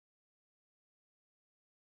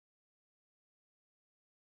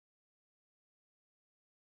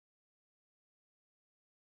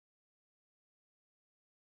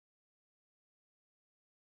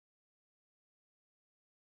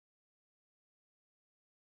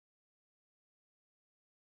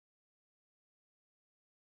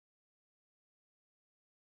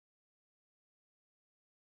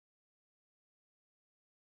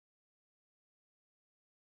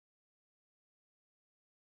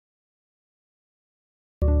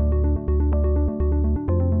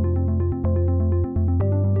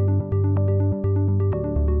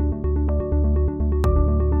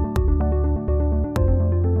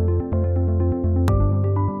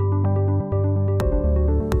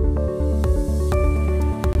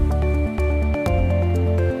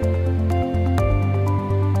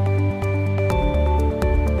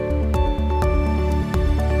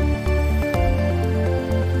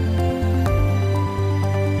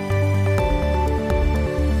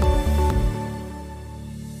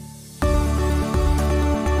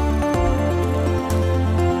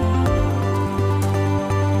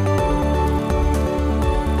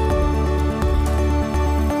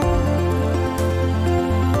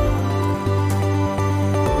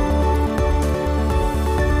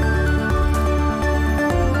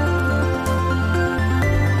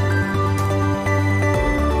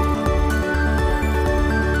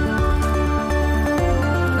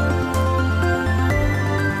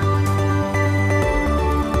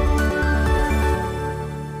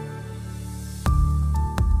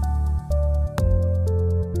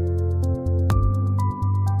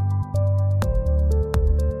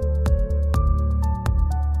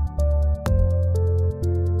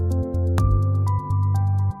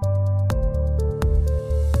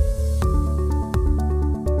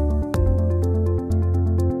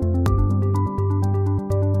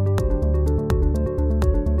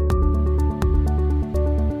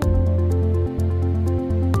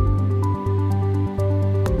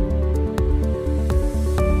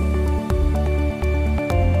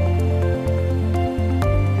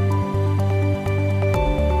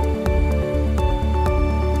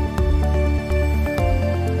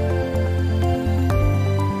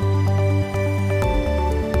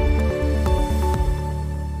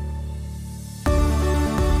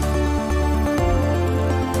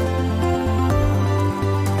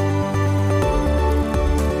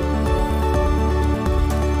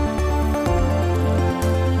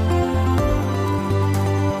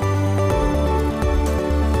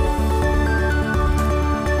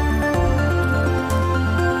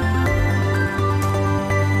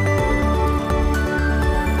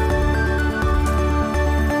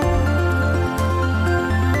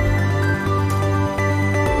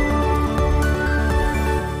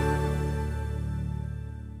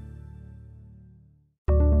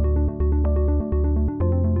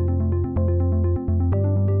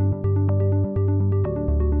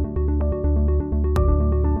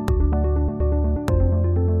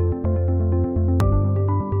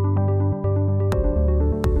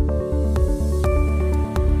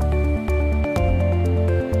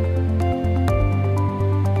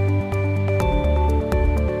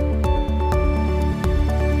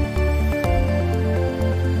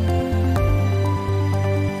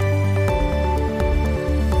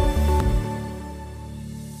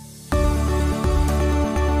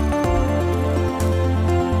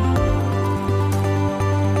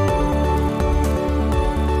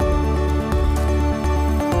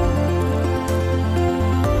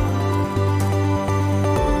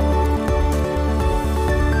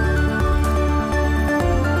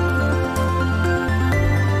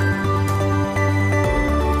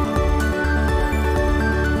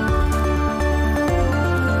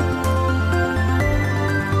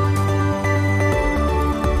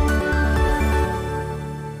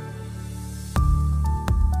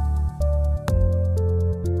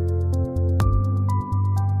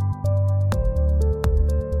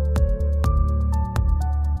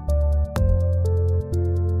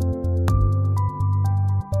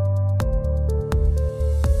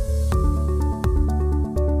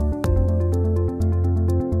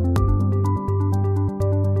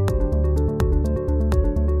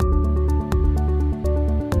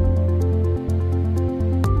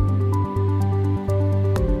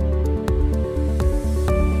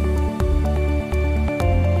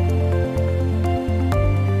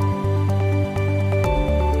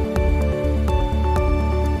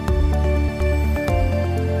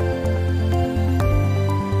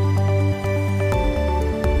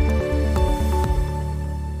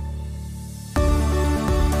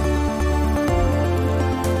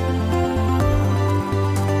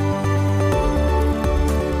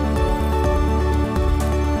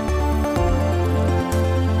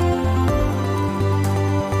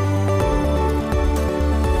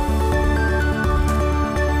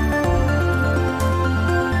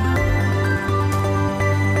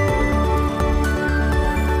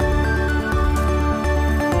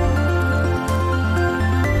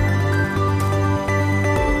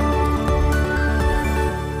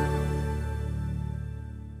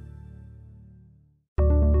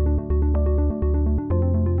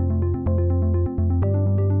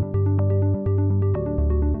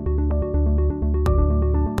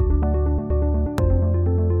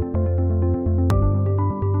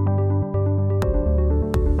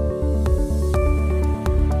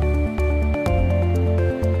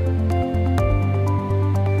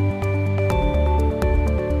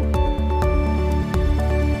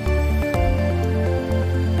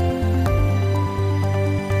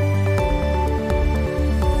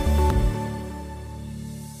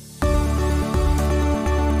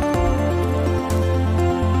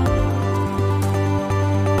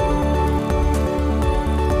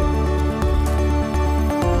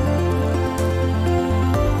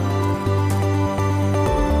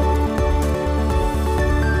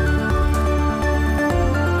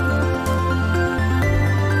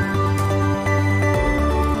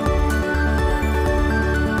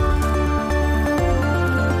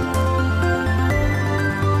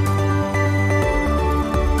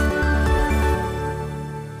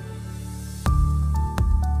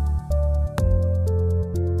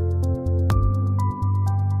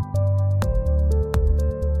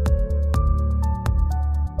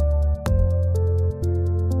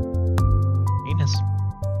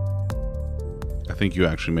think you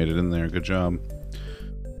actually made it in there. Good job.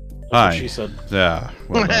 Hi. She said. Yeah.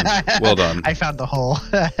 Well done. Well done. I found the hole.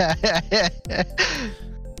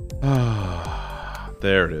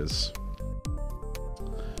 There it is.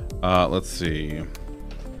 Let's see.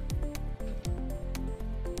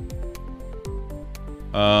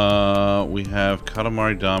 We have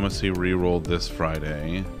Katamari Damacy rerolled this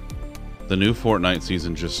Friday. The new Fortnite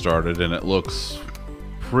season just started, and it looks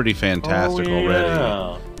pretty fantastic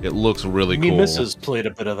already. It looks really cool. Mrs. played a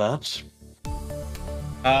bit of that.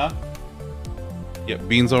 Yeah,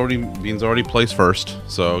 Bean's already placed first,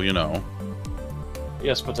 so you know.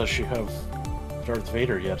 Yes, but does she have Darth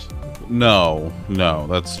Vader yet? No,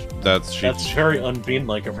 that's very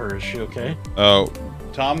unbean-like of her. Is she okay? Oh,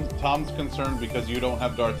 Tom's concerned because you don't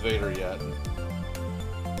have Darth Vader yet.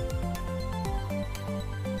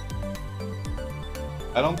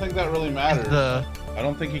 I don't think that really matters. I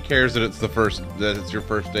don't think he cares that it's your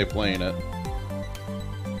first day playing it.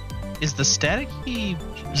 Is the staticky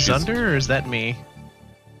Zunder, or is that me?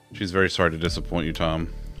 She's very sorry to disappoint you, Tom.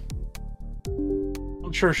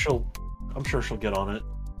 I'm sure she'll get on it.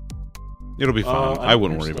 It'll be fine. I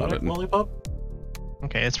wouldn't worry about it. Lollipop?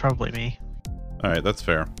 Okay, it's probably me. Alright, that's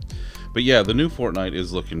fair. But yeah, the new Fortnite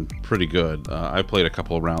is looking pretty good. I played a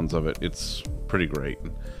couple of rounds of it. It's pretty great.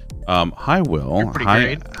 Hi, Will.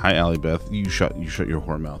 Hi, Allie Beth. You shut your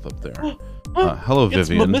whore mouth up there. Hello, Vivian. It's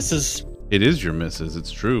my missus. It is your missus.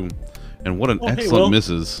 It's true. And what an excellent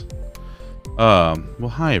missus. Well,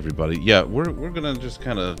 hi, everybody. Yeah, we're gonna just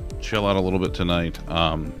kind of chill out a little bit tonight.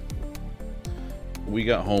 We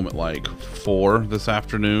got home at like 4 this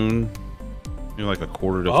afternoon. You know, like a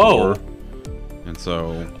quarter to 4. And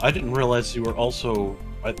so I didn't realize you were also.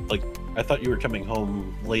 I thought you were coming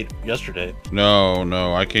home late yesterday.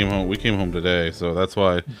 No, I came home. We came home today, so that's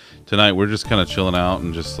why tonight we're just kind of chilling out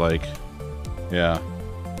and just like, yeah.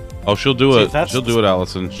 Oh, she'll do it. She'll do it,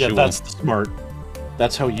 Allison. Yeah, that's the smart.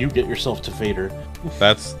 That's how you get yourself to Vader.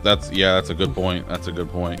 That's a good point. That's a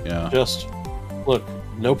good point. Yeah. Just look,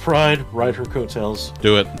 no pride. Ride her coattails.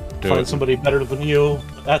 Do it. Find somebody better than you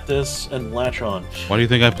at this and latch on. Why do you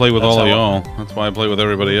think I play with all of y'all? That's why I play with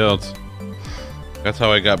everybody else. That's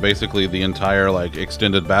how I got basically the entire like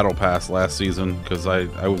extended battle pass last season, because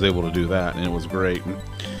I was able to do that and it was great.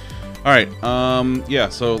 All right, yeah.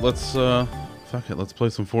 So let's fuck it. Let's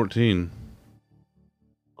play some 14.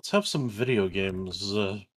 Let's have some video games.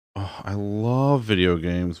 Oh, I love video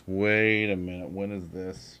games. Wait a minute. When is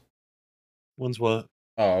this? When's what?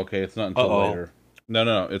 Oh, okay. It's not until later.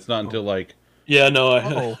 No. It's not until like. Yeah,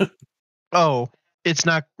 no. Oh, it's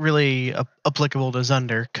not really applicable to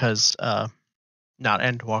Zunder because not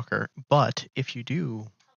Endwalker. But if you do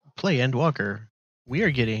play Endwalker, we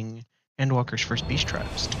are getting Endwalker's first Beast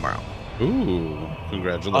Tribes tomorrow. Ooh,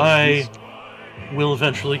 congratulations! I will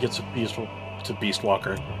eventually get to Beastwalker.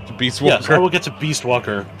 Yes, I will get to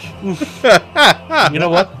Beastwalker. You know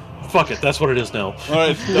what? Fuck it. That's what it is now. All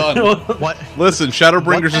right, it's done. What? Listen,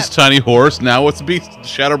 Shadowbringers is Tiny Horse. Now it's Beast.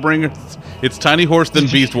 Shadowbringers. It's Tiny Horse then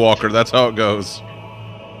Beastwalker. That's how it goes.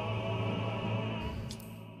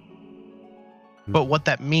 But what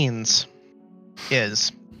that means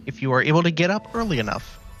is, if you are able to get up early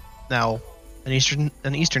enough, now an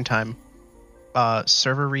Eastern time,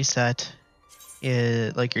 server reset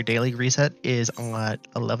is like your daily reset is at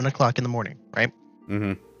 11 o'clock in the morning, right?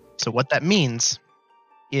 Mm-hmm. So what that means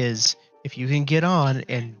is if you can get on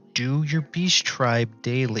and do your Beast Tribe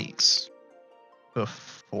dailies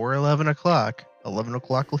before 11 o'clock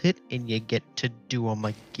will hit and you get to do them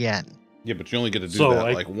again. Yeah, but you only get to do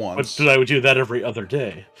that like once. But I would do that every other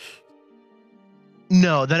day.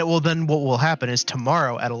 No, then what will happen is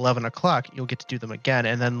tomorrow at 11 o'clock you'll get to do them again,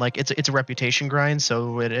 and then like it's a reputation grind,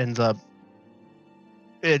 so it ends up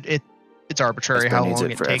it's arbitrary how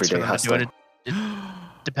long it takes for them to do it. It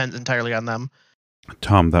depends entirely on them.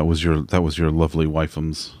 Tom, that was your lovely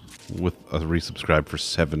wifeums with a resubscribe for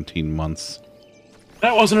 17 months.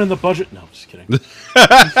 That wasn't in the budget. No, I'm just kidding.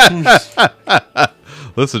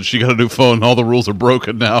 Listen, she got a new phone. All the rules are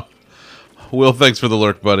broken now. Will, thanks for the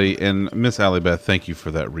lurk, buddy. And Miss Allybeth, thank you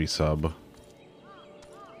for that resub.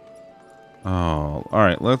 Oh,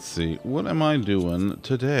 alright, let's see. What am I doing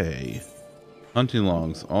today? Hunting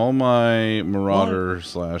logs. All my marauder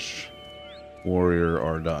 / warrior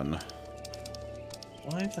are done.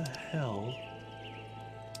 Why the hell?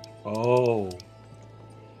 Oh.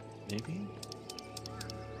 Maybe?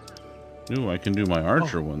 Ooh, I can do my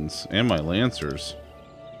archer ones and my lancers.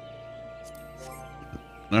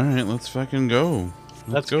 Alright, let's fucking go.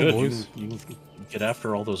 Let's go, good. Boys. You get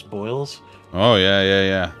after all those boils? Oh,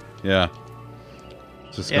 yeah.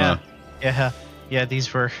 Just gonna... Yeah,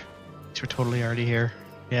 these were totally already here.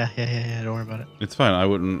 Yeah. Don't worry about it. It's fine. I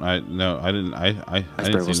wouldn't. I didn't. I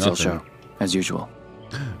didn't see still nothing. show as usual.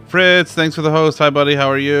 Fritz, thanks for the host. Hi, buddy. How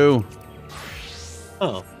are you?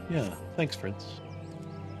 Oh, yeah. Thanks, Fritz.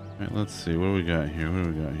 All right, let's see. What do we got here?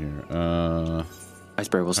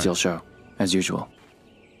 Iceberg will still show as usual.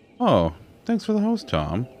 Oh, thanks for the host,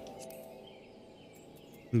 Tom.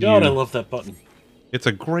 God, I love that button. It's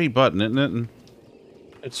a great button, isn't it? And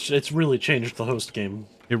it's really changed the host game.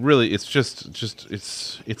 it really. It's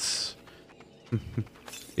it's.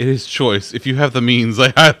 It is choice. If you have the means,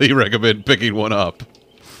 I highly recommend picking one up.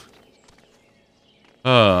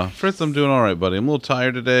 Fritz, I'm doing all right, buddy. I'm a little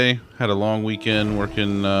tired today. Had a long weekend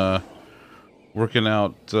working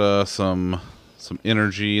out some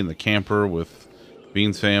energy in the camper with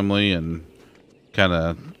Bean's family and kind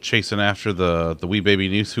of chasing after the wee baby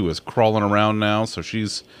niece who is crawling around now. So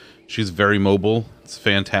she's very mobile. It's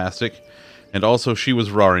fantastic. And also she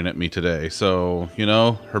was roaring at me today. So, you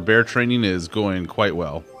know, her bear training is going quite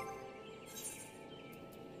well.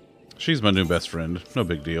 She's my new best friend. No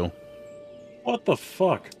big deal. What the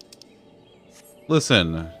fuck?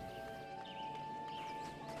 Listen.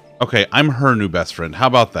 Okay, I'm her new best friend. How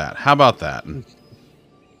about that?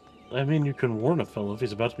 I mean, you can warn a fellow if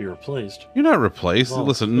he's about to be replaced. You're not replaced. Well,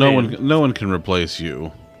 listen, no one can replace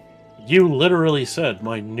you. You literally said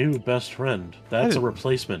my new best friend. That's a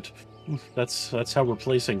replacement. That's how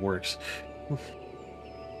replacing works.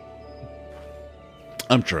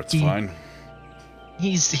 I'm sure it's fine.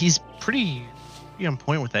 He's pretty on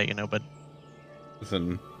point with that, you know, but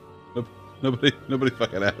listen, nobody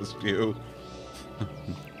fucking asked you.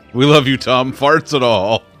 We love you, Tom. Farts and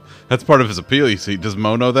all. That's part of his appeal, you see. Does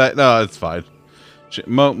Mo know that? No, it's fine.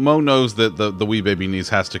 Mo knows that the wee baby niece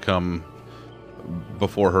has to come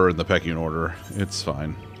before her in the pecking order. It's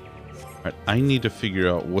fine. Alright, I need to figure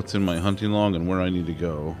out what's in my hunting log and where I need to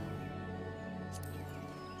go.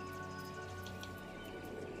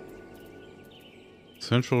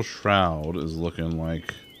 Central Shroud is looking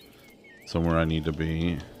like somewhere I need to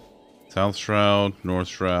be. South Shroud, North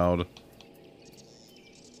Shroud.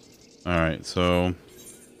 Alright, so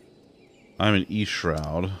I'm in East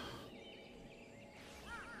Shroud.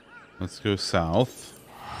 Let's go south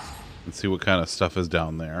and see what kind of stuff is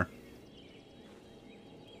down there.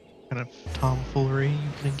 Kind of tomfoolery you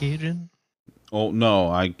can engage in? Oh, no,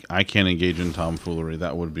 I can't engage in tomfoolery.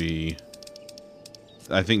 That would be...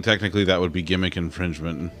 I think technically that would be gimmick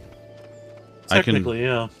infringement. Technically,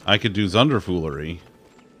 yeah. I could do zunderfoolery,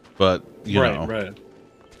 but, you know... Right.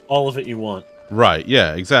 All of it you want. Right,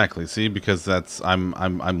 yeah, exactly. See, because that's...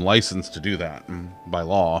 I'm licensed to do that by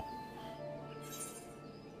law.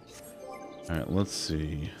 Alright, let's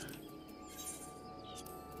see.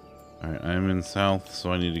 Alright, I'm in south,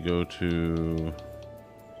 so I need to go to...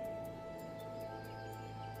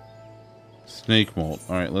 Snake Molt.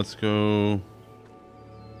 Alright, let's go...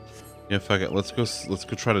 Yeah, fuck it. Let's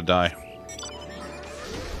go try to die.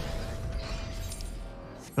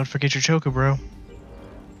 Don't forget your choker, bro.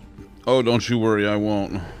 Oh, don't you worry, I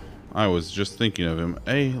won't. I was just thinking of him.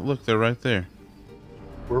 Hey, look, they're right there.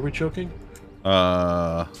 Were we choking?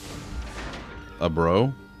 A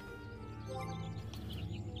bro?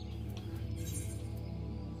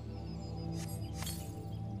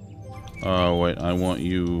 Oh, wait, I want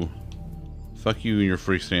you... Fuck you in your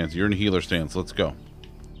free stance. You're in healer stance. Let's go.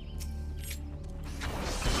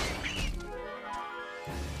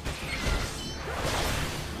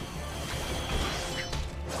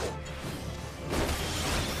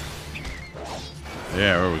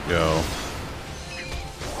 Yeah, there we go.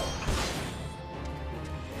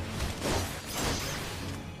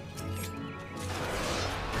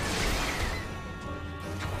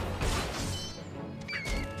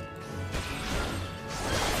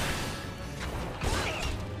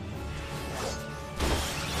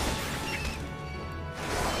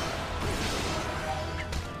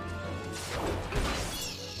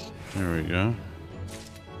 There we go.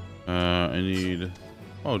 I need...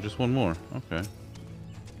 Oh, just one more. Okay.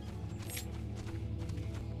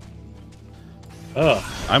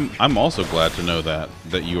 I'm also glad to know that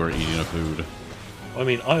you are eating a food. I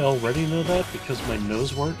mean, I already know that because my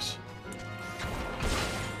nose works.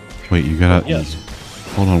 Wait, you got a... Yes.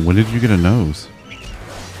 Hold on, when did you get a nose?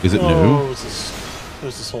 Is it new? It was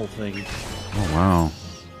this whole thing. Oh, wow.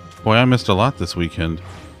 Boy, I missed a lot this weekend.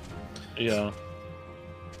 Yeah.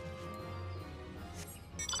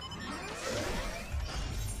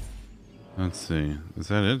 Let's see. Is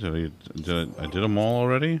that it? I did them all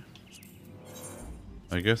already?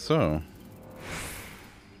 I guess so.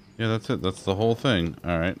 Yeah, that's it. That's the whole thing.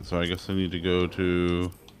 Alright, so I guess I need to go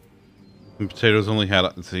to... Potatoes only had...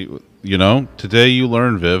 Let's see. You know, today you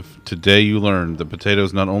learn, Viv. Today you learn that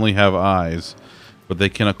potatoes not only have eyes, but they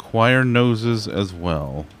can acquire noses as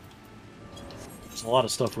well. There's a lot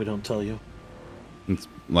of stuff we don't tell you. It's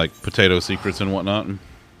like potato secrets and whatnot.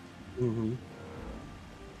 Mm-hmm.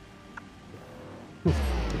 The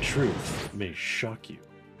truth may shock you.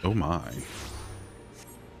 Oh my.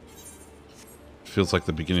 Feels like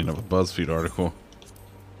the beginning of a BuzzFeed article.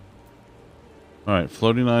 Alright,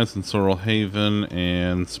 Floating Eyes in Sorrel Haven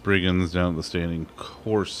and Spriggans down at the standing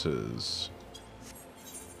courses.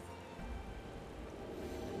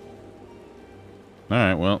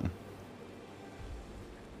 Alright, well.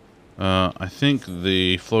 I think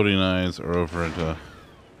the Floating Eyes are over at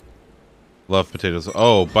Love Potatoes.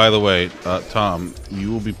 Oh, by the way, Tom,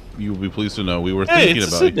 you will be pleased to know we were thinking about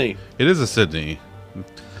Sydney. It is a Sydney.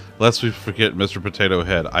 Lest we forget Mr. Potato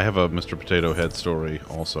Head. I have a Mr. Potato Head story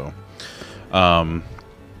also.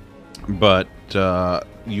 But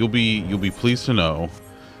you'll be pleased to know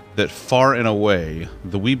that far and away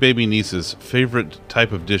the wee baby niece's favorite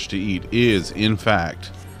type of dish to eat is, in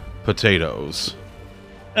fact, potatoes.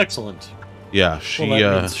 Excellent. Yeah, she. Well,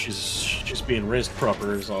 that means she's being raised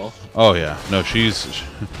proper, is all. Oh yeah, no, she's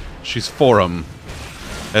for 'em,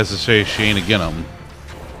 as to say, she ain't agin 'em.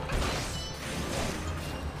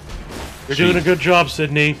 You're doing a good job,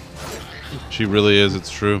 Sydney. She really is. It's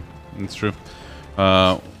true. It's true.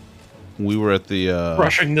 We were at the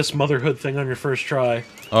crushing this motherhood thing on your first try.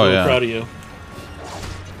 Oh really yeah, proud of you.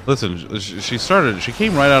 Listen, she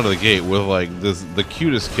came right out of the gate with like the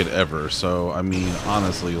cutest kid ever. So I mean,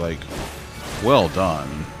 honestly, like, well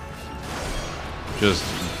done. Just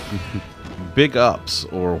big ups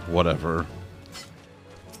or whatever.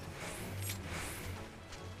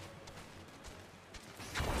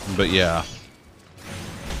 But yeah,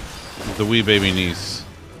 the wee baby niece,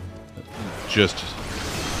 just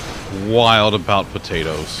wild about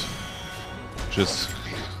potatoes. Just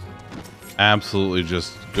absolutely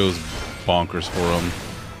just goes bonkers for them.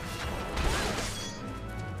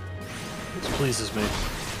 This pleases me.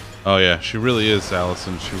 Oh yeah, she really is,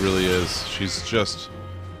 Allison. She really is. She's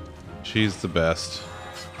the best.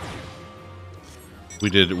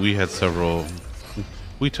 We had several.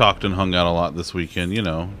 We talked and hung out a lot this weekend, you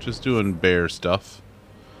know, just doing bear stuff.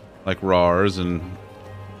 Like RARs and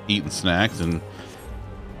eating snacks and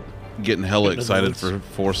getting hella excited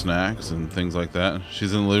for snacks and things like that.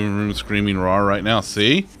 She's in the living room screaming RAR right now.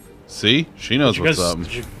 See? See? She knows what's up.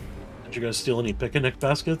 Did you guys steal any picnic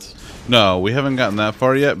baskets? No, we haven't gotten that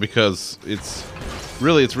far yet because it's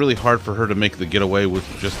really hard for her to make the getaway with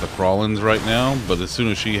just the crawlins right now. But as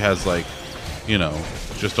soon as she has, like, you know,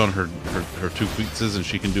 just on her 2 feetses and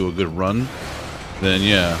she can do a good run, then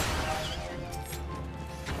yeah,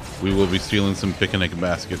 we will be stealing some picnic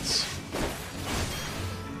baskets.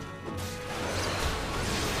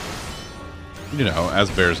 You know,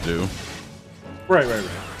 as bears do. Right.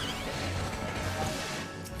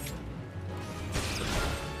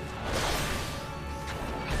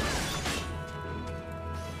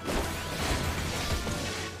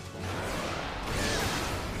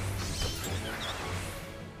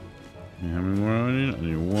 How many more I need? I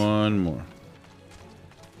need one more.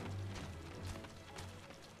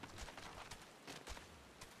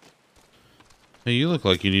 Hey, you look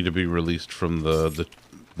like you need to be released from the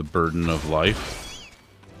burden of life.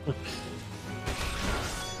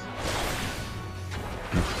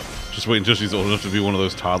 Just wait until she's old enough to be one of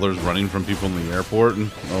those toddlers running from people in the airport.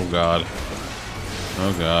 Oh god.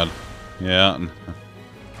 Oh god. Yeah.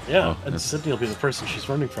 Yeah, and Sydney will be the person she's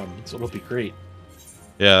running from, so it'll be great.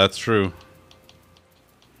 Yeah, that's true.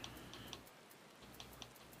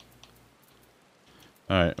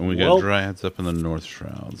 Alright, and we got dryads up in the North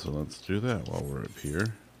Shroud, so let's do that while we're up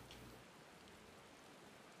here.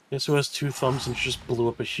 Guess who has 2 thumbs and just blew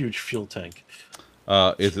up a huge fuel tank?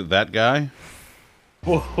 Is it that guy?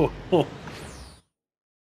 Whoa.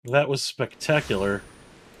 That was spectacular.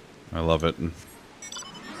 I love it.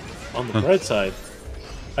 On the bright side,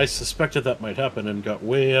 I suspected that might happen and got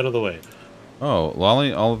way out of the way. Oh,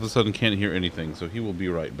 Lolly all of a sudden can't hear anything, so he will be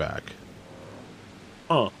right back.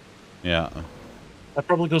 Huh. Yeah. That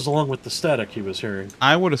probably goes along with the static he was hearing.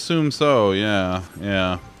 I would assume so, yeah.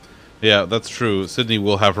 Yeah, that's true. Sydney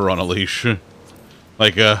will have her on a leash.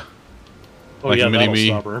 like a mini-me.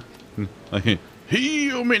 Stop her. Like,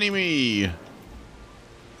 hey, mini-me!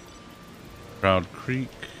 Proud Creek,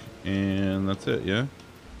 and that's it, yeah?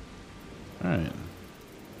 Alright.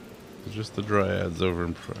 So just the dryads over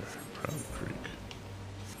in Proud Creek.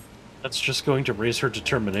 That's just going to raise her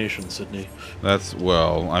determination, Sydney. That's,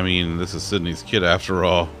 well, I mean, this is Sydney's kid after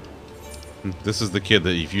all. This is the kid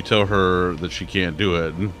that if you tell her that she can't do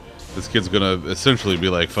it, This kid's gonna essentially be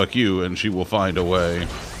like, fuck you, and she will find a way.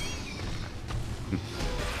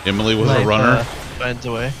 Emily was a runner. Finds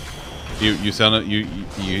a way. You sound you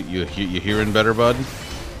hearing better, bud?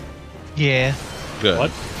 Yeah. Good.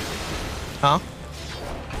 What? Huh?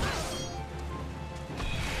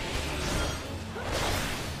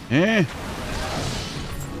 Eh.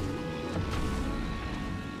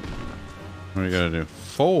 What do we gotta do?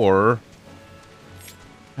 4?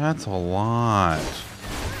 That's a lot.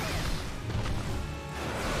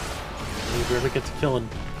 You ever get to killing?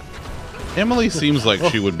 Emily seems like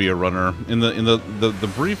she would be a runner. In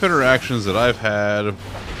the brief interactions that I've had,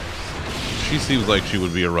 she seems like she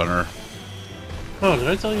would be a runner. Oh, did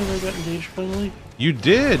I tell you they got engaged finally? You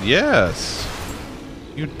did, yes.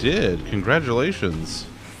 You did. Congratulations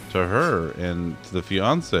to her and to the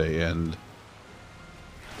fiance, and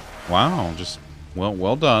wow, just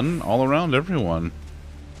well done all around, everyone.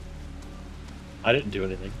 I didn't do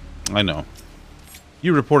anything. I know.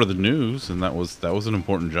 You reported the news, and that was an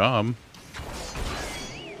important job.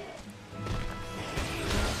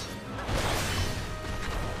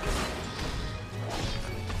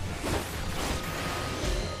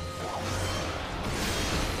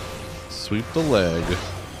 Sweep the leg.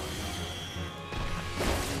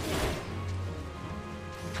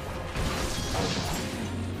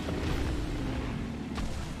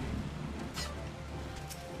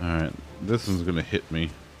 Alright, this one's gonna hit me.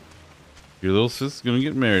 Your little sister's gonna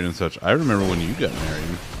get married and such. I remember when you got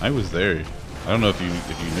married. I was there. I don't know if you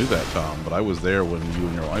knew that, Tom, but I was there when you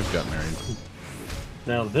and your wife got married.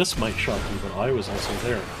 Now this might shock you, but I was also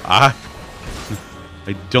there. I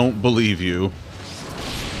don't believe you.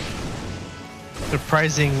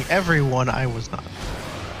 Surprising everyone, I was not.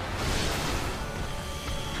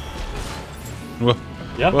 Well,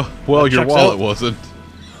 Yeah. well, your checks wallet out. wasn't.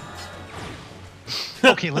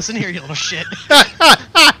 Okay, listen here, you little shit.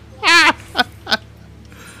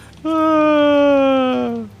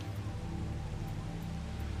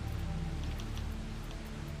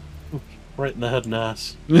 Right in the head and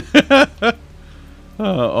ass.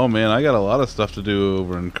 Oh man, I got a lot of stuff to do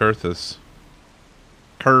over in Kurthus.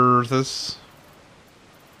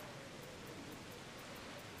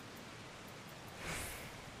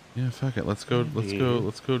 Yeah, fuck it. Let's go.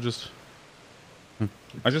 Just.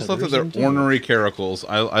 I just love that they're ornery caracals.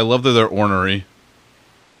 I love that they're ornery.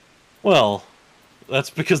 Well, that's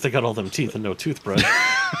because they got all them teeth and no toothbrush.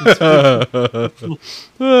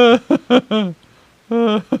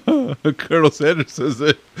 Colonel Sanders says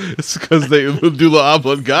it's because they do la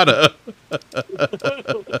oblongata.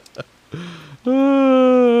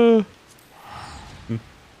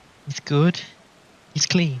 He's good. He's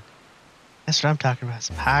clean. That's what I'm talking about.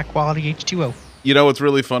 Some high quality H2O. You know what's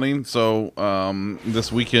really funny? So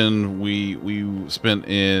this weekend we spent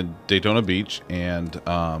in Daytona Beach, and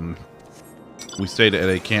we stayed at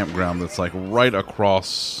a campground that's like right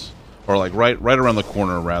across, or like right around the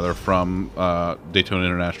corner rather, from Daytona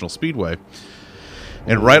International Speedway,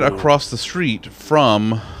 and right across the street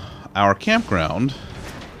from our campground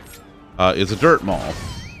is a dirt mall,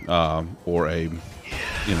 or a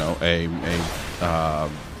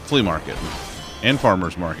flea market. And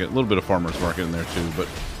farmer's market. A little bit of farmer's market in there too, but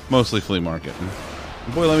mostly flea market. And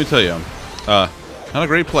boy, let me tell you, not a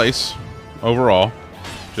great place overall.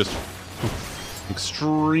 Just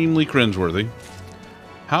extremely cringeworthy.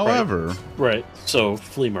 However... Right. So,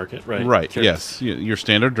 flea market, right. Right, Sure. yes. Your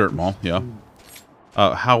standard dirt mall, yeah.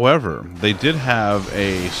 However, they did have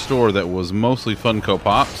a store that was mostly Funko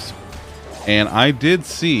Pops, and I did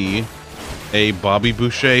see a Bobby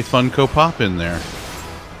Boucher Funko Pop in there.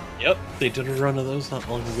 Yep, they did a run of those not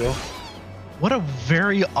long ago. What a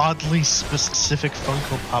very oddly specific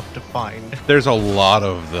Funko Pop to find. There's a lot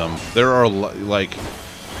of them. There are, like,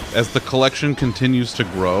 as the collection continues to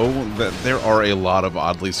grow, there are a lot of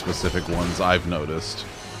oddly specific ones I've noticed.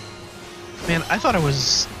 Man, I thought I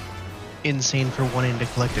was insane for wanting to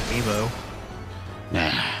collect Amiibo.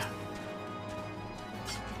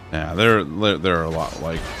 Nah, there are a lot,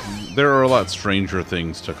 like, there are a lot stranger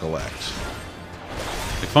things to collect.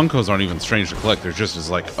 The Funkos aren't even strange to collect. There's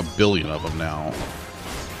just like a billion of them now.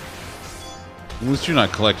 At least you're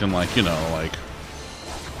not collecting, like, you know, like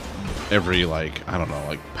every, like, I don't know,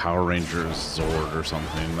 like Power Rangers Zord or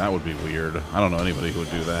something. That would be weird. I don't know anybody who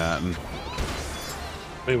would do that. And...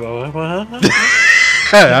 Wait, what?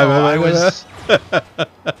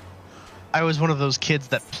 I was one of those kids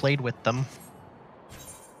that played with them.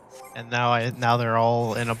 And now they're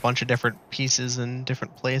all in a bunch of different pieces in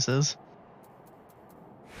different places.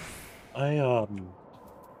 I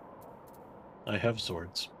have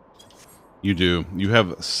swords. You do. You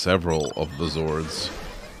have several of the Zords.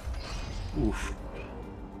 Oof.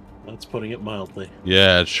 That's putting it mildly.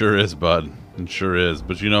 Yeah, it sure is, bud. It sure is.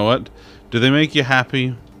 But you know what? Do they make you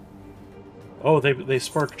happy? Oh, they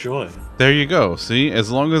spark joy. There you go. See?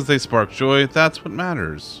 As long as they spark joy, that's what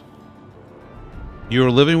matters. You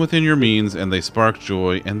are living within your means, and they spark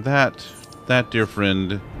joy, and that, dear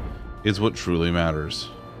friend, is what truly matters.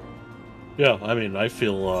 Yeah, I mean, I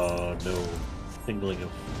feel no tingling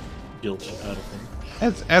of guilt out of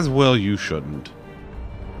them. As well you shouldn't.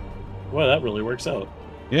 Well, that really works out.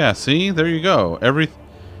 Yeah, see? There you go.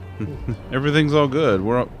 Everything's all good.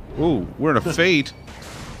 We're in a fate.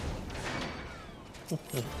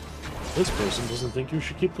 This person doesn't think you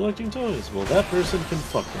should keep collecting toys. Well, that person can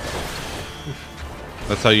fuck themselves.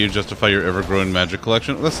 That's how you justify your ever-growing magic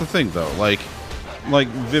collection? That's the thing, though. Like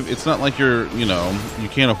Viv, it's not like you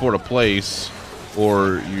can't afford a place,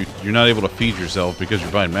 or you're not able to feed yourself because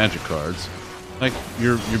you're buying magic cards. Like,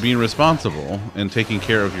 you're being responsible and taking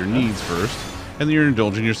care of your needs first, and then you're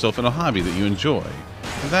indulging yourself in a hobby that you enjoy.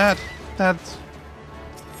 That's, I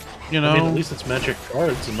mean, at least it's magic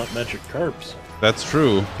cards and not magic carps. That's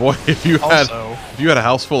true. Boy, if you had a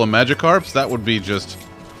house full of Magikarps, that would be just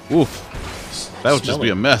oof. That would just be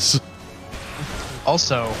a mess.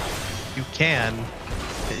 Also, you can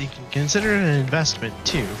consider it an investment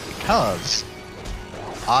too, because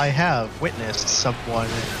I have witnessed someone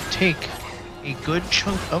take a good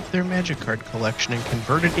chunk of their magic card collection and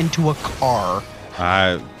convert it into a car.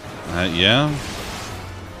 Yeah.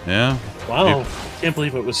 Wow, can't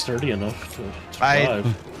believe it was sturdy enough to drive.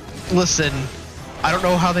 Listen, I don't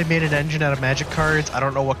know how they made an engine out of magic cards. I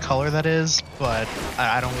don't know what color that is, but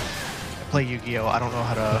I don't play Yu-Gi-Oh! I don't know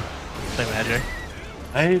how to play Magic.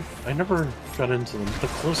 I never got into them. The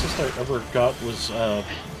closest I ever got was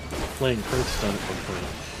playing Hearthstone at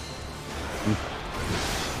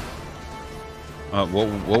one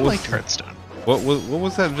point. What was Hearthstone? What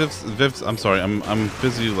was that, Viv's? I'm sorry, I'm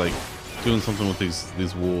busy like doing something with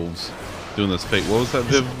these wolves, doing this fake. What was that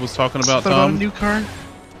Viv was talking about, Tom? About a new car?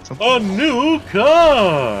 A new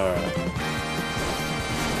car!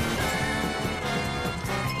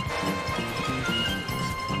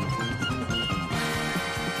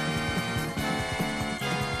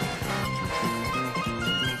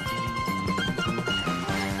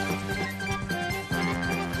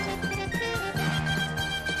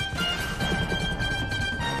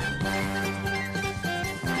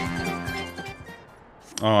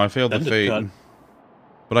 Oh, I failed the fate.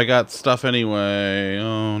 But I got stuff anyway.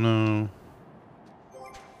 Oh no.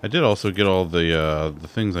 I did also get all the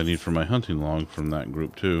things I need for my hunting log from that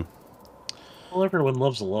group too. Well, everyone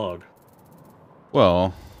loves a log.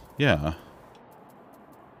 Well, yeah.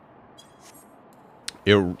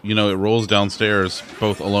 It rolls downstairs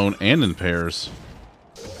both alone and in pairs.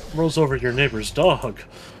 Rolls over your neighbor's dog.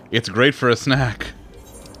 It's great for a snack.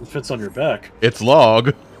 It fits on your back. It's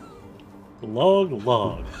log. Log.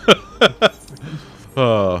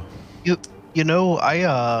 I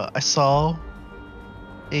saw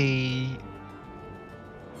a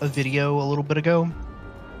video a little bit ago.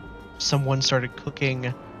 Someone started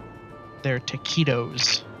cooking their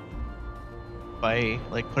taquitos by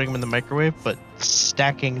putting them in the microwave, but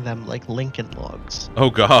stacking them like Lincoln logs. Oh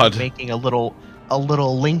God! Making a little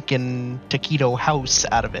Lincoln taquito house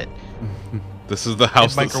out of it. This is the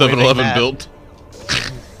house that 7-Eleven built.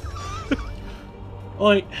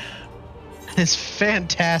 It's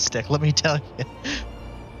fantastic, let me tell you.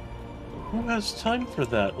 Who has time for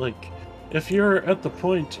that? If you're at the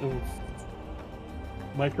point of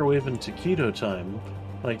microwave and taquito time,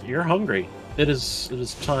 you're hungry. It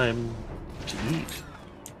is time to eat.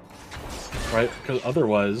 Right? Because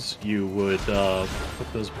otherwise you would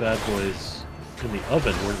put those bad boys in the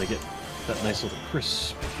oven where they get that nice little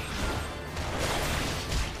crisp.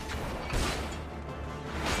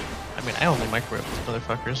 I mean, I only microwave these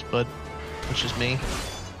motherfuckers, but which is me. I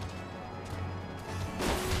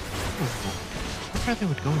thought they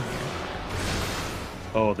would go in here.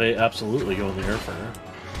 Oh, they absolutely go in the air fryer.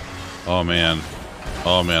 Oh man,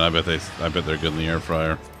 I bet they're good in the air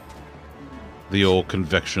fryer. The old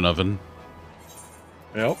convection oven.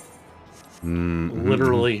 Yep.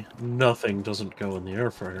 Literally nothing doesn't go in the air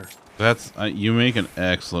fryer. That's you make an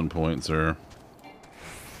excellent point, sir.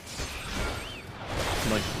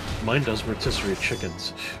 Mine does rotisserie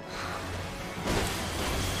chickens.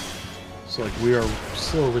 It's we are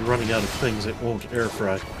slowly running out of things it won't air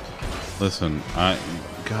fry. Listen,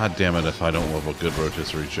 God damn it if I don't love a good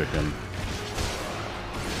rotisserie chicken.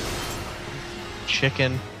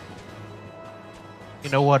 Chicken.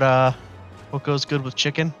 You know what goes good with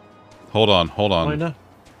chicken? Hold on. Why not?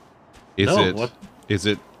 Is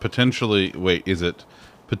it potentially, wait, is it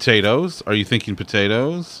potatoes? Are you thinking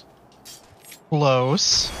potatoes?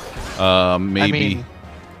 Close. Maybe. I mean,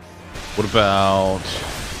 What about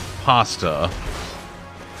pasta?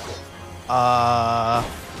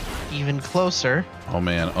 even closer. Oh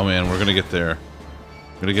man, we're gonna get there.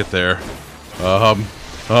 We're gonna get there. Um,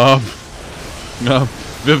 um,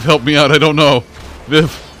 Viv, help me out. I don't know.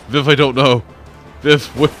 Viv, I don't know. Viv,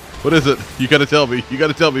 what is it? You gotta tell me. You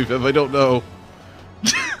gotta tell me, Viv. I don't know.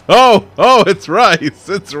 Oh, it's rice.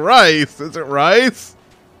 It's rice. Is it rice?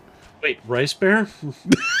 Wait, rice bear?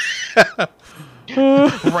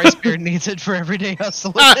 Rice Bear needs it for everyday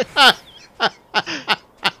hustling.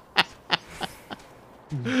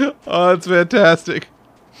 Oh, that's fantastic.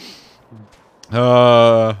 You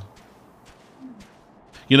know,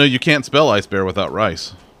 you can't spell ice bear without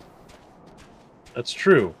rice. That's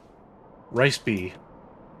true. Rice bee.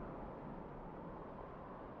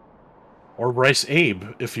 Or Rice Abe,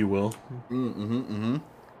 if you will.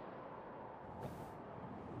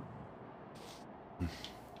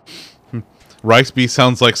 Rice bee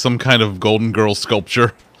sounds like some kind of Golden Girl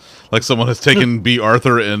sculpture. Like someone has taken B.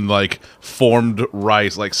 Arthur and, like, formed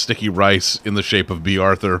rice, like sticky rice, in the shape of B.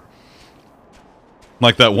 Arthur.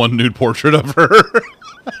 Like that one nude portrait of her.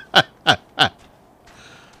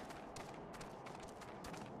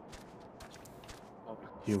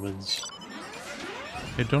 Humans.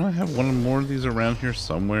 Hey, don't I have one more of these around here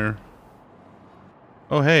somewhere?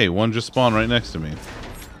 Oh, hey, one just spawned right next to me.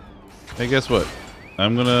 Hey, guess what?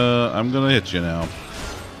 I'm gonna hit you now.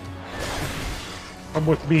 Come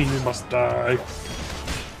with me, you must die.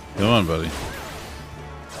 Come on, buddy.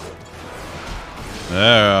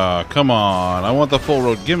 Yeah, come on. I want the full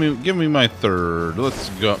road. Give me my third. Let's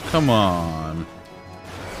go. Come on.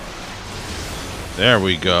 There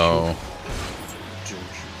we go.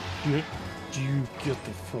 Do you get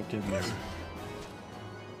the fuck in there?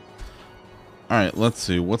 All right, let's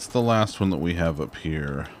see. What's the last one that we have up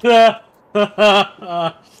here? You're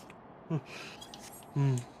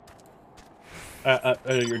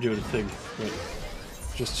doing a thing, but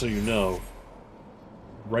just so you know,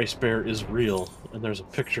 Rice Bear is real, and there's a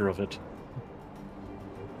picture of it.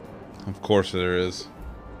 Of course there is.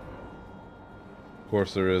 Of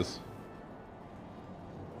course there is.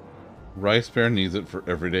 Rice Bear needs it for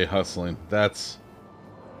everyday hustling. That's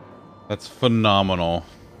phenomenal.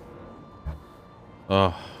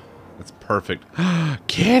 Oh, that's perfect.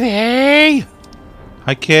 Kitty!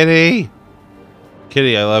 Hi, Kitty!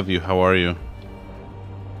 Kitty, I love you. How are you?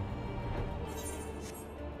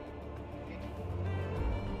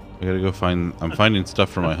 I gotta go find... I'm finding stuff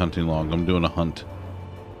for my hunting log. I'm doing a hunt.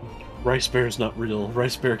 Rice Bear's not real.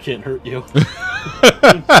 Rice Bear can't hurt you.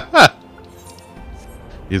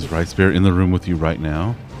 Is Rice Bear in the room with you right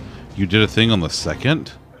now? You did a thing on the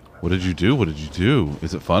 2nd? What did you do? What did you do?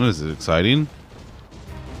 Is it fun? Is it exciting?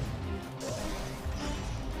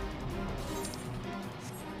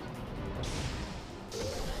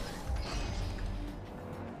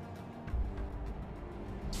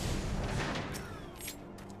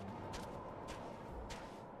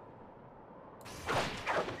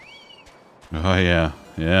 Oh, yeah.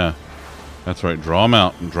 Yeah. That's right. Draw them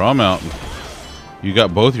out. Draw them out. You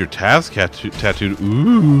got both your calves tattooed.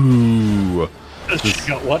 Ooh. She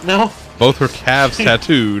got what now? Both her calves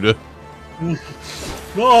tattooed.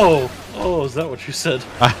 No! Oh, is that what you said?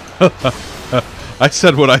 I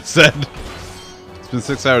said what I said. It's been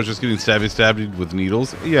 6 hours just getting stabbed with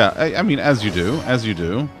needles. Yeah, I mean, as you do. As you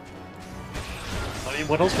do. I mean,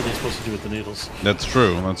 what else are they supposed to do with the needles? That's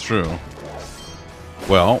true. That's true.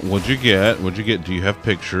 Well, what'd you get? What'd you get? Do you have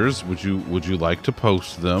pictures? Would you like to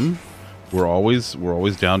post them? We're always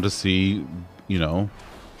down to see, you know,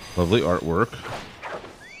 lovely artwork.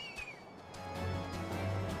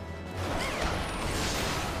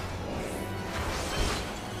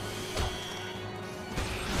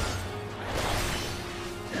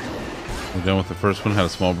 We're done with the first one, had a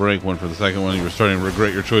small break, went for the second one, you were starting to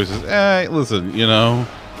regret your choices. Listen, you know,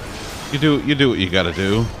 you do what you gotta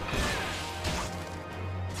do.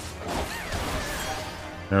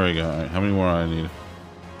 There we go. All right, how many more I need?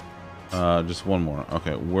 Just one more.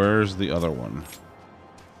 Okay, where's the other one?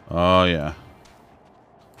 Oh, yeah.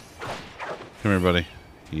 Come here, buddy.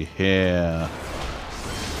 Yeah.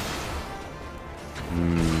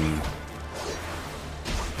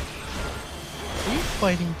 Are you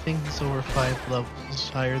fighting things over 5 levels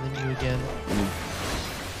higher than you again?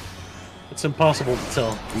 It's impossible to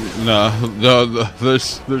tell. No,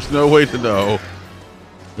 there's no way to know.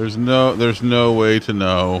 There's no way to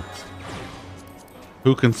know.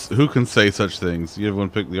 Who can say such things? You have one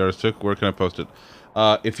pick the artist took. Where can I post it?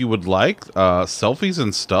 If you would like, selfies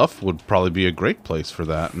and stuff would probably be a great place for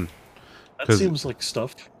that. That seems like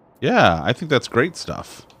stuff. Yeah, I think that's great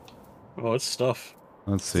stuff. Oh, it's stuff.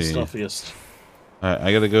 Let's It's see. the All stuffiest. right,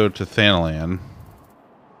 I gotta go to Thanalan.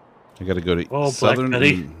 I gotta go to Oh, southern Black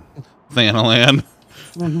Betty. Thanalan.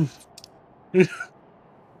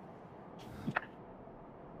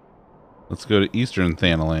 Let's go to eastern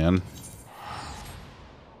Thanalan.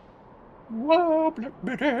 Whoa, Black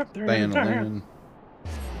Betty. Thanalan.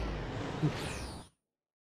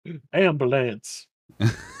 Ambulance.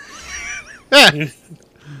 You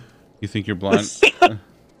think you're blind?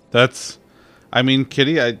 That's, I mean,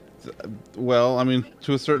 Kitty, well, I mean,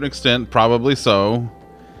 to a certain extent, probably so.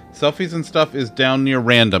 Selfies and stuff is down near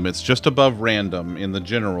random. It's just above random in the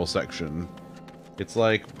general section. It's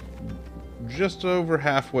like just over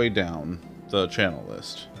halfway down the channel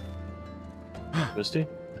list. Misty?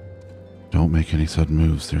 Don't make any sudden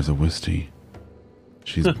moves. There's a Wisty.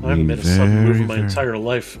 She's I haven't made a sudden move in my entire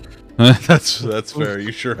life. That's fair.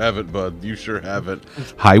 You sure haven't, bud. You sure haven't.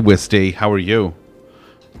 Hi, Wisty. How are you?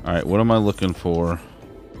 All right. What am I looking for?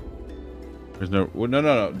 There's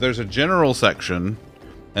no. There's a general section,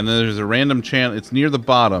 and then there's a random channel. It's near the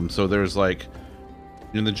bottom, so there's like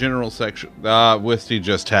in the general section. Wisty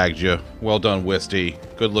just tagged you. Well done, Wisty.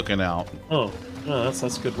 Good looking out. Oh, no,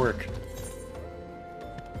 that's good work.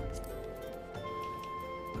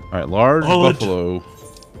 All right, large Hold. buffalo.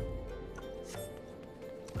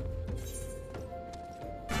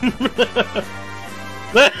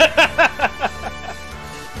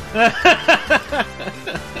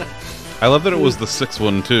 I love that it was the 6th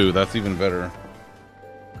one too. That's even better.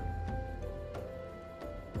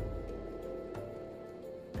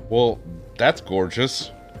 Well, that's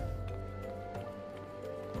gorgeous.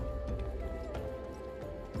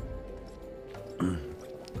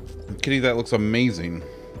 Kitty, that looks amazing.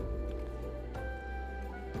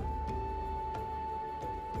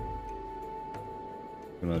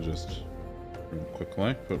 Gonna just real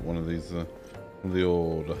quickly put one of these, one of the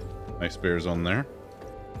old ice bears on there.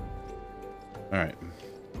 All right.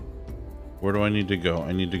 Where do I need to go?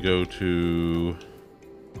 I need to go to.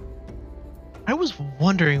 I was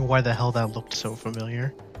wondering why the hell that looked so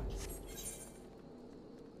familiar.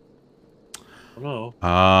 No.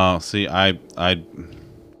 See, Don't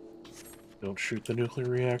shoot the nuclear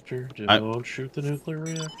reactor. Don't shoot the nuclear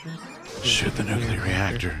reactor. shoot the nuclear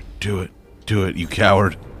reactor. Do it. Do it, you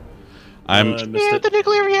coward. I missed it. The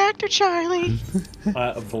nuclear reactor, Charlie.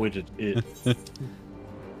 I avoided it.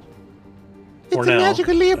 It's a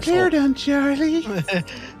magical Leopardon, Charlie.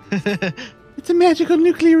 It's a magical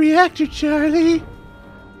nuclear reactor, Charlie.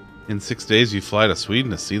 In 6 days, you fly to Sweden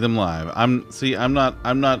to see them live. I'm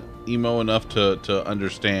not emo enough to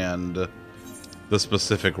understand the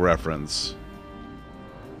specific reference.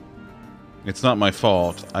 It's not my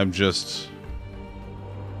fault.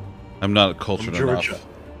 I'm not cultured Georgia. enough.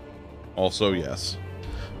 Also, yes.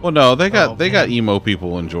 Well, no, they got emo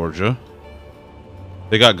people in Georgia.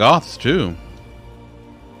 They got goths too.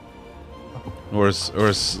 Or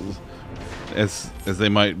as they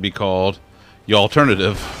might be called, the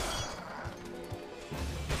alternative.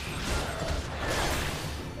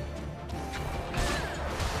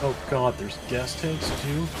 Oh god, there's gas tanks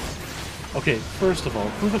too? Okay, first of all,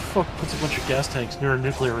 who the fuck puts a bunch of gas tanks near a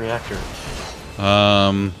nuclear reactor?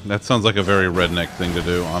 That sounds like a very redneck thing to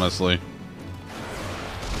do, honestly.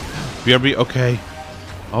 BRB, okay.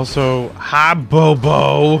 Also, hi,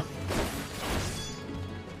 Bobo.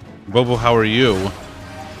 Bobo, how are you?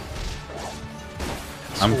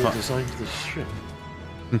 I'm I'm fine. designed this ship.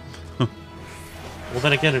 Well,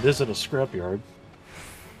 then again, it is at a scrapyard.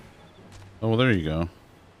 Oh, well, there you go.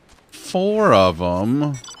 4 of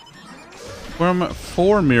them. Where am I?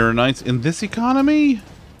 4 Mirror Knights in this economy?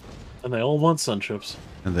 And they all want sunships.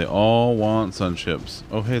 And they all want sunships.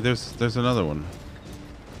 Oh, hey, there's another one.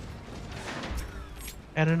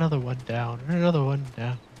 And another one down. And another one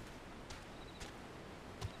down.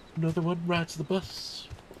 Another one rides the bus.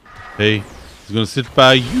 Hey, he's gonna sit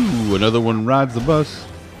by you. Another one rides the bus.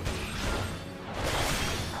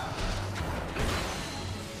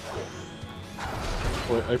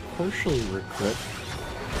 Boy, I partially regret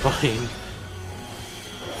buying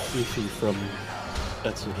Fifi from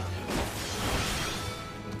Etsy.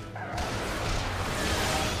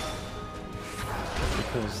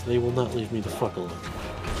 Because they will not leave me the fuck alone.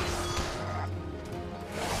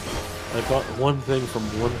 I bought one thing from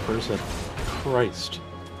one person. Christ.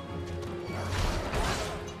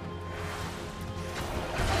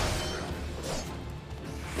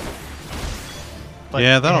 But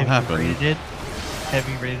Yeah, that'll have happen. You rated it? Have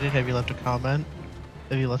you rated it? Have you left a comment?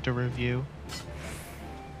 Have you left a review?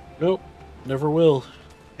 Nope, never will.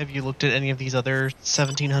 Have you looked at any of these other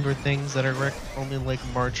 1,700 things that are only like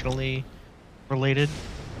marginally related?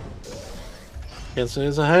 Can't say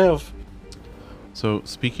as I have. So,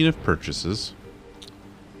 speaking of purchases,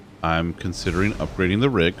 I'm considering upgrading the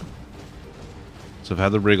rig. So I've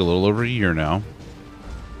had the rig a little over a year now.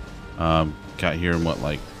 Got here in what,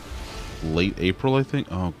 like late April, I think.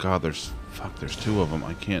 Oh God, there's two of them.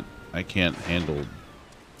 I can't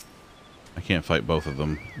fight both of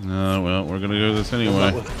them. Well, we're gonna go this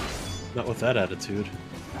anyway. Not with that attitude.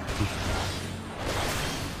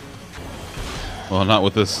 Well, not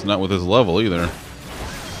with this level either.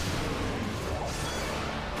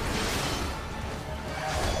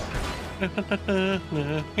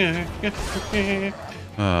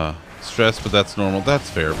 Stress, but that's normal. That's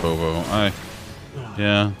fair, Bobo. I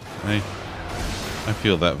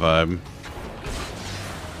feel that vibe.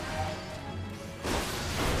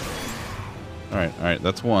 Alright,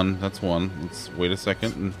 that's one. Let's wait a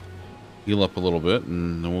second and heal up a little bit,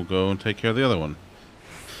 and then we'll go and take care of the other one.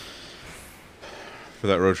 For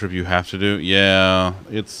that road trip you have to do? Yeah,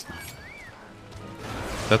 that's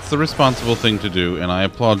the responsible thing to do, and I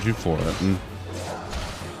applaud you for it.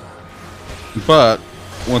 But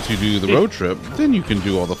once you do the road trip, then you can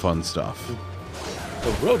do all the fun stuff.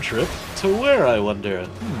 A road trip? To where, I wonder?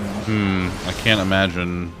 I can't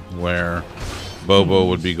imagine where Bobo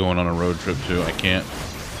would be going on a road trip to. I can't.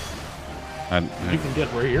 You can get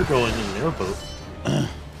where you're going in an airboat.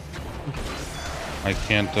 I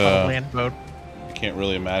can't. Land boat. I can't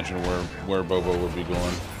really imagine where Bobo would be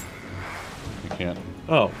going. I can't.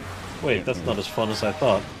 Oh, wait, that's not as fun as I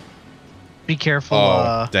thought. Be careful.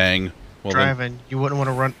 Oh, dang. Well, driving. You wouldn't want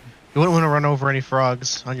to run. You wouldn't want to run over any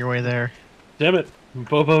frogs on your way there. Damn it,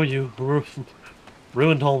 Bobo! You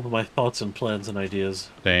ruined all of my thoughts and plans and ideas.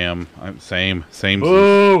 Damn. Same.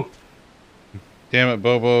 Boo! Damn it,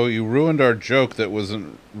 Bobo! You ruined our joke that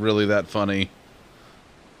wasn't really that funny.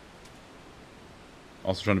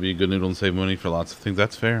 Also trying to be a good noodle and save money for lots of things.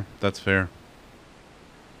 That's fair. That's fair.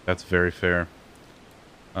 That's very fair.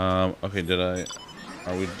 Okay,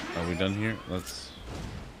 are we done here? Let's...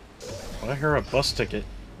 I hear a bus ticket.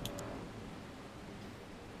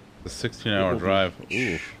 The 16-hour drive.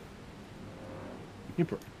 Ooh.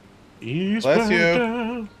 Bless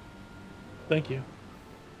you. Thank you.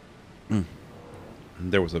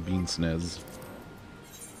 There was a bean sniz.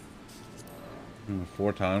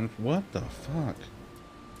 4 times. What the fuck?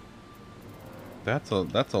 That's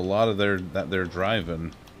a lot of their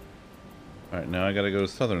driving. Alright, now I gotta go to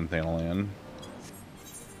Southern Thanalan.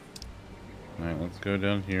 Alright, let's go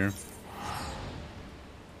down here.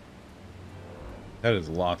 That is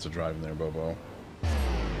lots of driving there, Bobo.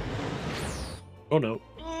 Oh no.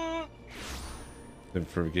 Then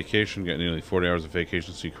for vacation, got nearly 40 hours of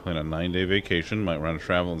vacation, so you can plan a 9-day vacation. Might run to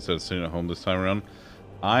travel instead of sitting at home this time around.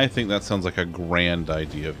 I think that sounds like a grand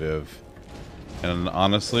idea, Viv. And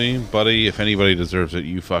honestly, buddy, if anybody deserves it,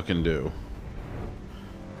 you fucking do.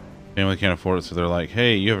 Family can't afford it, so they're like,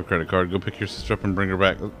 hey, you have a credit card, go pick your sister up and bring her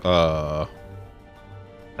back.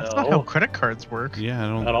 That's not how credit cards work. Yeah, I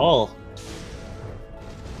don't... At all.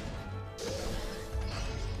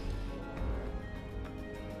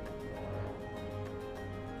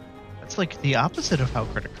 That's like the opposite of how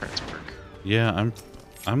credit cards work. Yeah,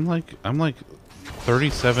 I'm like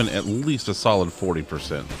 37, at least a solid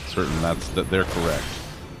 40% certain that they're correct.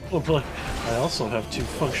 Oh, but I also have 2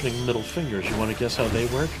 functioning middle fingers. You want to guess how they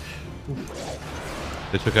work?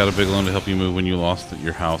 They took out a big loan to help you move when you lost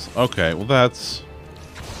your house. Okay, well that's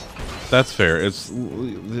fair.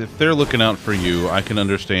 If they're looking out for you, I can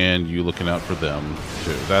understand you looking out for them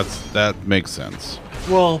too. That makes sense.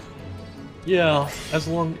 Well, yeah, as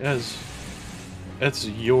long as it's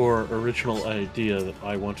your original idea that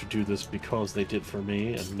I want to do this because they did for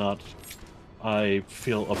me, and not I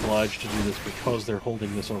feel obliged to do this because they're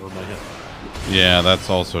holding this over my head. Yeah, that's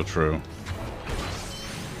also true.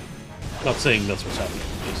 Not saying that's what's happening.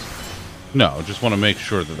 No, just want to make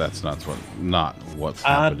sure that that's not what's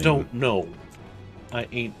happening. I don't know. I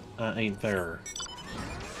ain't there.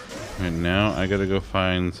 And now I gotta go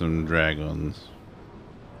find some dragons.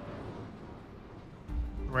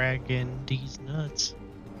 Dragon these nuts.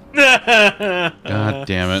 God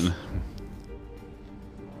damn it.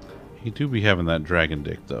 You do be having that dragon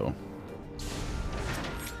dick, though.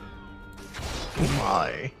 Oh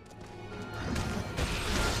my.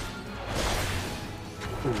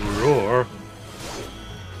 Roar.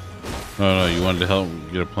 Oh no, you wanted to help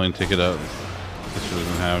get a plane ticket out. This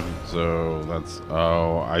doesn't have, so that's...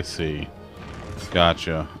 Oh, I see.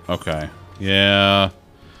 Gotcha. Okay. Yeah.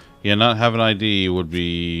 Yeah, not having ID would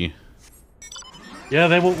be... Yeah,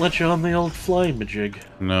 they won't let you on the old flying majig.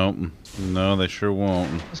 No. No, they sure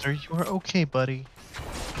won't. Sir, you are okay, buddy.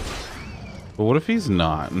 But what if he's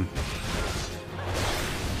not? He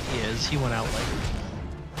is. He went out like...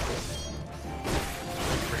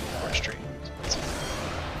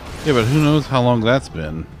 Yeah, but who knows how long that's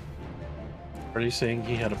been? Are you saying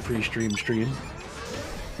he had a pre-stream stream?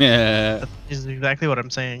 Yeah. That is exactly what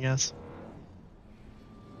I'm saying, yes.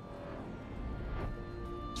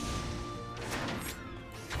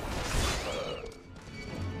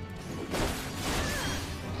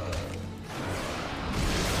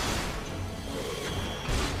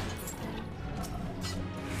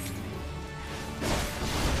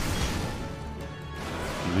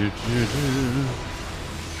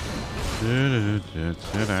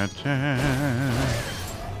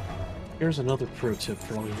 Here's another pro tip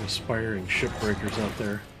for all you aspiring shipbreakers out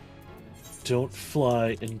there. Don't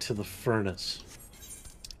fly into the furnace.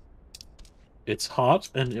 It's hot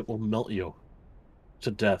and it will melt you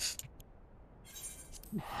to death.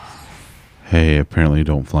 Hey, apparently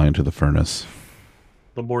don't fly into the furnace.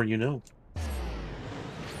 The more you know.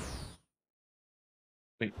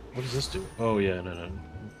 Wait, what does this do? Oh yeah, no.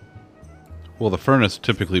 Well, the furnace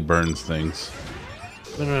typically burns things.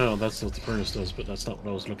 No, that's what the furnace does, but that's not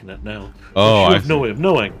what I was looking at now. Oh, you I have no see. way of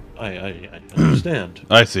knowing. I understand.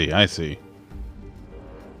 I see. I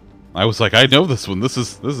was like, I know this one. This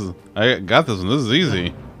is. I got this one. This is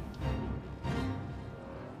easy.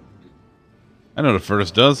 I know what a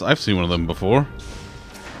furnace does. I've seen one of them before.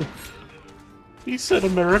 He said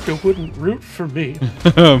America wouldn't root for me.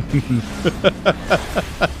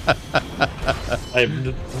 I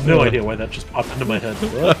have no idea why that just popped into my head.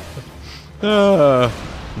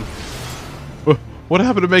 What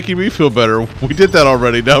happened to making me feel better? We did that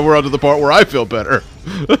already. Now we're on to the part where I feel better.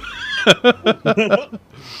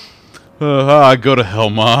 Go to hell,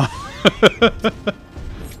 Ma.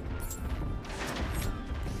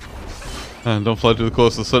 Don't fly too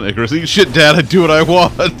close to the sun, Icarus. Eat shit, Dad. I do what I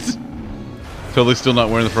want. Totally still not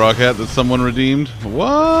wearing the frog hat that someone redeemed.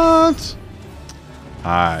 What?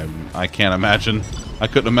 I can't imagine. I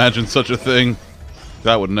couldn't imagine such a thing.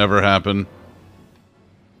 That would never happen.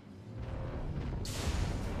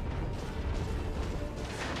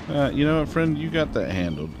 You know what, friend? You got that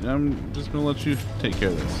handled. I'm just gonna let you take care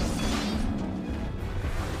of this.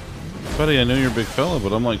 Buddy, I know you're a big fella,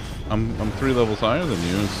 but I'm 3 levels higher than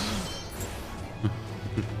you.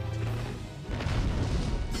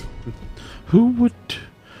 Who would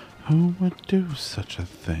do such a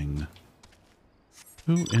thing?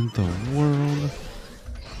 Who in the world?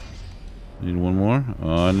 Need one more?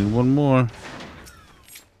 Oh, I need one more.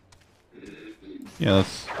 Yeah,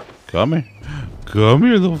 let's... Come here. Come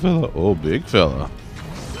here, little fella. Oh, big fella.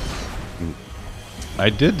 I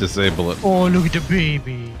did disable it. Oh, look at the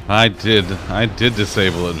baby. I did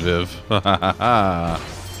disable it, Viv.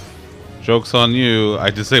 Joke's on you. I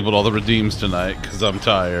disabled all the redeems tonight because I'm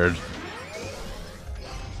tired.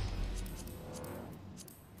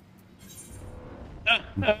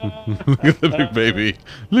 Look at the big baby.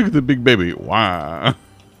 Look at the big baby. Wow.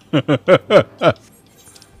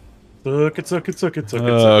 Suck it.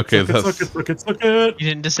 Okay, that's... Suck it. You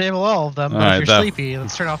didn't disable all of them, but Alright, if you're sleepy,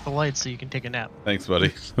 let's turn off the lights so you can take a nap. Thanks, buddy.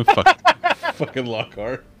 Fucking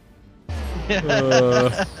Lockhart.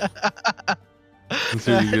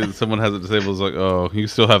 Someone has it disabled. It's like, oh, you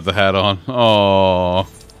still have the hat on. Oh,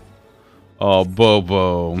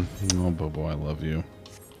 Bobo. Oh, Bobo, I love you.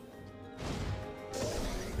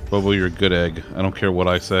 Bobo, you're a good egg. I don't care what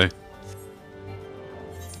I say.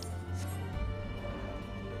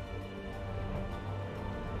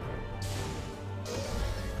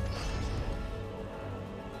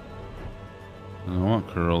 I don't want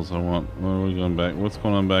curls. I want... What are we going back? What's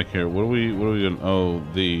going on back here? What are we doing? Oh,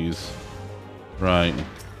 these. Right.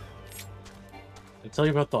 I tell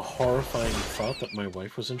you about the horrifying thought that my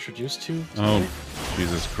wife was introduced to Oh, today?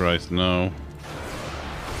 Jesus Christ, no.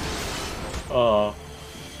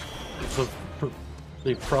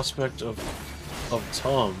 The prospect of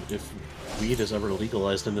Tom if weed is ever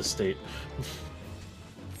legalized in this state.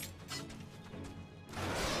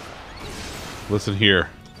 Listen here.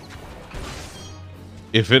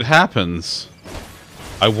 If it happens,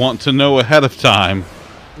 I want to know ahead of time,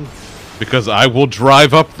 because I will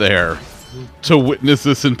drive up there to witness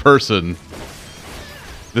this in person.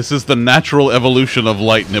 This is the natural evolution of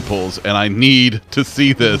light nipples, and I need to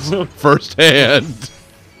see this firsthand.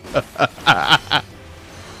 I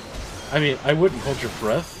mean, I wouldn't hold your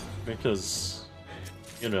breath, because,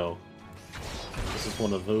 you know, this is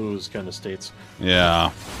one of those kind of states.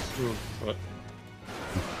 Yeah. But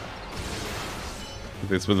If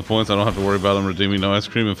they spend the points, I don't have to worry about them redeeming no ice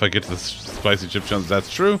cream if I get to the spicy chip chunks.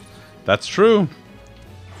 That's true. That's true.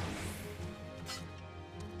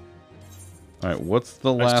 Alright, what's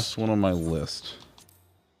the last one on my list?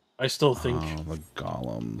 I still think Oh, the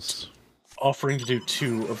golems. offering to do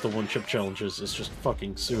 2 of the 1 chip challenges is just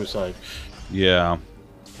fucking suicide. Yeah.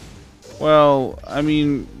 Well, I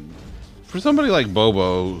mean, for somebody like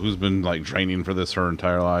Bobo, who's been like training for this her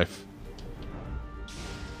entire life.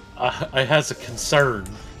 I has a concern.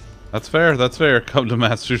 That's fair. That's fair. Come to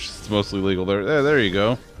Massachusetts, it's mostly legal. There you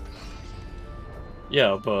go.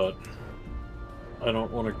 Yeah, but I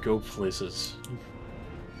don't want to go places.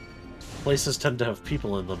 Places tend to have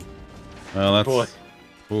people in them. Well, that's... Boy.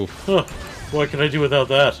 Oof. Huh. What can I do without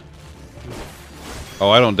that?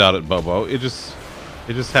 Oh, I don't doubt it, Bobo. It just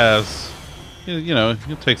has... You know,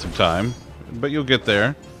 it'll take some time, but you'll get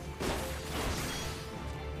there.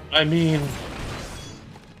 I mean,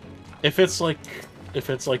 if it's like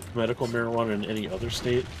medical marijuana in any other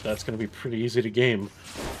state, that's going to be pretty easy to game.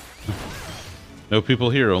 No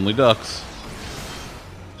people here, only ducks.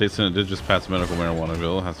 State Senate did just pass a medical marijuana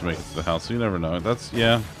bill. It has to make it to the House, so you never know. That's,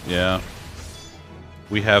 yeah.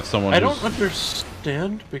 We have someone I don't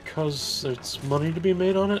understand, because there's money to be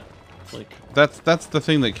made on it. Like, that's the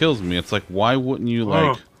thing that kills me. It's like, why wouldn't you,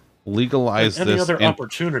 like, legalize any this other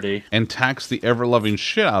opportunity and tax the ever-loving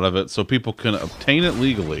shit out of it so people can obtain it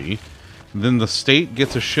legally? Then the state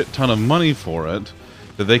gets a shit ton of money for it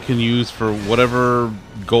that they can use for whatever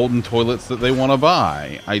golden toilets that they want to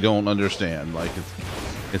buy. I don't understand. Like,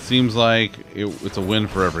 it seems like it's a win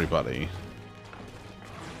for everybody.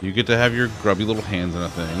 You get to have your grubby little hands in a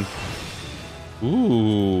thing.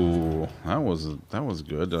 Ooh, that was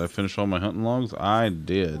good. Did I finish all my hunting logs? I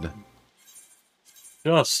did.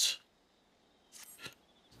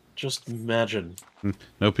 just imagine.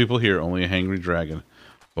 No people here, only a hangry dragon.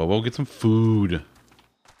 Bobo, get some food.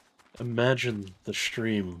 Imagine the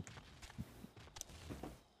stream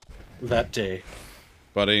that day.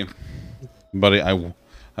 Buddy,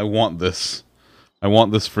 I want this. I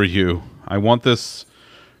want this for you. I want this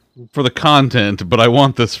for the content, but I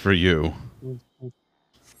want this for you.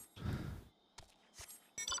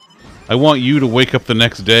 I want you to wake up the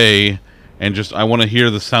next day and just, I want to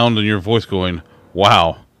hear the sound in your voice going,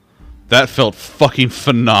 wow, that felt fucking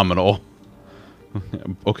phenomenal.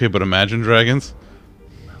 Okay, but Imagine Dragons?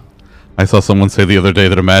 I saw someone say the other day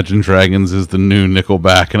that Imagine Dragons is the new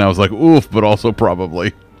Nickelback, and I was like, oof, but also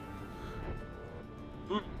probably.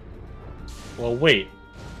 Well, wait.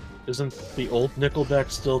 Isn't the old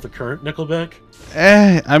Nickelback still the current Nickelback?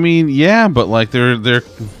 I mean, yeah, but like they're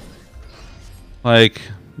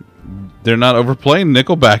not overplaying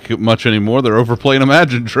Nickelback much anymore. They're overplaying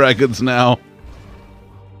Imagine Dragons now.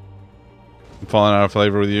 I'm falling out of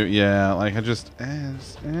flavor with you. Yeah, like I just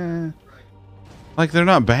like they're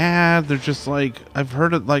not bad. They're just like, I've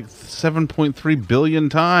heard it like 7.3 billion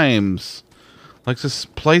times. Like,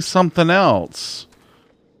 just play something else.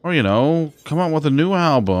 Or, you know, come out with a new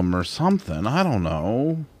album or something. I don't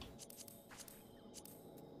know.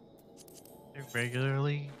 They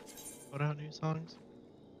regularly put out new songs?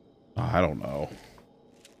 I don't know.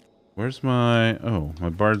 Where's my... Oh, my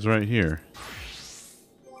bard's right here.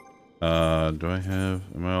 Do I have...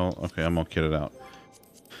 Am I all... Okay, I'm all kitted out.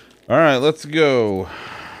 Alright, let's go.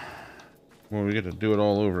 Well, we get to do it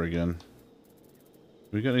all over again.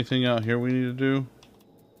 We got anything out here we need to do?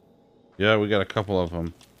 Yeah, we got a couple of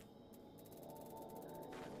them.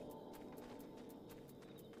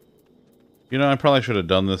 You know, I probably should have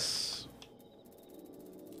done this.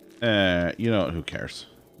 You know, who cares?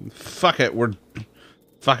 Fuck it, we're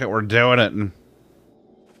doing it. And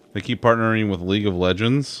they keep partnering with League of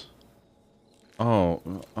Legends.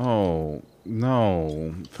 Oh,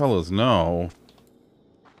 no, fellas, no.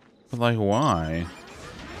 But like, why?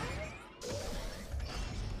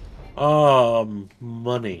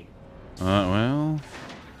 Money. Well.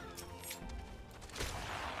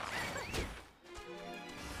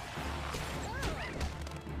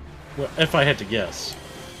 Well, if I had to guess.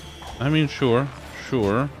 I mean, sure.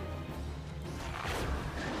 I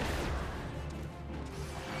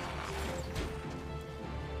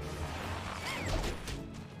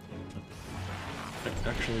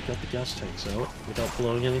actually got the gas tanks out without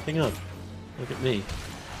blowing anything up. Look at me.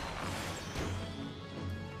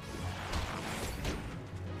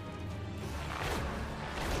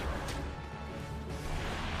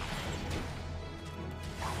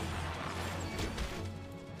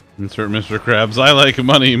 Insert Mr. Krabs. I like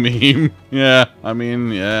money meme. Yeah, I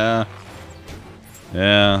mean, yeah.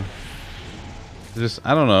 Just,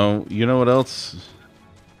 I don't know. You know what else?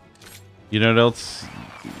 You know what else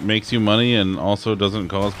makes you money and also doesn't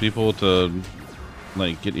cause people to,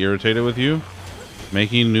 like, get irritated with you?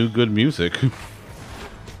 Making new good music. And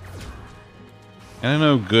I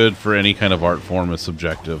know good for any kind of art form is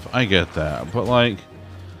subjective. I get that. But, like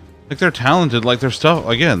they're talented. Like, their stuff,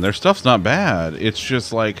 again, their stuff's not bad. It's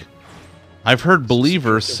just, like, I've heard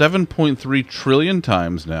Believer 7.3 trillion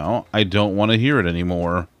times now. I don't want to hear it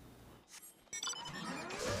anymore.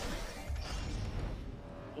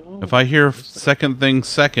 If I hear second things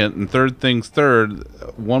second and third things third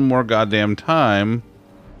one more goddamn time,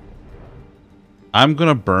 I'm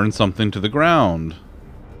gonna burn something to the ground.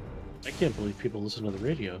 I can't believe people listen to the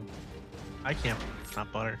radio. I can't.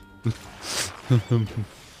 Not butter.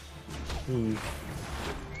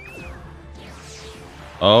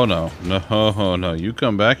 Oh no, no, you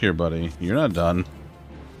come back here, buddy. You're not done.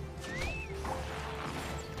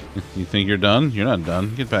 You think you're done? You're not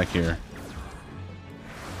done. Get back here.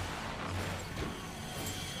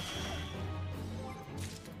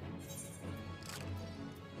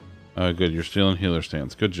 Good, you're stealing healer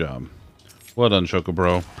stance. Good job. Well done,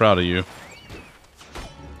 Chocobro. Proud of you.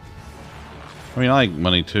 I mean, I like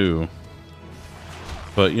money too.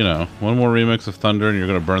 But, you know, one more remix of Thunder and you're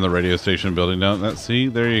going to burn the radio station building down. See?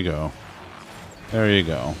 There you go. There you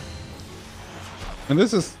go. And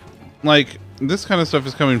this is, like, this kind of stuff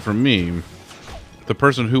is coming from me. The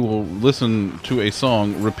person who will listen to a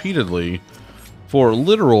song repeatedly for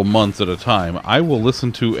literal months at a time. I will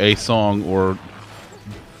listen to a song or,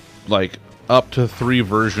 like, up to 3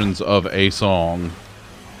 versions of a song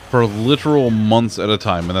for literal months at a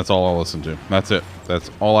time. And that's all I'll listen to. That's it.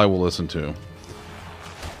 That's all I will listen to.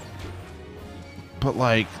 But,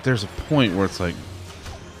 like, there's a point where it's like,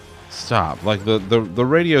 stop. Like, the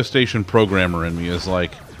radio station programmer in me is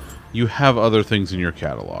like, you have other things in your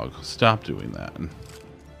catalog. Stop doing that.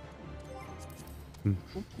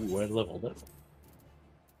 Ooh, I leveled it.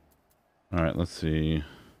 Alright, let's see.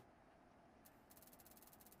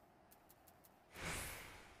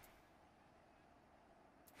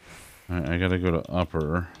 Alright, I gotta go to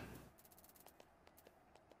upper.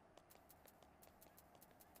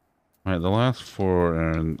 Alright, the last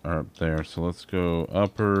 4 are up there, so let's go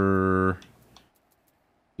upper,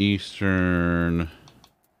 eastern,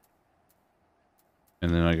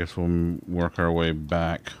 and then I guess we'll work our way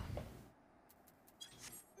back.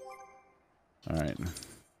 Alright.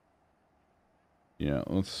 Yeah,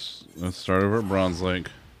 let's start over at Bronze Lake.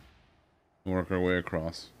 Work our way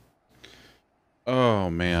across. Oh,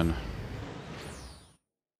 man.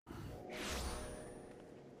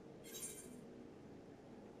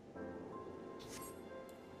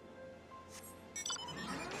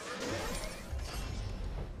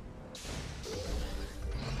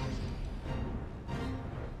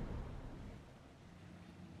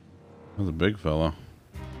 That's a big fella.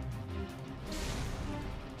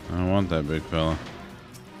 I don't want that big fella.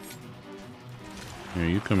 Here,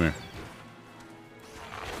 you come here.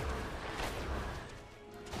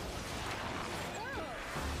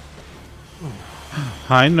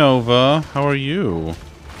 Hi, Nova. How are you?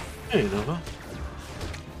 Hey, Nova.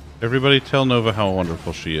 Everybody tell Nova how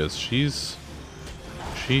wonderful she is. She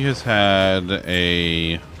has had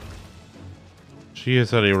a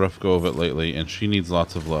rough go of it lately, and she needs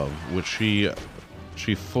lots of love, which she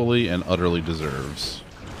fully and utterly deserves.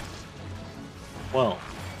 Well,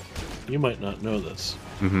 you might not know this,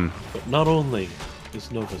 Mm-hmm. but not only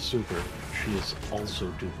is Nova super, she is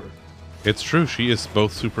also duper. It's true. She is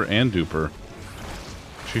both super and duper.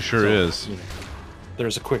 She sure is. You know,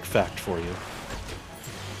 there's a quick fact for you.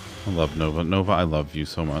 I love Nova. Nova, I love you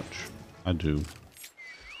so much. I do.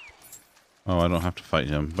 Oh, I don't have to fight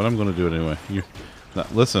him, but I'm going to do it anyway.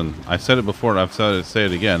 Listen, I said it before, and I've said it, say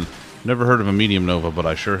it again. Never heard of a medium Nova, but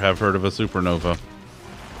I sure have heard of a supernova.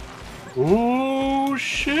 Oh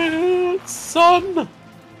shit, son!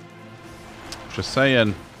 Just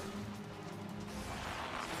saying.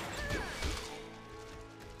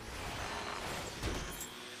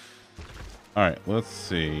 Alright, let's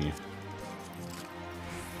see.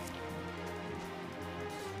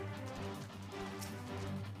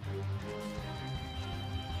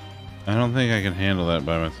 I don't think I can handle that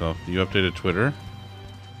by myself. You updated Twitter?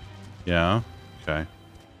 Yeah? Okay.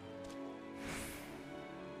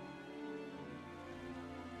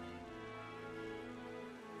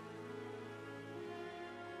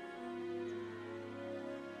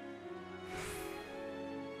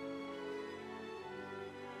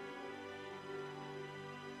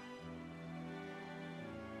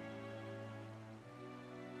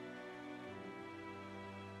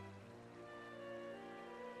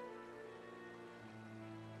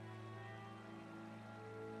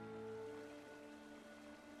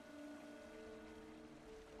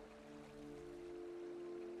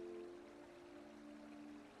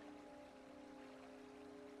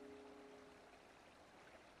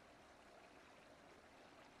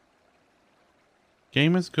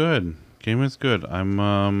 Game is good. Game is good.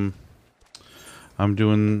 I'm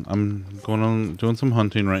doing some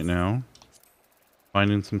hunting right now.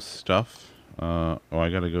 Finding some stuff. Oh, I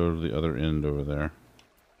gotta go to the other end over there.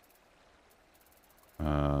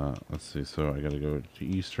 Let's see. So I gotta go to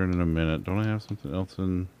Eastern in a minute. Don't I have something else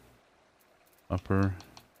in Upper?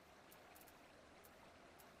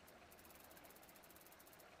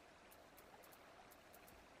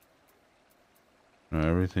 No,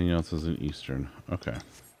 everything else is in Eastern. Okay.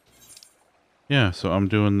 Yeah, so I'm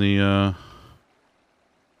doing the,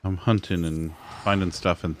 I'm hunting and finding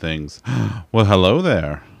stuff and things. Well, hello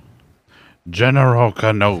there. General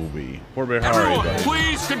Kenobi. Poor Bear, how are you, Everyone, buddy?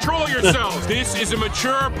 please control yourselves. This is a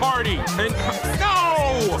mature party. And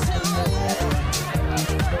no!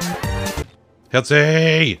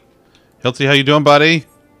 Hiltsy! Hiltsy, how you doing, buddy?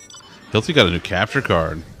 Hiltsy got a new capture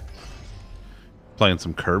card. Playing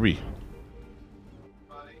some Kirby.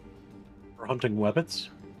 For hunting weapons?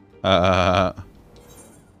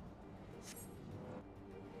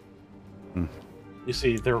 You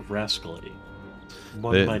see, they're rascally.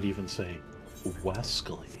 One might even say,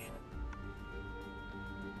 wascally.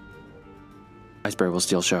 Iceberg will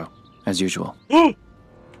steal show, as usual.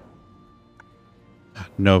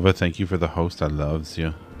 Nova, thank you for the host. I loves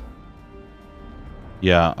you.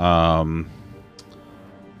 Yeah, I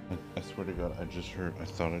swear to God, I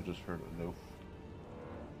thought I just heard a no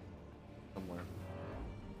somewhere.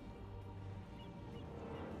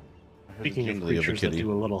 I heard the Speaking of jingly a creatures that kitty.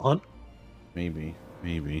 do a little hunt, Maybe.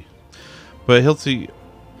 But Hiltsy,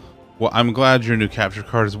 well, I'm glad your new capture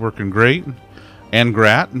card is working great. And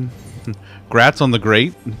Grats on the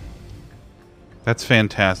great. That's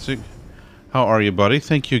fantastic. How are you, buddy?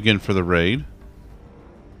 Thank you again for the raid.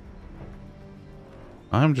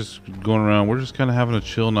 I'm just going around. We're just kind of having a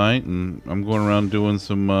chill night, and I'm going around doing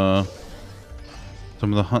some of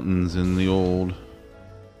the huntings in the old.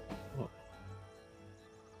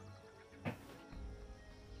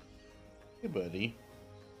 Hey, buddy.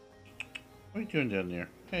 What are you doing down there?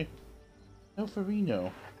 Hey,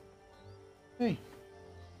 Alfarino. Hey,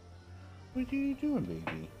 what are you doing,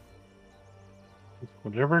 baby?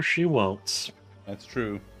 whatever she wants. That's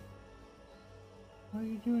true. What are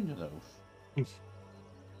you doing to those?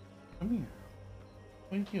 Come here.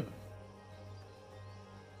 What are you doing?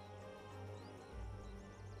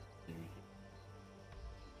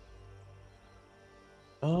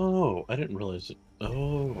 Oh, I didn't realize it.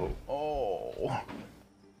 Oh, Oh.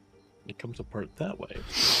 it comes apart that way.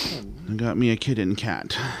 I got me a kitten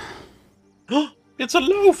cat. It's a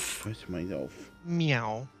loaf! That's my loaf.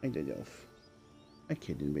 Meow. I the loaf. A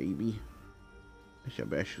kitten baby. That's the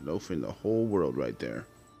best loaf in the whole world right there.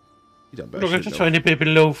 He's the best Look at the loaf. tiny baby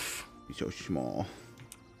loaf. He's so small.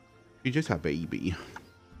 He's just a baby.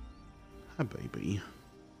 A baby.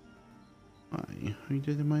 Hi. Are you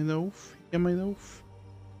doing my loaf? Yeah, my loaf?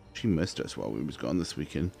 She missed us while we was gone this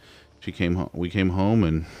weekend. She came home. We came home,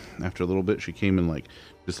 and after a little bit, she came and like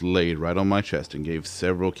just laid right on my chest and gave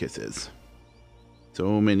several kisses.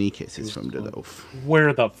 So many kisses from the loaf.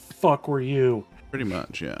 Where the fuck were you? Pretty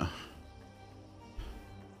much, yeah.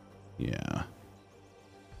 Yeah.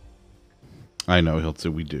 I know, Hiltz.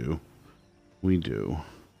 We do. We do.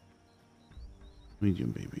 We do,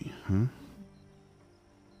 baby. Huh?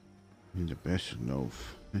 You're the best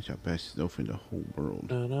loaf. That's the best loaf in the whole world.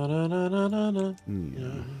 Na, na, na, na, na, na, na.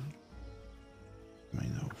 Yeah. My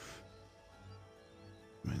loaf.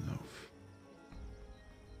 My loaf.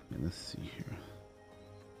 Yeah, let's see here.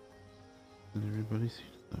 Did everybody see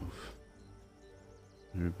the loaf?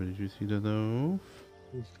 Everybody, did you see the loaf?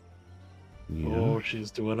 Yeah. Oh,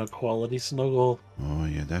 she's doing a quality snuggle. Oh,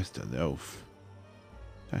 yeah, that's the loaf.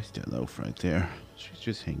 That's the loaf right there. She's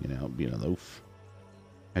just hanging out, being a loaf.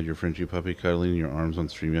 Had your Frenchie puppy cuddling in your arms on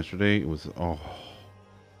stream yesterday. It was, oh,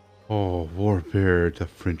 Warbear, the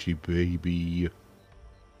Frenchie baby.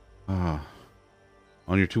 Ah.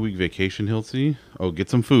 On your 2-week vacation, Hiltsy? Oh, get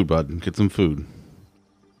some food, bud. Get some food.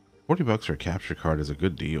 $40 for a capture card is a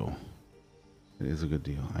good deal. It is a good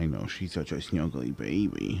deal. I know. She's such a snuggly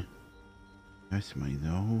baby. That's my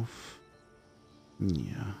loaf.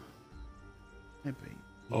 Yeah. Hey, baby.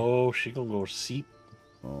 Oh, she gonna go seep.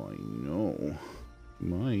 Oh, I know.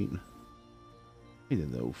 Might. Hey,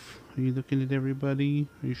 the loaf. Are you looking at everybody?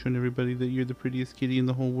 Are you showing everybody that you're the prettiest kitty in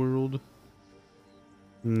the whole world?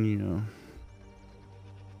 Yeah.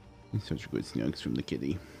 It's such good snugs from the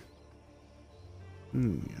kitty.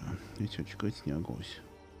 Yeah. It's such good snuggles.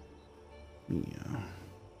 Yeah.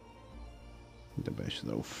 The best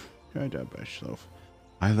loaf. You're the best loaf.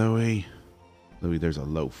 Hi, Louie. Louie, there's a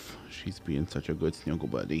loaf. She's being such a good snuggle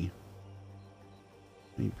buddy.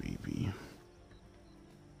 Hey, baby.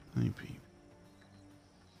 Hi, baby.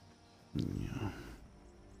 Yeah.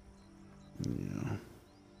 Yeah.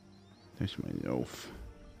 That's my loaf.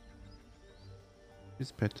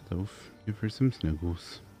 Just pet the loaf. Give her some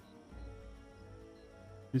snuggles.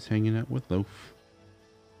 Just hanging out with Loaf.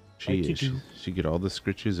 She get all the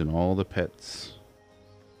scritches and all the pets.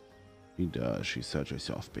 She does. She's such a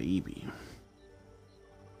soft baby.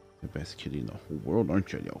 The best kitty in the whole world,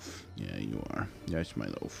 aren't you, Loaf? Yeah, you are. That's my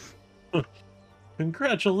Loaf.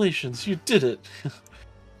 Congratulations, you did it.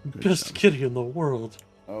 Best job. kitty in the world.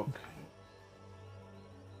 Okay.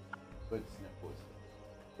 Good snuggle.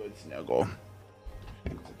 Good snuggle.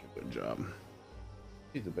 Looks like a good job.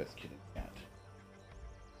 He's the best kitty cat.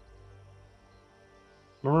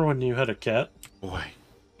 Remember when you had a cat?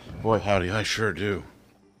 Boy, howdy, I sure do.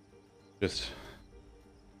 Just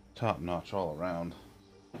top notch all around.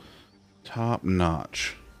 Top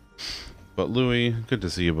notch. But Louie, good to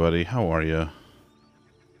see you, buddy. How are you?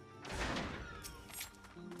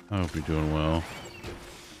 I hope you're doing well.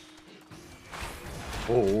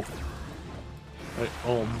 Oh. I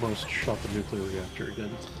almost shot the nuclear reactor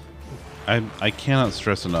again. I cannot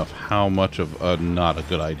stress enough how much of a not a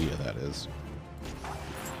good idea that is.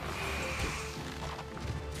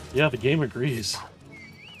 Yeah, the game agrees.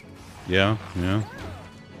 Yeah.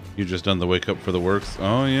 You just done the wake up for the works?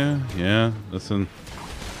 Oh yeah. Listen.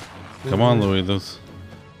 Come on, Louie.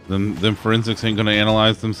 Them forensics ain't gonna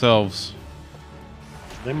analyze themselves.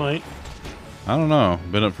 They might. I don't know.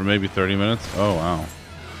 Been up for maybe 30 minutes. Oh wow.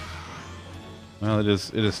 Well, it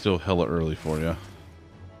is still hella early for you.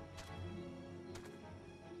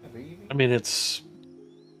 I mean, it's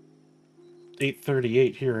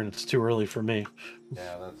 8:38 here, and it's too early for me.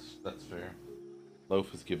 Yeah, that's fair.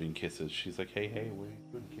 Loaf is giving kisses. She's like, hey, we're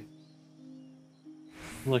doing kisses.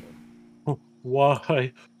 I'm like,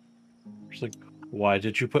 why? She's like, why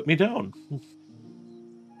did you put me down?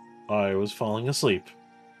 I was falling asleep.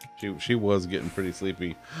 She was getting pretty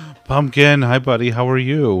sleepy. Pumpkin, hi buddy, how are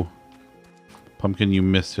you? Pumpkin, you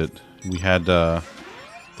missed it. We had the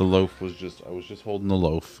loaf was I was just holding the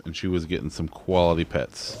loaf, and she was getting some quality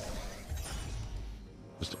pets.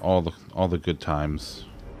 Just all the good times.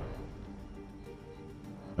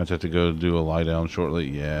 I'd have to go do a lie down shortly.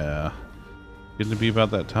 Yeah. Getting to be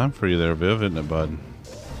about that time for you there, Viv, isn't it, bud?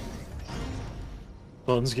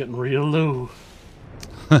 Sun's getting real low.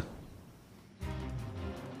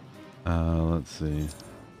 Let's see.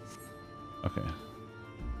 Okay.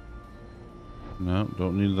 No,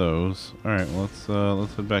 don't need those. All right, well,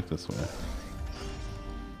 let's head back this way.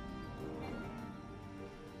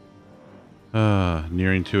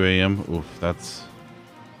 Nearing 2 a.m. Oof, that's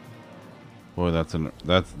boy,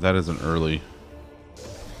 that is an early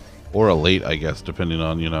or a late, I guess, depending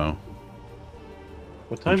on, you know.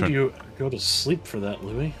 What time do you go to sleep for that,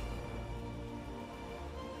 Louis?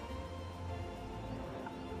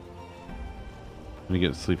 When you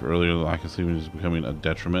get to sleep earlier, lack of sleeping is becoming a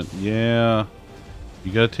detriment. Yeah,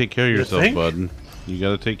 you gotta take care of yourself, bud. You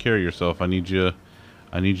gotta take care of yourself. I need you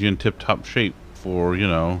in tip-top shape for you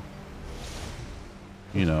know,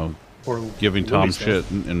 Or giving Tom stuff.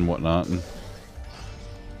 shit and whatnot, and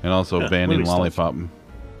also banning Louis lollipop.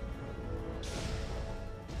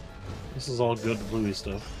 This is all good Louis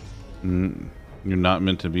stuff. You're not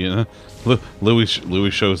meant to be in.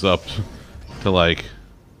 Louis shows up to like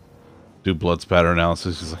do blood spatter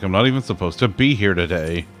analysis. He's like, I'm not even supposed to be here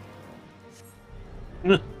today.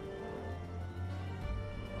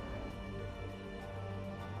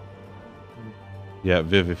 Yeah,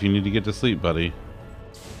 Viv, if you need to get to sleep, buddy, you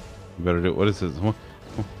better do it. What is this?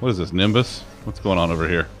 What is this, Nimbus? What's going on over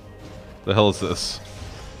here? The hell is this?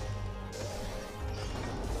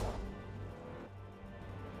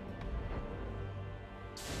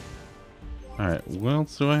 Alright, what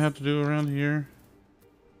else do I have to do around here?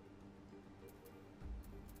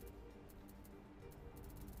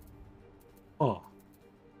 Oh,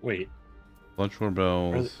 wait. Lunch for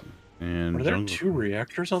bells and Are there jungle. 2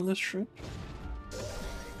 reactors on this ship?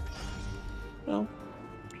 No,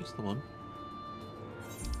 just the one.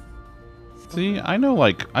 See, I know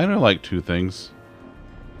like 2 things.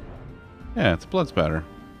 Yeah, it's blood spatter.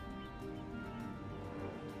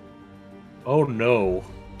 Oh no.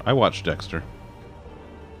 I watched Dexter.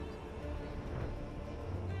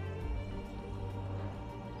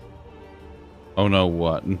 Oh no,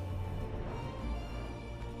 what?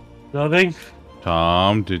 Nothing?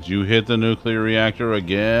 Tom, did you hit the nuclear reactor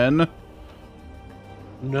again?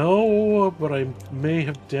 No, but I may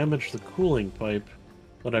have damaged the cooling pipe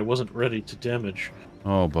that I wasn't ready to damage.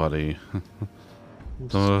 Oh, buddy.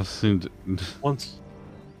 Seemed... Once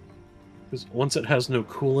it has no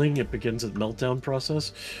cooling, it begins a meltdown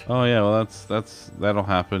process. Oh yeah, well that'll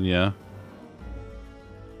happen, yeah.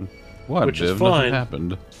 What, Which is Viv? fine. Nothing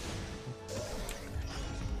happened.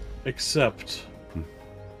 Except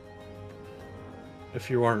if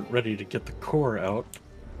you aren't ready to get the core out.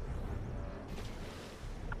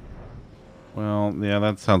 Well, yeah,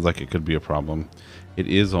 that sounds like it could be a problem. It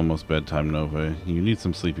is almost bedtime, Nova. You need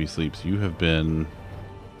some sleepy sleeps. You've had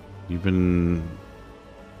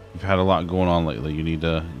a lot going on lately. You need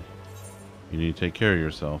to take care of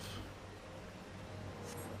yourself.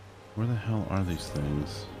 Where the hell are these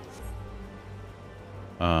things?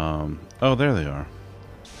 Oh, there they are.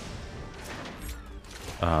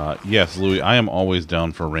 Yes, Louis, I am always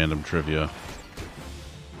down for random trivia.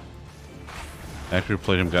 After you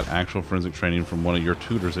played him, got actual forensic training from one of your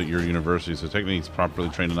tutors at your university, so technically he's properly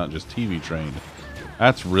trained and not just TV trained.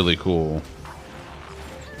 That's really cool.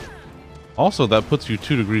 Also, that puts you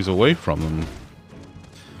 2 degrees away from them,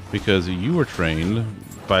 because you were trained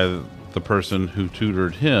by the person who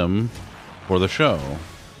tutored him for the show.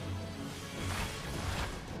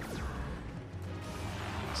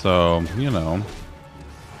 So, you know.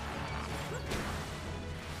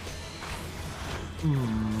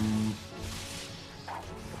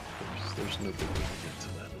 There's no good way to get to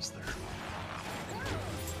that, is there?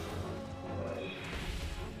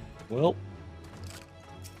 Well.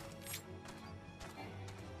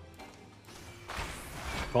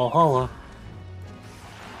 Valhalla.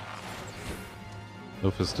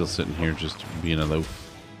 Loaf is still sitting here just being a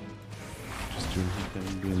loaf. Just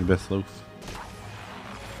being the best loaf.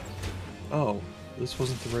 Oh, this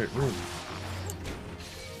wasn't the right room.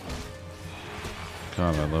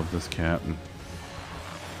 God, I love this cat.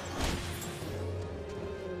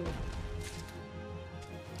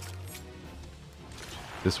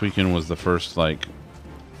 This weekend was the first, like,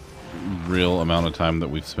 real amount of time that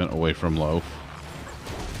we've spent away from Loaf.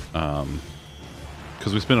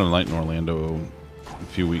 Because we spent a night in Orlando a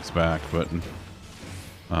few weeks back, but,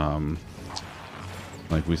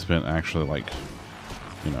 like, we spent actually, like,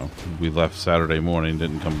 you know, we left Saturday morning,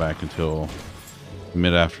 didn't come back until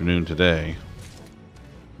mid-afternoon today.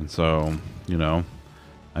 And so, you know,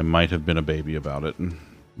 I might have been a baby about it,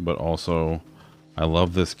 but also, I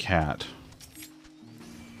love this cat.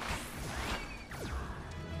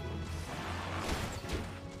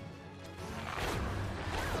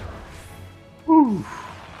 Whew.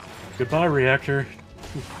 Goodbye, reactor.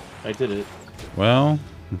 I did it. Well,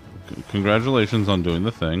 congratulations on doing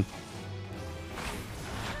the thing.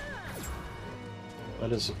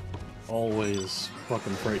 That is always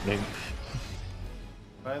fucking frightening.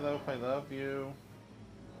 Bye, Loaf. I love you.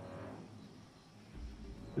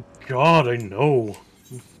 God, I know.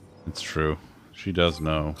 It's true. She does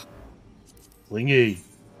know. Clingy.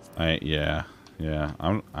 Yeah.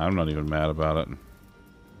 I'm not even mad about it.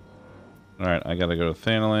 Alright, I gotta go to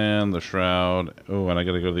Thanalan, the Shroud. Oh, and I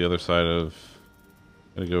gotta go to the other side of...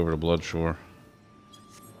 Gotta go over to Bloodshore.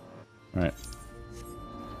 Alright.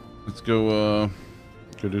 Let's go,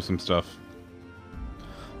 go do some stuff.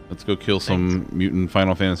 Let's go kill some mutant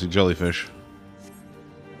Final Fantasy jellyfish.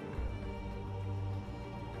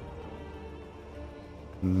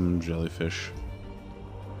 Jellyfish.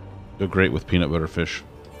 Go great with peanut butter fish.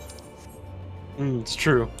 It's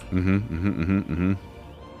true.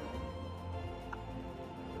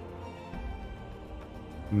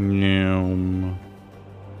 Yum.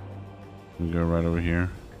 We go right over here.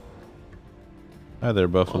 Hi there,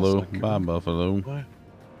 Buffalo. Bye, Buffalo.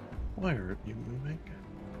 Why aren't you moving?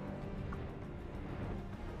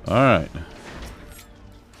 Alright.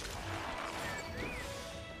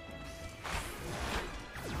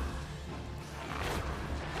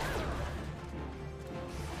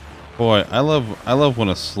 Boy, I love when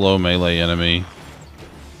a slow melee enemy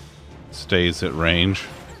stays at range.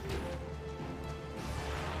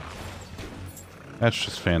 That's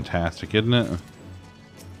just fantastic, isn't it?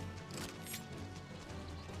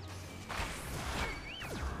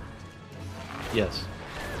 Yes.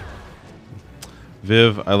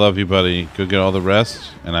 Viv, I love you, buddy. Go get all the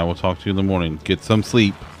rest, and I will talk to you in the morning. Get some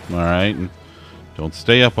sleep, alright? Don't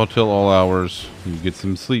stay up until all hours. You get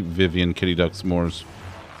some sleep, Vivian Kitty Duck S'mores.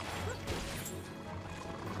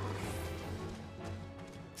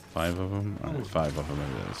 5 of them? Alright, 5 of them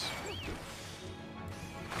it is.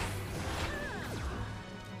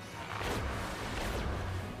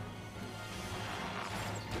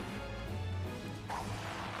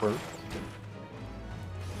 Work.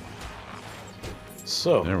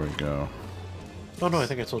 So. There we go. Oh no, I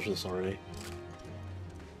think I told you this already.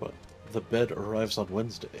 But the bed arrives on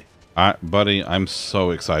Wednesday. Buddy, I'm so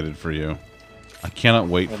excited for you. I cannot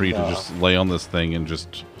wait for you to just lay on this thing and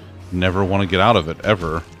just never want to get out of it,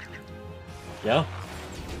 ever. Yeah.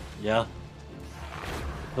 Yeah.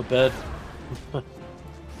 The bed...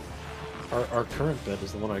 our current bed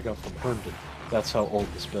is the one I got from Herndon. That's how old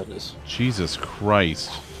this bed is. Jesus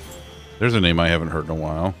Christ. There's a name I haven't heard in a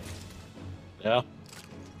while. Yeah.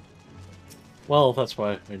 Well, that's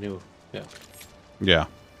why I knew Yeah, Yeah.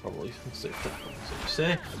 probably safe.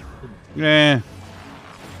 Safe. Yeah.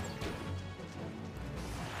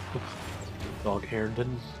 Dog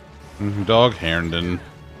Herndon. Dog Herndon.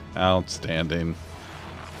 Outstanding.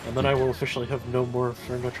 And then I will officially have no more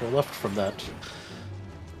furniture left from that.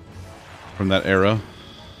 From that era.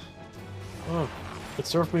 Oh, it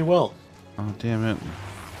served me well. Oh, damn it.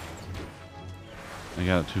 I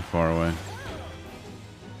got it too far away.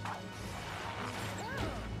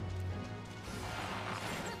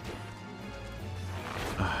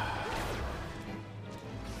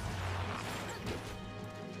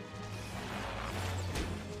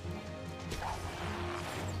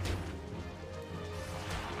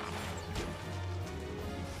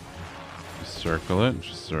 Circle it,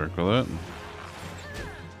 just circle it.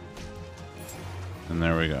 And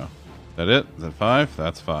there we go. Is that it? Is that 5?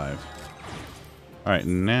 That's 5. Alright,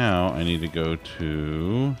 now I need to go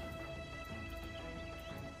to...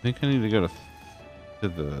 I think I need to go to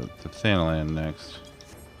Thanalan next.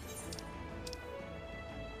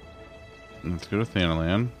 Let's go to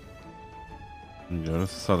Thanalan. And go to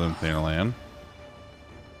Southern Thanalan.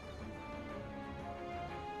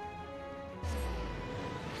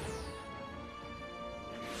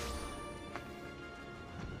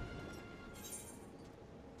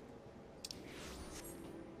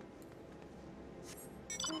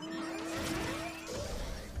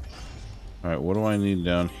 Alright, what do I need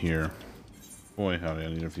down here? Boy, howdy, I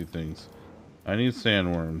need a few things. I need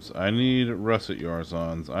sandworms. I need russet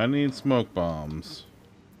yarzons. I need smoke bombs.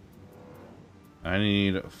 I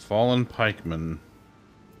need fallen pikemen.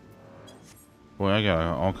 Boy, I got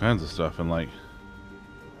all kinds of stuff and like...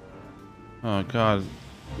 Oh god,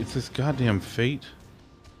 it's this goddamn fate.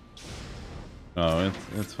 Oh,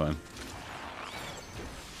 it's fine.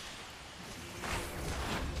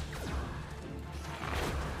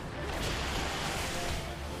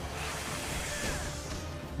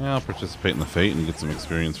 Yeah, I'll participate in the fate and get some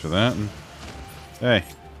experience for that. And, hey.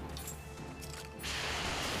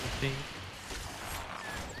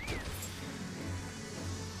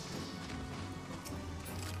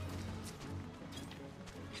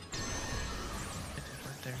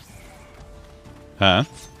 Huh?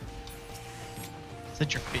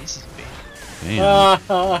 Said your face is big.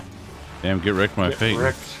 Damn. Damn, get wrecked my fate.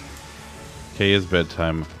 Wrecked. K is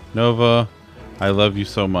bedtime. Nova, I love you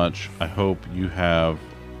so much. I hope you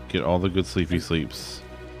get all the good sleepy sleeps.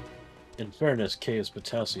 In fairness, K is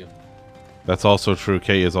potassium. That's also true.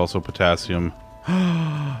 K is also potassium.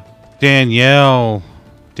 Danielle.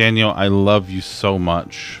 Danielle, I love you so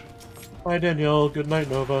much. Bye, Danielle. Good night,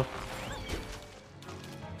 Nova.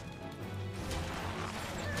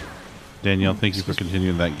 Danielle, thank you for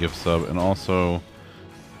continuing that gift sub. And also,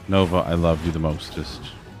 Nova, I love you the mostest.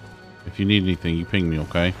 If you need anything, you ping me,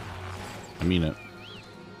 okay? I mean it.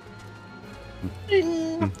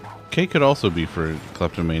 K could also be for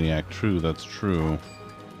kleptomaniac. True, that's true.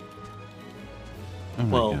 Oh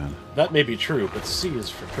my Well, god. that may be true, but C is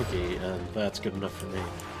for Cookie, and that's good enough for me.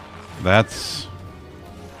 That's...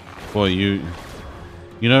 Boy, you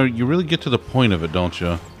know, you really get to the point of it, don't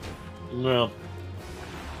you? No.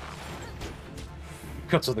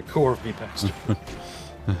 Cut to the core of me, bastard.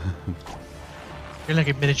 You're like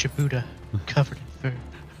a miniature Buddha, covered in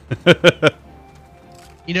fur.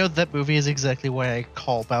 You know, that movie is exactly why I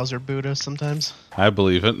call Bowser Buddha sometimes. I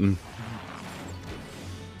believe it. And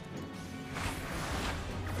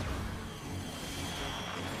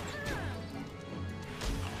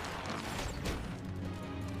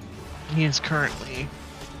He is currently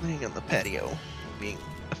laying on the patio, being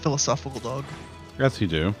a philosophical dog. as you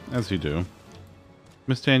do. As you do.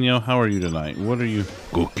 Miss Danielle, how are you tonight? What are you...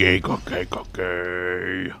 Cookie.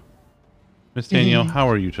 Miss Danielle, how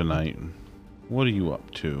are you tonight? What are you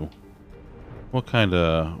up to? What kind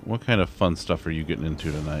of fun stuff are you getting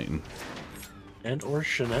into tonight? And or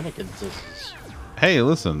shenanigans. Hey,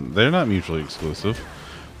 listen, they're not mutually exclusive.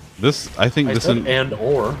 I think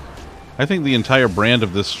the entire brand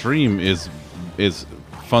of this stream is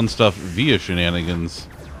fun stuff via shenanigans.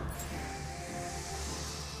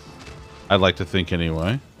 I'd like to think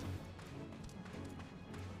anyway.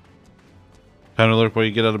 Time to lurk while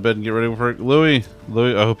you get out of bed and get ready for work. Louie,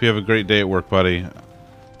 I hope you have a great day at work, buddy.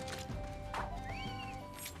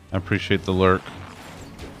 I appreciate the lurk.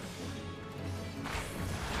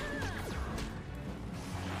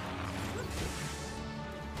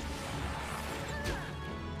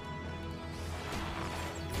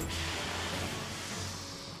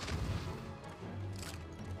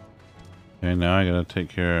 Okay, now I gotta take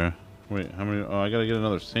care. Wait, how many? Oh, I gotta get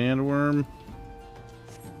another sandworm.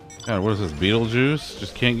 God, what is this? Beetlejuice?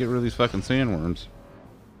 Just can't get rid of these fucking sandworms.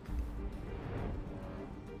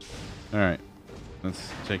 Alright.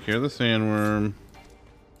 Let's take care of the sandworm.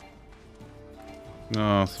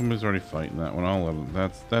 No, somebody's already fighting that one. I'll let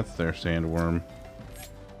them. That's their sandworm.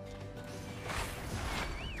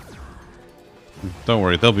 Don't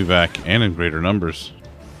worry, they'll be back and in greater numbers.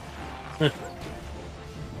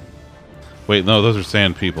 Wait, no, those are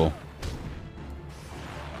sand people.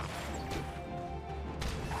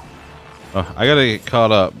 I gotta get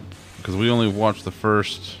caught up because we only watched the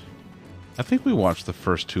first. I think we watched the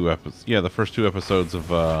first 2 episodes. Yeah, the first 2 episodes of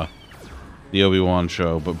the Obi-Wan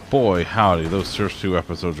show. But boy, howdy, those first 2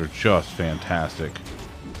 episodes are just fantastic.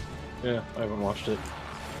 Yeah, I haven't watched it.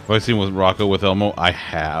 Have I seen with Rocco with Elmo? I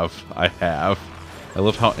have. I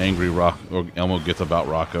love how angry Elmo gets about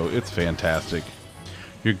Rocco. It's fantastic.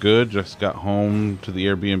 You're good. Just got home to the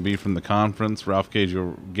Airbnb from the conference. Ralph gave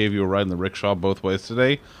you a ride in the rickshaw both ways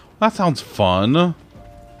today. That sounds fun. Alright,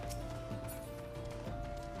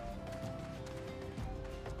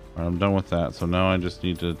 I'm done with that. So now I just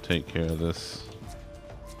need to take care of this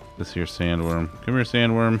here sandworm. Come here,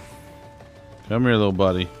 sandworm. Come here, little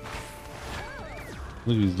buddy.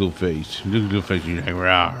 Look at his little face. Look at his little face. He's like,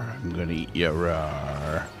 rawr, I'm gonna eat you,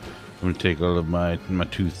 rawr. I'm gonna take all of my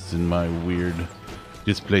tooths and my weird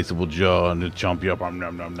displaceable jaw and chomp you up, nom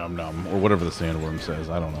nom nom nom, or whatever the sandworm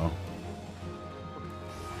says. I don't know.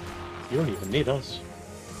 You don't even need us.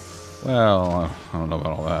 Well, I don't know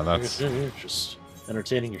about all that. That's You're just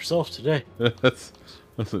entertaining yourself today. it's.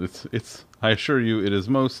 I assure you, it is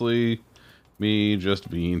mostly me just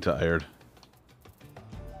being tired.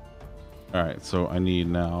 All right, so I need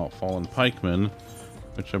now fallen pikemen,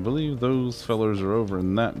 which I believe those fellers are over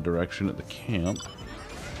in that direction at the camp.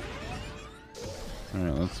 All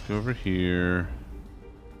right, let's go over here.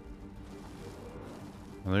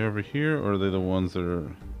 Are they over here, or are they the ones that are?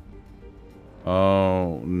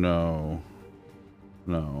 Oh, no.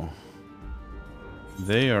 No.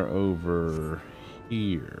 They are over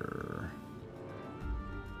here.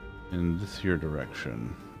 In this here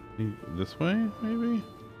direction. This way, maybe?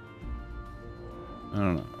 I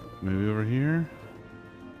don't know. Maybe over here?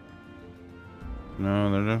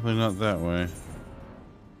 No, they're definitely not that way.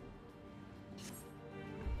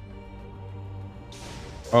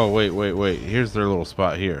 Oh, wait. Here's their little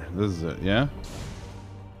spot here. This is it, yeah?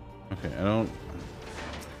 Okay, I don't.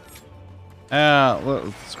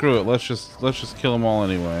 Screw it. Let's just kill them all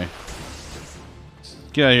anyway.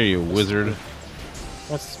 Get out of here, you wizard.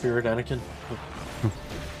 That's the spirit, Anakin.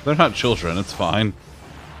 They're not children. It's fine.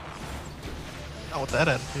 Not with that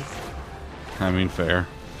attitude. I mean, fair.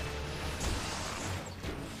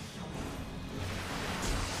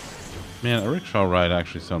 Man, a rickshaw ride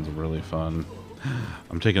actually sounds really fun.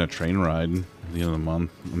 I'm taking a train ride at the end of the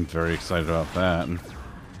month. I'm very excited about that.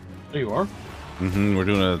 There you are. We're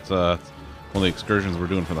doing it. One of the excursions we're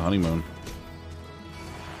doing for the honeymoon.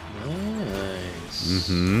 Nice.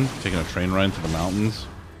 Taking a train ride to the mountains.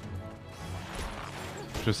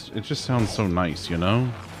 It just sounds so nice, you know?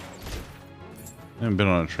 I haven't been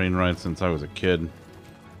on a train ride since I was a kid.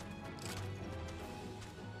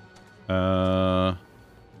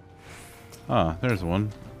 There's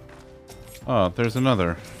one. Oh, there's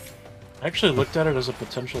another. I actually looked at it as a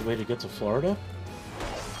potential way to get to Florida,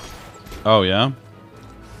 Oh, yeah?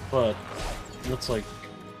 but it's like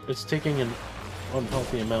it's taking an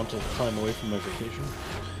unhealthy amount of time away from my vacation.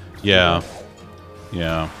 Yeah.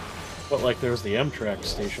 Yeah. But like there's the Amtrak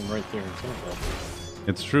station right there in Tampa.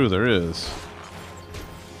 It's true, there is.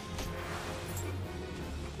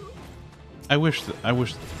 I wish there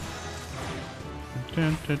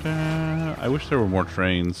were more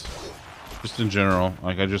trains. Just in general.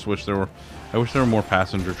 Like, I wish there were more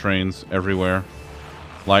passenger trains everywhere.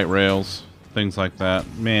 Light rails, things like that.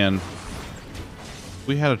 Man,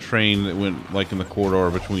 we had a train that went like in the corridor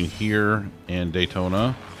between here and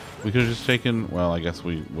Daytona. We could have just taken, well, I guess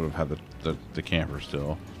we would have had the camper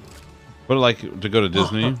still. But like to go to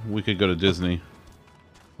Disney, we could go to Disney.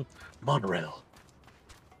 Monorail.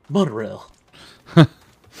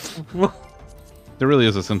 There really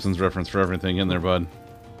is a Simpsons reference for everything in there, bud.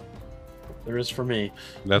 There is for me.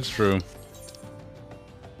 That's true.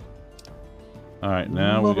 Alright,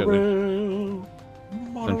 now we got the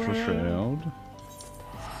Central Shroud.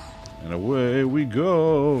 And away we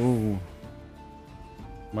go.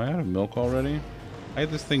 Am I out of milk already? I had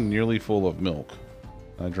this thing nearly full of milk.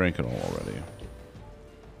 I drank it all already.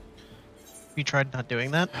 You tried not doing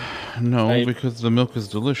that? No, because the milk is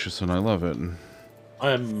delicious and I love it.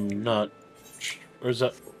 I'm not. Or is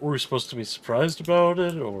that? Were we supposed to be surprised about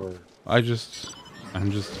it, or? I'm just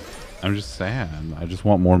sad. I just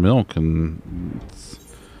want more milk, and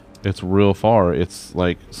it's real far. It's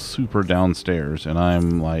like super downstairs, and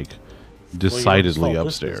I'm like decidedly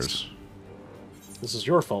upstairs. This is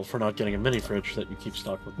your fault for not getting a mini fridge that you keep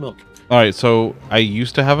stocked with milk. All right, so I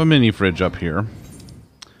used to have a mini fridge up here,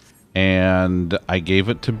 and I gave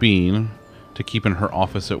it to Bean to keep in her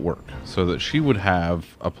office at work so that she would have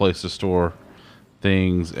a place to store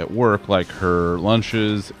things at work, like her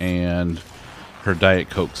lunches and her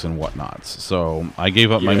Diet Cokes and whatnots. So I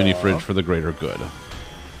gave up my mini fridge for the greater good.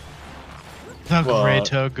 The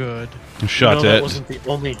greater good. Shut That it. wasn't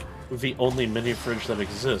the only mini fridge that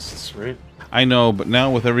exists, right? I know, but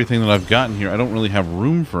now with everything that I've gotten here, I don't really have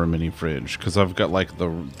room for a mini fridge because I've got like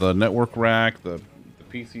the network rack, the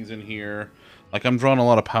PCs in here. Like I'm drawing a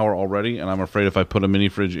lot of power already, and I'm afraid if I put a mini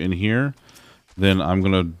fridge in here, then I'm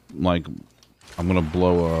gonna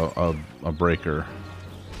blow a breaker.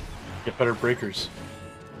 Get better breakers.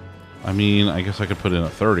 I mean, I guess I could put in a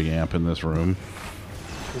 30 amp in this room.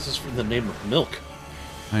 This is for the name of milk.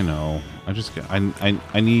 I know.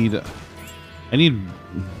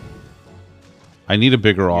 I need a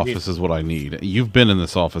bigger office is what I need. You've been in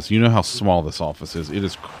this office. You know how small this office is. It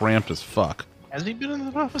is cramped as fuck. Has he been in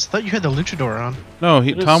the office? I thought you had the luchador on. No,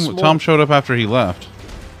 Tom showed up after he left.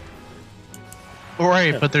 All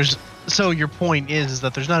right, but so your point is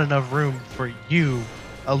that there's not enough room for you,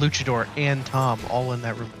 a luchador, and Tom all in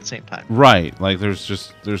that room at the same time. Right. Like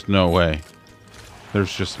there's no way.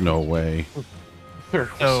 There's just no way.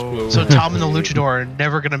 So Tom and the luchador are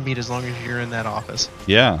never going to meet as long as you're in that office.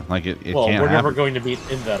 Yeah, like it well, can't we're happen. never going to meet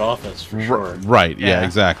in that office for sure. Right, yeah,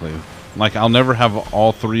 exactly. Like I'll never have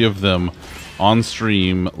all three of them on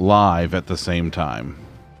stream live at the same time.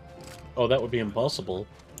 Oh, that would be impossible.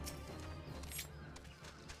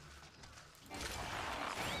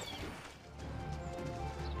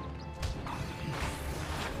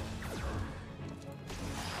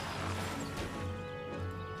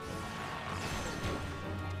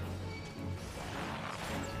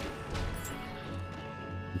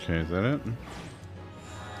 Okay, is that it?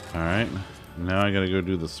 Alright. Now I gotta go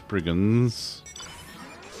do the Spriggans.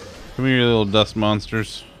 Come here, you little dust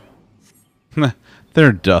monsters.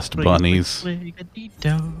 They're dust bunnies.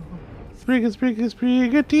 Sprigatito.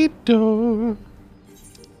 Sprigatito.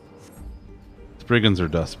 Spriggans are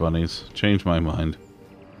dust bunnies. Change my mind.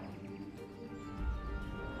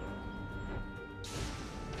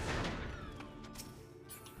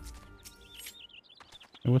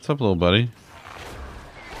 Hey, what's up, little buddy?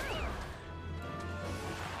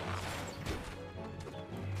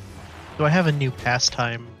 So I have a new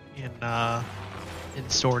pastime in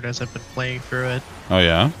Sword as I've been playing through it. Oh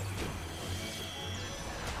yeah?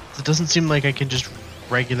 It doesn't seem like I can just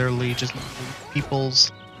regularly just loot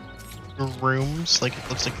people's rooms. Like it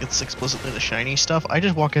looks like it's explicitly the shiny stuff. I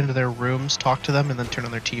just walk into their rooms, talk to them, and then turn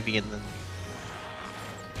on their TV, and then.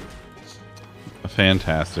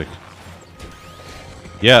 Fantastic.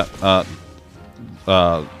 Yeah.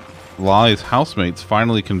 Lai's housemates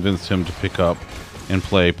finally convinced him to pick up and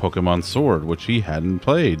play Pokemon Sword, which he hadn't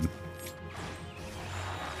played.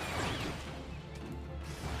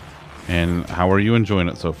 And how are you enjoying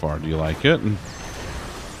it so far? Do you like it?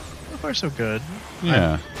 So far, so good.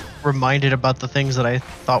 Yeah. I'm reminded about the things that I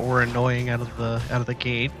thought were annoying out of the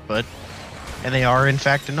gate, and they are in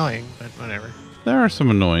fact annoying. But whatever. There are some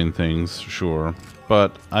annoying things, sure,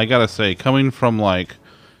 but I gotta say, coming from like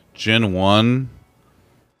Gen 1,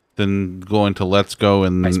 then going to Let's Go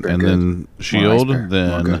and then Shield,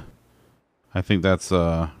 then I think that's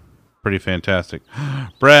pretty fantastic.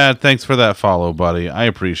 Brad, thanks for that follow, buddy. I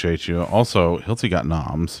appreciate you. Also, Hilty got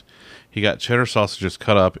noms. He got cheddar sausages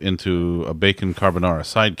cut up into a bacon carbonara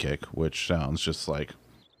sidekick, which sounds just like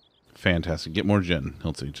fantastic. Get more gin,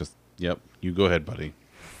 Hilty. Just, yep, you go ahead, buddy.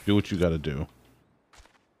 Do what you gotta do.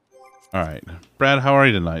 All right. Brad, how are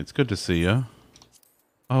you tonight? It's good to see you.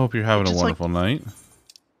 I hope you're having a wonderful night.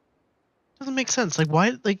 Doesn't make sense. Like,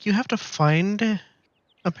 why? Like, you have to find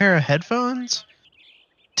a pair of headphones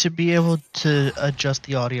to be able to adjust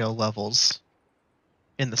the audio levels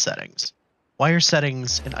in the settings. Why are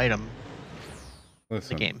settings an item in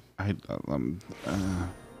the game?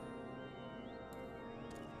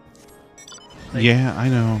 Yeah,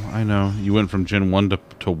 I know. You went from Gen 1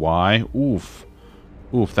 to Y. Oof,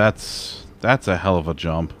 that's a hell of a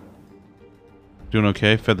jump. Doing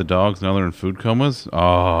okay? Fed the dogs, now they're in food comas?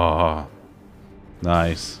 Oh,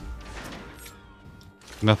 nice.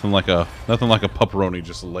 Nothing like a pepperoni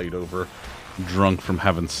just laid over, drunk from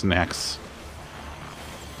having snacks.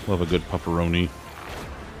 Love a good pepperoni.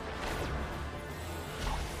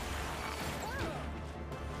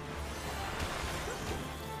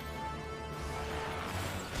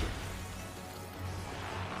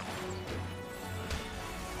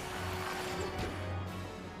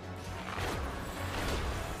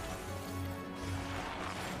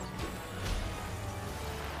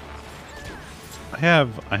 I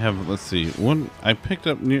have. Let's see. One I picked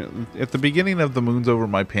up at the beginning of the Moons Over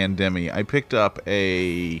My Pandemic. I picked up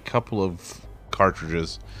a couple of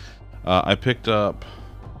cartridges. I picked up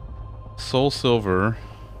Soul Silver,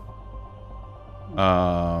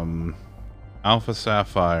 Alpha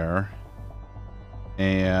Sapphire,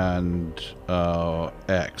 and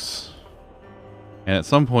X. And at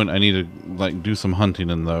some point, I need to like do some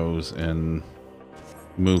hunting in those and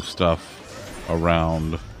move stuff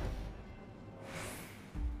around.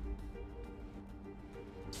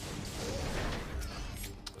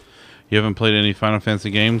 You haven't played any Final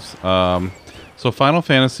Fantasy games? So Final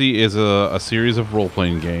Fantasy is a series of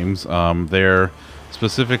role-playing games. They're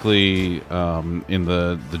specifically in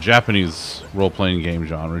the Japanese role-playing game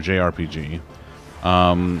genre, JRPG.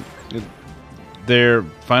 Their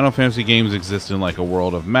Final Fantasy games exist in like a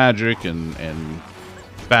world of magic and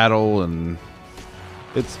battle, and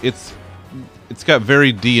it's got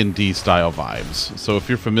very D&D style vibes. So if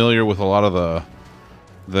you're familiar with a lot of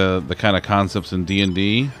the kind of concepts in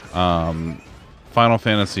D&D, Final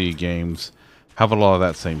Fantasy games have a lot of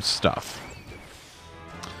that same stuff,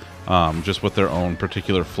 just with their own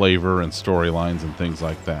particular flavor and storylines and things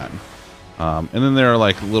like that. And then there are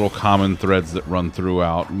like little common threads that run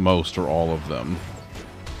throughout most or all of them.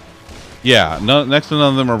 Yeah, next to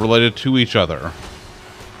none of them are related to each other,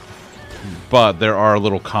 but there are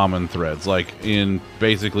little common threads. Like in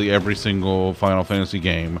basically every single Final Fantasy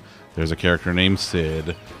game, there's a character named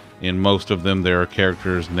Sid. In most of them, there are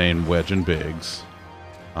characters named Wedge and Biggs.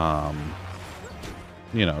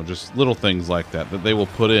 You know, just little things like that they will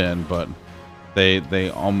put in, but they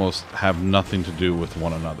almost have nothing to do with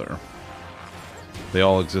one another. They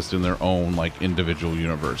all exist in their own, like, individual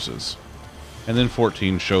universes. And then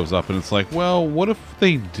 14 shows up, and it's like, well, what if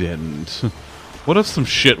they didn't? What if some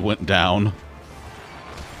shit went down?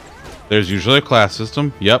 There's usually a class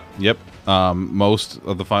system. Yep. Most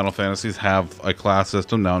of the Final Fantasies have a class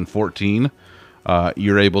system. Now in 14,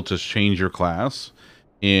 you're able to change your class.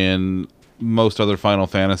 In most other Final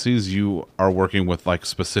Fantasies, you are working with like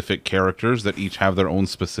specific characters that each have their own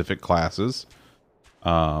specific classes.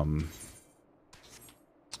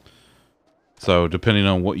 So depending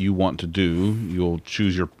on what you want to do, you'll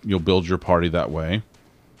build your party that way.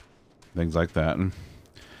 Things like that.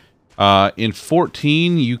 In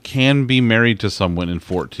 14, you can be married to someone in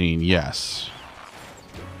 14. Yes.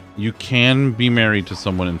 You can be married to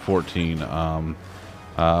someone in 14.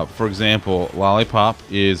 For example, Lollipop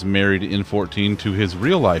is married in 14 to his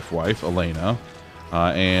real-life wife, Elena.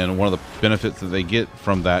 And one of the benefits that they get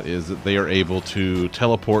from that is that they are able to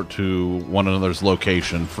teleport to one another's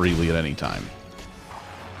location freely at any time.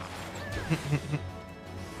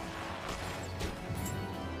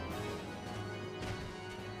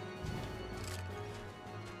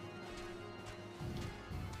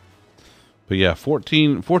 But yeah,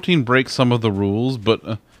 14 breaks some of the rules,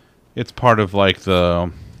 but it's part of like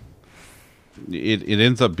the... It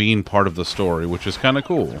ends up being part of the story, which is kind of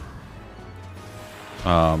cool.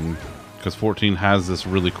 Because 14 has this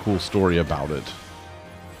really cool story about it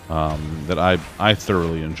that I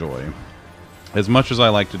thoroughly enjoy. As much as I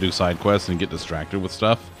like to do side quests and get distracted with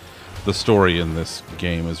stuff, the story in this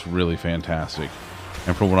game is really fantastic.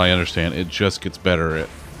 And from what I understand, it just gets better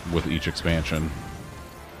with each expansion.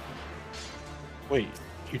 Wait,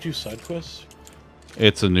 you do side quests?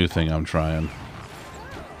 It's a new thing I'm trying.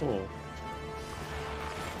 Cool.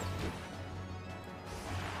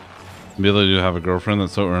 The ability to have a girlfriend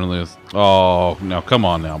that's so earnest. Oh, now come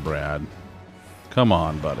on now, Brad. Come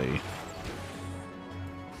on, buddy.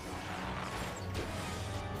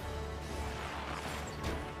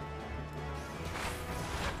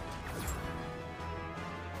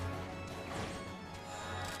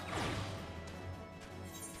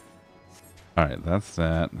 Alright, that's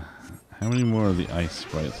that. How many more of the ice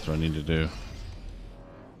sprites do I need to do?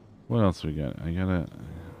 What else we got? I gotta...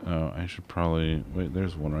 Oh, I should probably... Wait,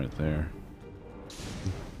 there's one right there.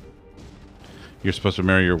 You're supposed to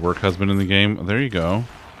marry your work husband in the game? Oh, there you go.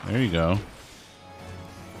 There you go.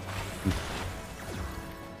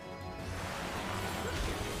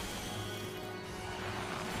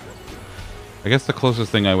 I guess the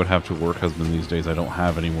closest thing I would have to work husband these days I don't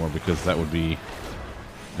have anymore, because that would be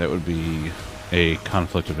a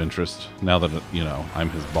conflict of interest now that, you know, I'm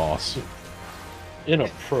his boss.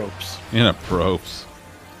 Inappropriate. Inappropriate.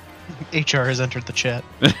 HR has entered the chat.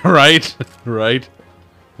 Right? Right?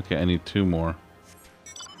 Okay, I need 2 more.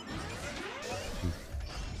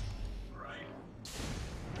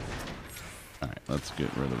 Alright, let's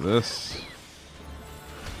get rid of this.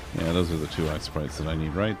 Yeah, those are the 2 ice sprites that I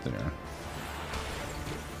need right there.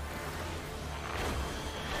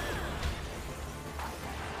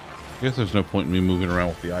 I guess there's no point in me moving around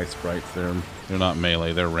with the ice sprites. They're not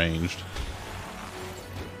melee, they're ranged.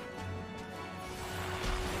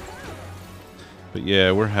 But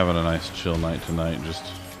yeah, we're having a nice chill night tonight.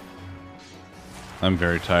 I'm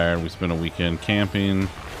very tired. We spent a weekend camping.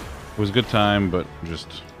 It was a good time, but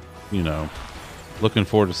just, you know, looking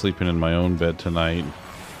forward to sleeping in my own bed tonight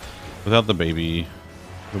without the wee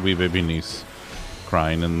baby niece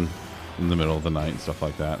crying in the middle of the night and stuff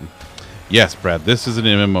like that. Yes, Brad, this is an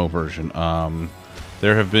MMO version.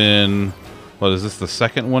 There have been, what is this, the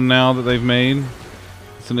second one now that they've made?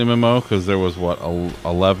 It's an MMO because there was, what,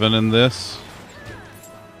 11 in this?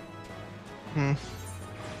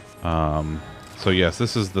 So yes,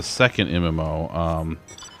 this is the second MMO.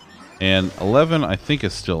 And 11, I think,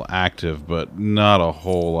 is still active, but not a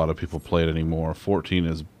whole lot of people play it anymore. 14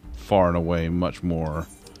 is far and away much more,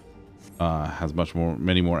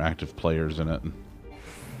 many more active players in it.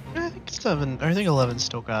 I think 11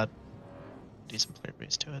 still got decent player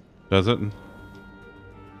base to it. Does it?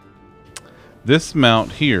 This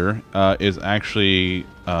mount here is actually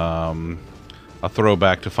a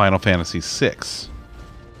throwback to Final Fantasy VI.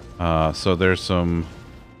 So there's the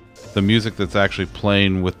music that's actually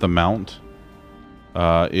playing with the mount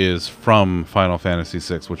is from Final Fantasy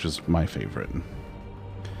VI, which is my favorite.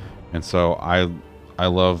 And so I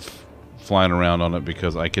love flying around on it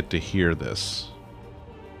because I get to hear this.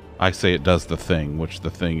 I say it does the thing, which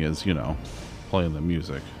the thing is, you know, playing the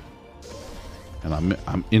music. And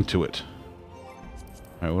I'm into it.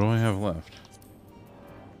 All right, what do I have left?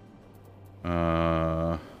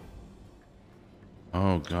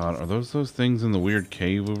 Oh god, are those things in the weird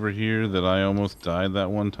cave over here that I almost died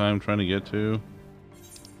that one time trying to get to?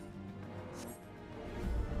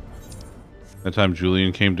 That time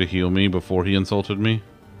Julian came to heal me before he insulted me?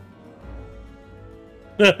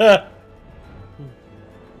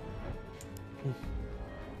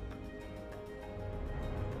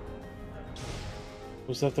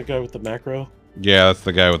 Was that the guy with the macro? Yeah, that's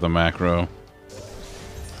the guy with the macro.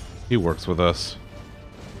 He works with us.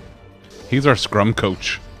 He's our scrum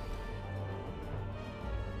coach.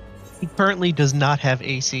 He currently does not have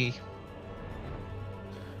AC.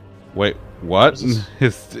 Wait, what?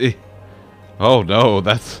 Oh no,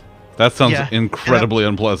 that sounds incredibly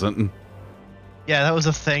unpleasant. Yeah, that was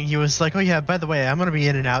a thing. He was like, "Oh yeah, by the way, I'm gonna be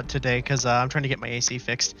in and out today because I'm trying to get my AC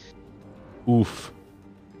fixed." Oof.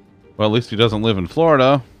 Well, at least he doesn't live in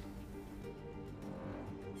Florida.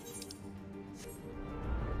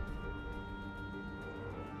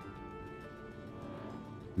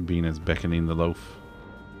 Bean is beckoning the loaf.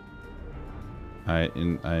 I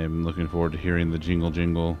am looking forward to hearing the jingle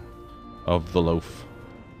jingle of the loaf.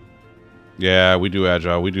 Yeah, we do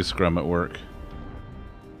Agile. We do Scrum at work.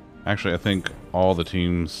 Actually, I think all the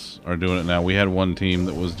teams are doing it now. We had one team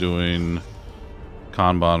that was doing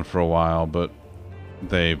Kanban for a while, but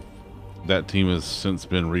that team has since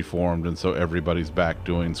been reformed, and so everybody's back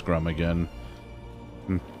doing Scrum again.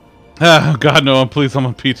 Ah, God, no, please, I'm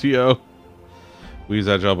on PTO. We use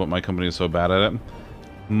Agile, but my company is so bad at it.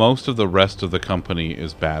 Most of the rest of the company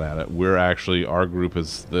is bad at it. Our group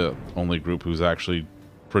is the only group who's actually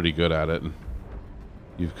pretty good at it.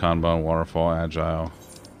 You've Kanban, Waterfall, Agile.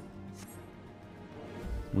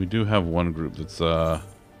 We do have one group that's, oh,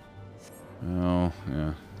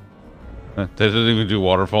 yeah. They didn't even do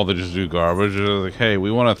Waterfall, they just do garbage. They're like, hey,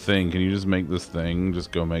 we want a thing. Can you just make this thing?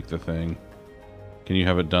 Just go make the thing. Can you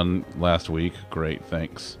have it done last week? Great,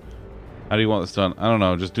 thanks. How do you want this done? I don't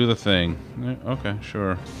know, just do the thing. Okay,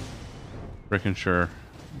 sure. Frickin' sure.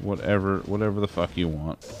 Whatever the fuck you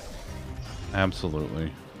want.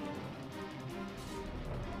 Absolutely.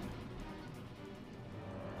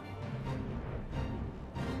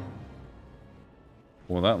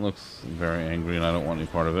 Well, that looks very angry and I don't want any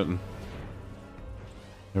part of it. They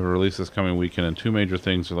have a release this coming weekend and two major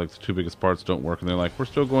things are like the two biggest parts don't work and they're like, we're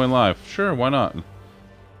still going live. Sure, why not?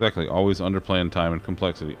 Exactly, always underplanned time and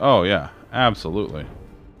complexity. Oh yeah, absolutely.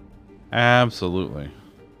 Absolutely.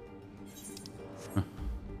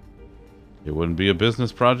 It wouldn't be a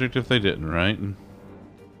business project if they didn't, right? What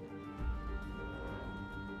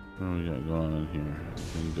do we got going on in here?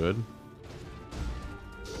 Anything good?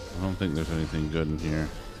 I don't think there's anything good in here.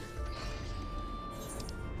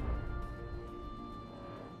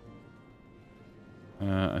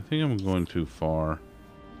 I think I'm going too far.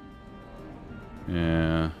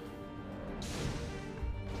 Yeah.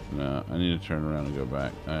 No, I need to turn around and go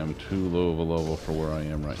back. I am too low of a level for where I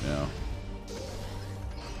am right now.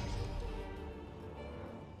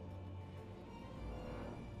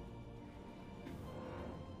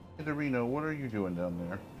 Reno, what are you doing down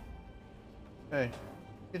there? Hey,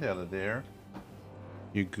 get out of there.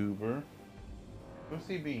 You goober. Go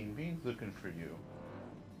see Bean. Bean's looking for you.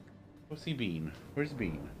 Go see Bean. Where's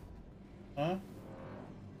Bean? Huh?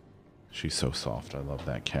 She's so soft. I love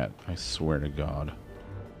that cat. I swear to God.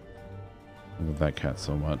 I love that cat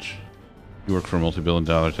so much. You work for a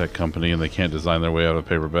multi-billion-dollar tech company and they can't design their way out of a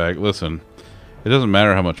paper bag. Listen, it doesn't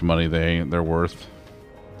matter how much money they're worth.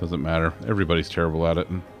 Doesn't matter. Everybody's terrible at it,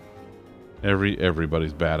 and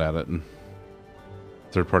everybody's bad at it. And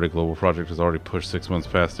third-party global project has already pushed 6 months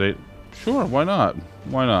past date. Sure, why not?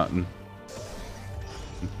 Why not? And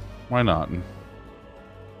why not? And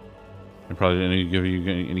they probably didn't give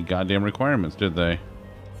you any goddamn requirements, did they?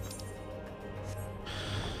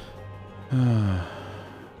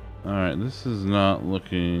 Alright, this is not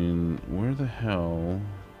looking... Where the hell...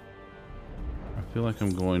 I feel like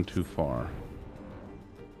I'm going too far.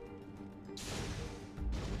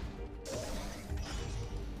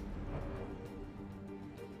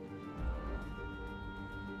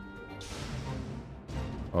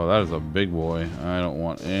 Oh, that is a big boy. I don't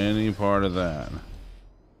want any part of that.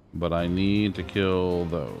 But I need to kill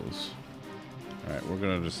those. Alright, we're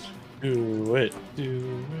gonna just... Do it.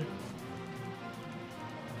 Do it.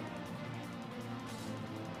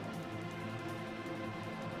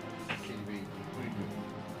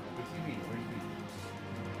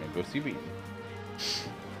 Go see me.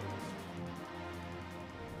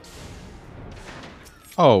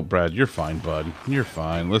 Oh, Brad, you're fine, bud. You're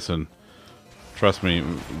fine. Listen, trust me,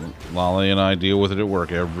 Lolly and I deal with it at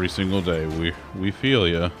work every single day. We feel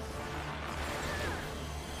ya.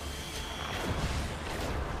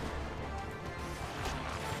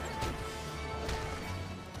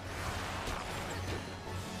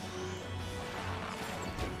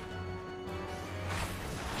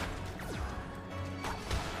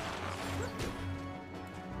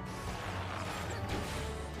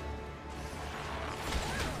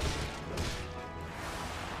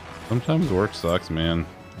 Sometimes work sucks, man.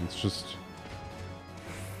 It's just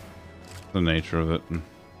the nature of it.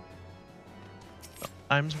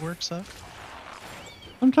 Sometimes work suck.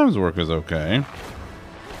 Sometimes work is okay.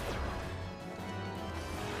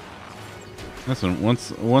 Listen,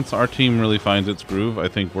 once our team really finds its groove, I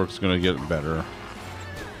think work's gonna get better.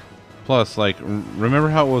 Plus, like, remember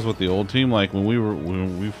how it was with the old team? Like when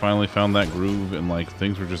we finally found that groove and like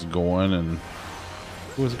things were just going, and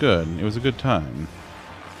it was good. It was a good time.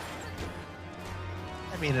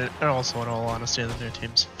 I mean, it also, in all honesty, the new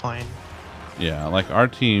team's fine. Yeah, like our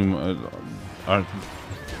team,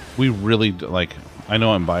 we really, like, I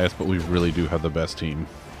know I'm biased, but we really do have the best team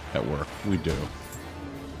at work. We do.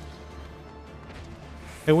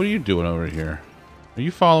 Hey, what are you doing over here? Are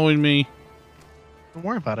you following me? Don't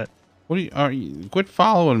worry about it. What are you, quit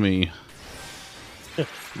following me.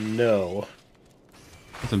 No.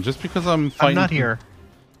 Listen, just because I'm fighting... I'm not here.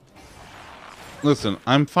 Listen,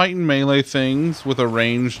 I'm fighting melee things with a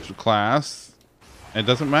ranged class. It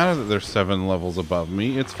doesn't matter that they're 7 levels above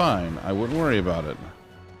me. It's fine. I wouldn't worry about it.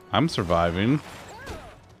 I'm surviving.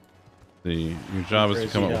 Your job is to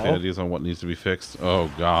come up with ideas on what needs to be fixed.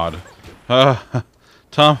 Oh, God.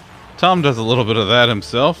 Tom does a little bit of that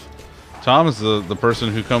himself. Tom is the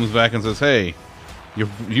person who comes back and says, hey,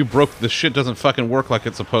 you broke... This shit doesn't fucking work like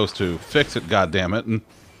it's supposed to. Fix it, goddammit. And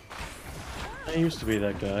I used to be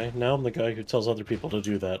that guy. Now I'm the guy who tells other people to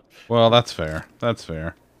do that. well, that's fair. That's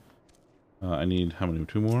fair. I need, how many?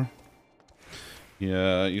 2 more?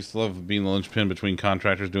 Yeah, I used to love being the linchpin between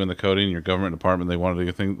contractors doing the coding and your government department. They wanted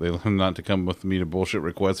to think, they learned not to come with me to bullshit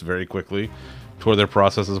requests very quickly. Tore their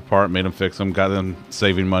processes apart, made them fix them, got them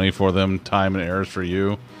saving money for them, time and errors for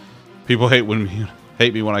you. People hate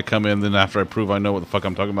me when I come in, then after I prove I know what the fuck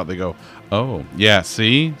I'm talking about, they go, oh, yeah,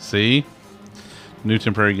 see? New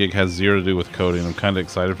temporary gig has 0 to do with coding. I'm kind of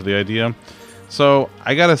excited for the idea. So,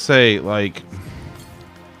 I gotta say, like,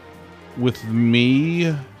 with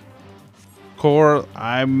me, Core,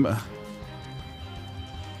 I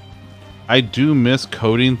do miss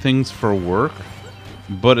coding things for work,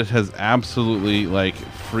 but it has absolutely, like,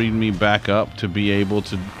 freed me back up to be able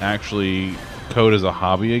to actually code as a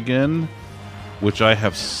hobby again, which I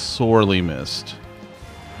have sorely missed.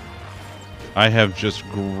 I have just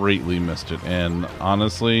greatly missed it, and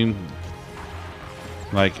honestly,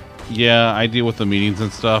 like, yeah, I deal with the meetings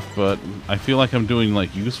and stuff, but I feel like I'm doing,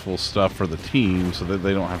 like, useful stuff for the team so that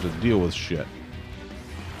they don't have to deal with shit.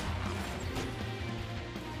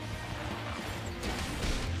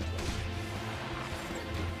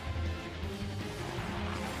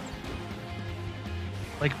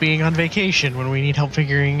 Like being on vacation when we need help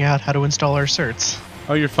figuring out how to install our certs.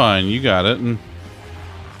 Oh, you're fine. You got it. And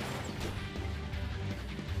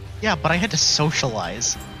yeah, but I had to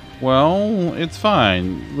socialize. well, it's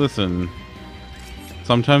fine. Listen,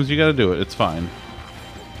 sometimes you gotta do it. It's fine.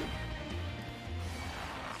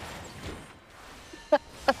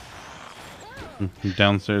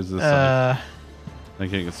 Downstairs this side. I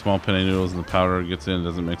get small penne noodles and the powder gets in,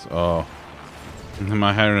 doesn't mix. Oh. Am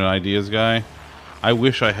I hiring an ideas guy? I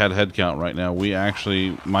wish I had headcount right now.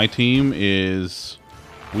 My team is,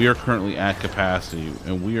 we are currently at capacity,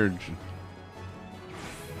 and we are.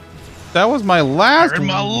 That was my last.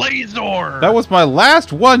 My laser. That was my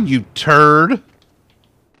last one, you turd.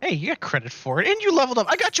 Hey, you got credit for it, and you leveled up.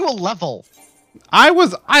 I got you a level.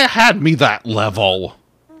 I had me that level.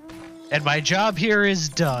 And my job here is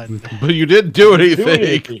done. But you didn't do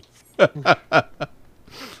anything.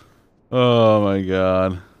 Oh my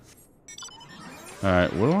god.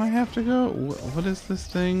 Alright, where do I have to go? What is this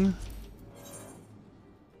thing?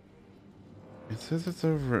 It says it's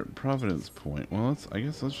over at Providence Point. Well, I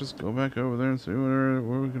guess let's just go back over there and see where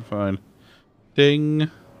we can find.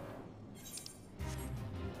 Ding.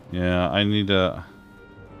 Yeah, I need to.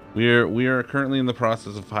 We are currently in the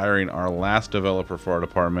process of hiring our last developer for our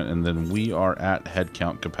department, and then we are at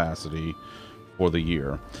headcount capacity for the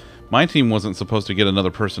year. My team wasn't supposed to get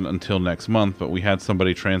another person until next month, but we had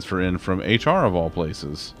somebody transfer in from HR of all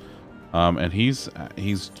places, and he's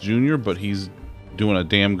junior, but he's doing a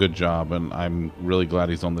damn good job, and I'm really glad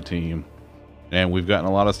he's on the team. And we've gotten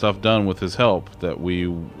a lot of stuff done with his help that we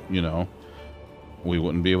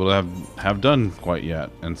wouldn't be able to have done quite yet,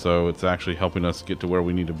 and so it's actually helping us get to where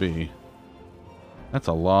we need to be. That's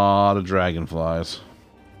a lot of dragonflies.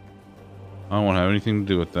 I don't want to have anything to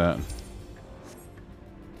do with that.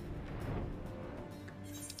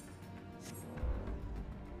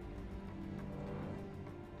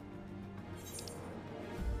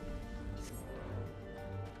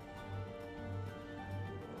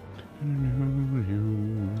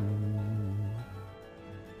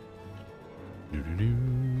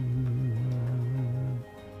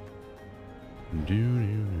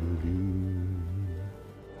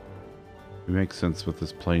 It makes sense with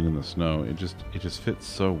this plane in the snow. It just fits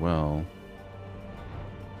so well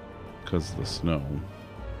because of the snow.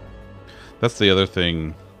 That's the other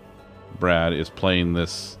thing, Brad, is playing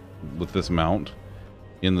this with this mount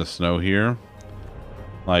in the snow here.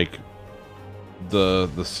 Like the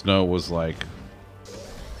snow was like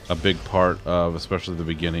a big part of especially the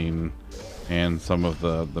beginning and some of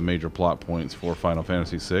the major plot points for Final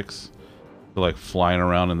Fantasy VI. So like flying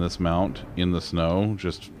around in this mount in the snow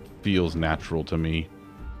just feels natural to me.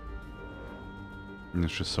 And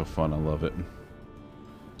it's just so fun. I love it.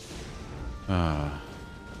 You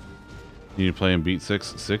need to play and beat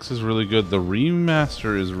 6. 6 is really good. The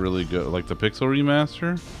remaster is really good. Like the Pixel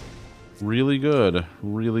remaster, really good.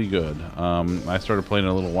 Really good. I started playing it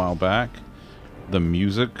a little while back. The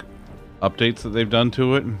music updates that they've done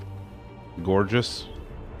to it, gorgeous.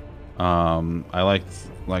 I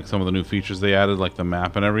like some of the new features they added, like the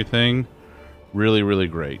map and everything. Really, really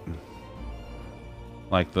great.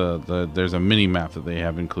 Like there's a mini map that they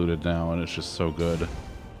have included now, and it's just so good.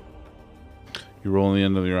 Your role in the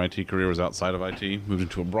end of your IT career was outside of IT, moved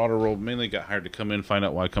into a broader role, mainly got hired to come in, find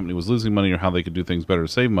out why a company was losing money or how they could do things better to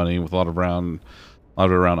save money, with a lot of it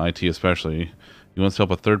around IT especially. You once help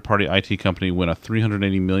a third-party IT company win a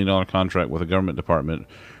 $380 million contract with a government department,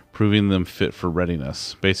 proving them fit for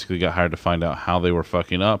readiness. Basically got hired to find out how they were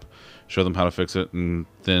fucking up, show them how to fix it, and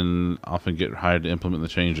then often get hired to implement the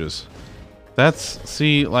changes.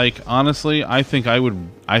 See, like, honestly, I think I would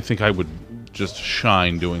just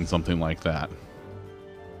shine doing something like that.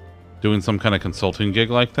 Doing some kind of consulting gig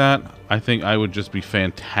like that, I think I would just be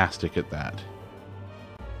fantastic at that.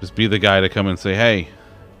 Just be the guy to come and say, hey,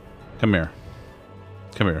 come here.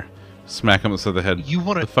 Come here. Smack him upside the head.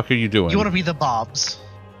 What the fuck are you doing? You want to be the Bobs.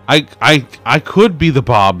 I could be the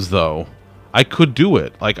Bobs, though. I could do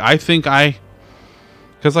it. Like, I think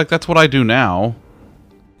because, like, that's what I do now.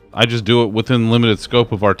 I just do it within limited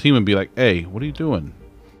scope of our team and be like, hey, what are you doing?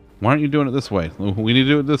 Why aren't you doing it this way? We need to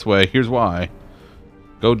do it this way. Here's why.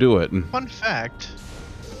 Go do it. Fun fact,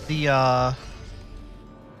 the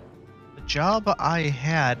job I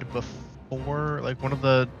had before, like one of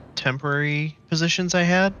the temporary positions I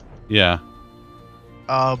had. Yeah.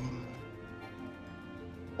 While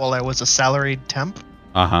I was a salaried temp.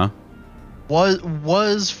 Uh-huh.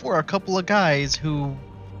 Was for a couple of guys who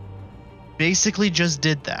basically just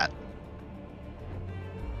did that.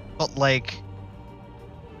 But like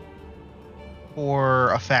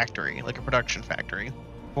for a factory, like a production factory.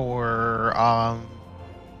 For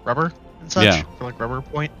rubber and such. Yeah. For like rubber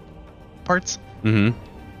point parts. Mm-hmm.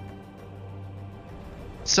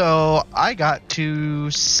 So I got to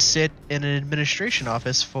sit in an administration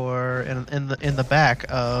office in the back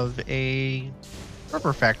of a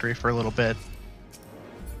rubber factory for a little bit.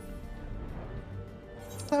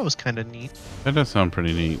 That was kind of neat. That does sound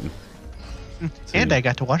pretty neat. And I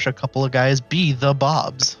got to watch a couple of guys be the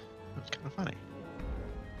Bobs. It was kind of funny.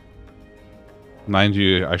 Mind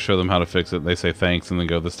you, I show them how to fix it. They say thanks and then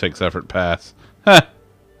go, "This takes effort, pass." Ha!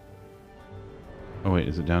 Oh wait,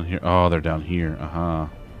 is it down here? Oh, they're down here.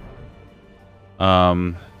 I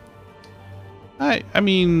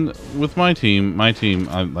mean, with my team,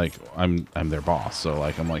 I'm their boss, so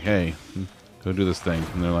like I'm like, "Hey, go do this thing,"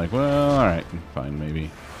 and they're like, "Well, all right, fine,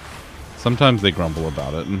 maybe." Sometimes they grumble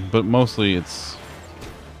about it, but mostly it's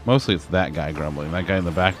that guy grumbling, that guy in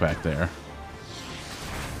the back there.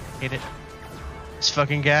 Hate it. This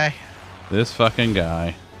fucking guy. This fucking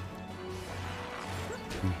guy.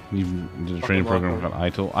 You did a training program called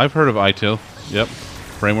ITIL. I've heard of ITIL. Yep.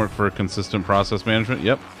 Framework for Consistent Process Management.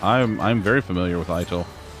 Yep. I'm very familiar with ITIL.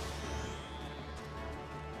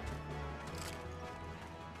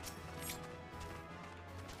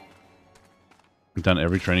 I've done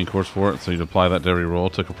every training course for it, so you'd apply that to every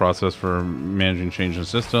role. Took a process for managing change in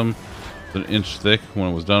system. It's an inch thick. When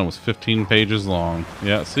it was done, it was 15 pages long.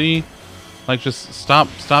 Yeah, see? Like, just stop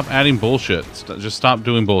adding bullshit. Just stop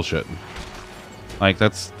doing bullshit. Like,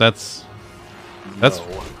 that's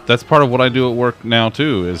part of what I do at work now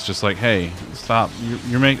too. Is just like, hey, stop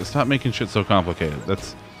making shit so complicated.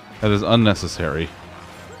 That is unnecessary.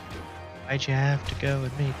 Why'd you have to go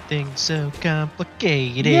and make things so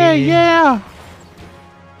complicated? Yeah.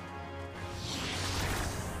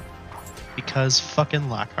 Because fucking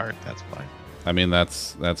Lockhart. That's why. I mean,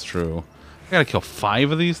 that's true. I gotta kill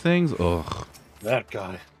 5 of these things. Ugh. That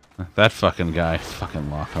guy. That fucking guy.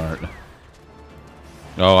 Fucking Lockhart.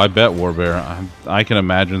 Oh, I bet, Warbear. I can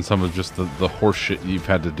imagine some of just the horse shit you've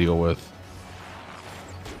had to deal with.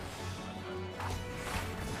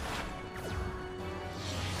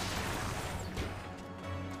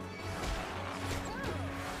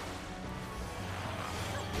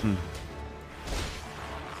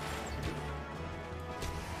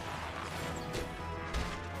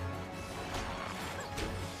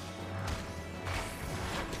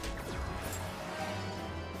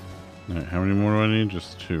 Alright, how many more do I need?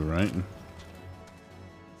 Just 2, right?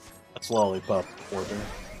 That's Lollipop order.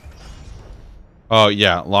 Oh,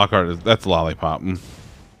 yeah, Lockhart that's Lollipop.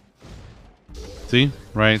 See?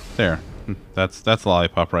 Right there. That's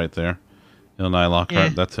Lollipop right there. Illini Lockhart, Yeah.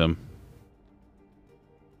 that's him.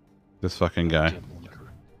 This fucking guy.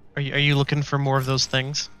 Are you looking for more of those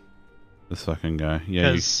things? This fucking guy.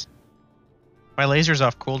 Yeah. Because my laser's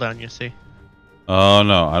off cooldown, you see. Oh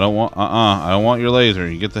no, I don't want I don't want your laser.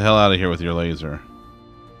 You get the hell out of here with your laser.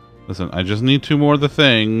 Listen, I just need 2 more of the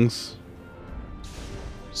things.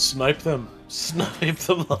 Snipe them. Snipe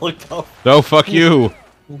them, Lollipop. No, fuck you.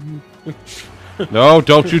 No,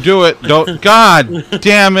 don't you do it. Don't. God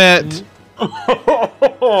damn it.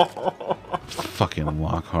 Fucking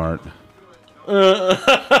Lockhart.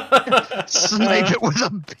 Snipe it with a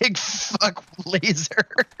big fuck laser.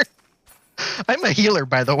 I'm a healer,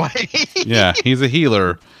 by the way. Yeah, he's a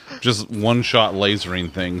healer. Just one-shot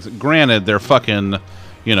lasering things. Granted, they're fucking,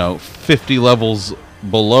 50 levels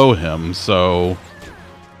below him, so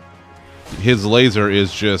his laser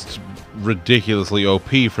is just ridiculously OP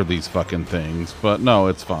for these fucking things. But no,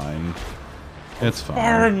 it's fine. It's fine.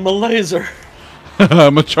 Burn my laser.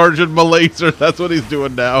 I'm a charging my laser. That's what he's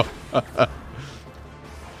doing now.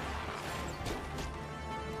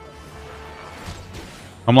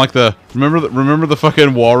 I'm like remember the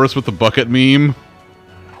fucking walrus with the bucket meme?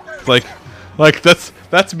 It's like that's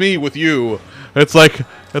me with you. It's like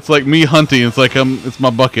me hunting. It's like it's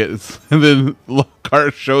my bucket. And then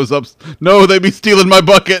Lockhart shows up. No, they be stealing my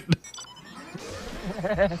bucket.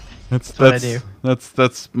 That's what I do.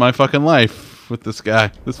 That's my fucking life with this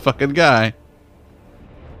guy. This fucking guy.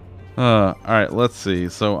 All right, let's see.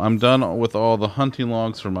 So I'm done with all the hunting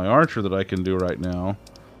logs for my archer that I can do right now.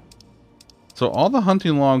 So all the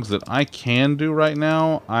hunting logs that I can do right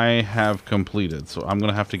now, I have completed. So I'm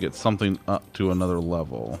going to have to get something up to another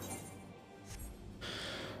level.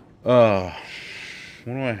 What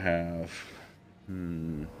do I have?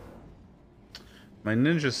 My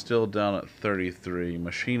ninja's still down at 33.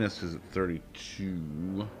 Machinist is at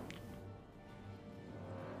 32.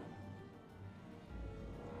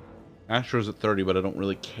 Astro's at 30, but I don't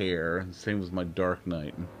really care. Same as my Dark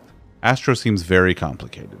Knight. Astro seems very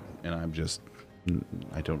complicated, and I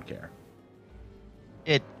don't care.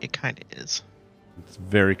 It kind of is. It's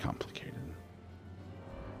very complicated.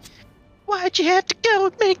 Why'd you have to go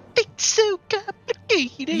and make things so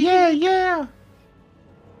complicated? Yeah.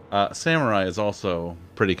 Samurai is also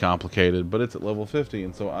pretty complicated, but it's at level 50,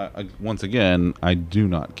 and so I once again, I do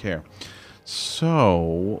not care.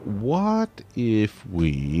 So, what if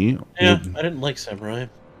we... Yeah, I didn't like Samurai.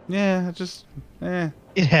 Yeah, just It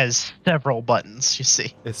has several buttons, you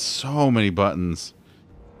see. it's so many buttons.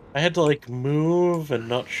 I had to like move and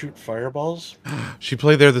not shoot fireballs. She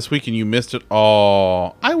played there this week and you missed it.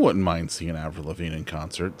 Oh, I wouldn't mind seeing Avril Lavigne in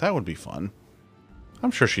concert. That would be fun.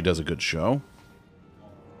 I'm sure she does a good show.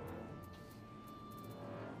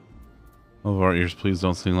 All of our ears, please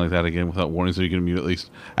don't sing like that again without warning, so you can mute at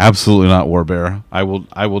least. Absolutely not, Warbear. I will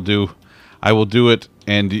do it,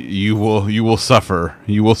 and you will suffer.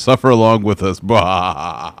 You will suffer along with us.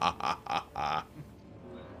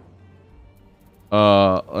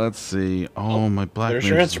 Let's see. Oh, my black. There's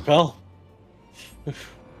your answer, pal.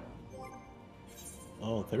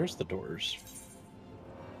 Oh, there's the doors.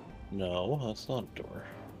 No, that's not a door.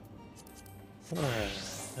 What the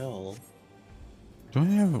hell? Do I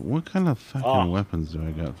have what kind of fucking weapons do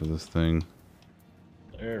I got for this thing?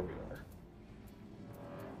 There we are.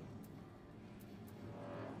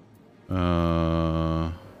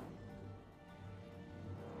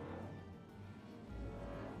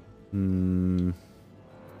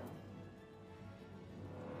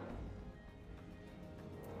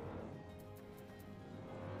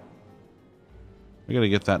 I gotta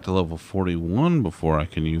get that to level 41 before I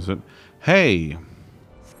can use it. Hey!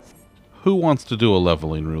 Who wants to do a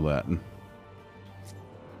leveling roulette?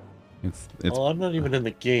 It's well, I'm not even in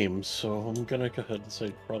the game, so I'm gonna go ahead and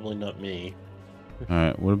say probably not me.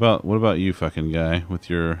 Alright, what about you, fucking guy, with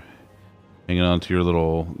your hanging on to your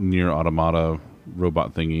little near automata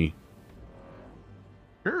robot thingy?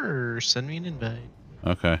 Sure, send me an invite.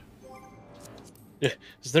 Okay. Yeah,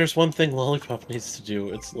 because there's one thing Lollipop needs to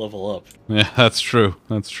do, it's level up. Yeah, that's true.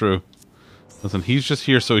 That's true. Listen, he's just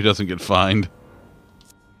here so he doesn't get fined.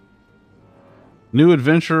 New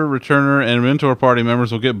adventurer, returner, and mentor party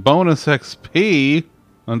members will get bonus XP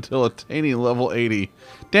until attaining level 80.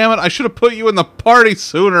 Damn it, I should have put you in the party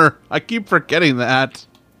sooner. I keep forgetting that.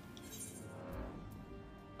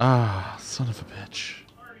 Ah, son of a bitch.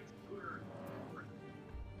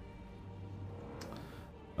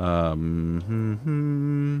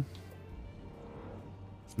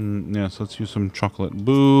 Yes, let's use some chocolate.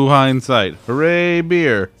 Boo, hindsight. Hooray,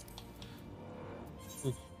 beer.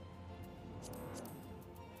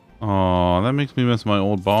 Oh, that makes me miss my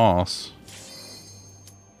old boss.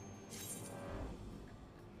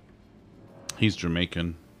 He's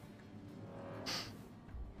Jamaican.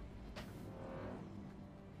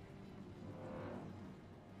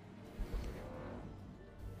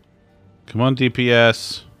 Come on,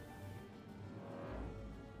 DPS.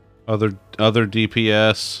 Other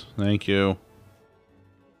DPS. Thank you.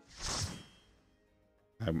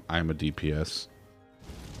 I'm a DPS.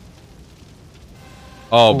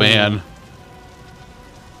 Oh, man.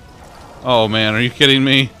 Oh, man. Are you kidding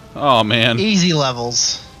me? Oh, man. Easy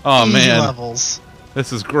levels. Oh, Easy man. levels.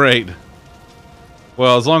 This is great.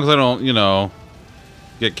 Well, as long as I don't, you know,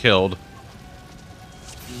 get killed.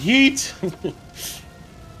 Yeet!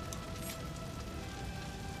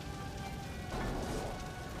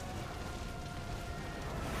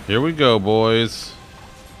 Here we go, boys.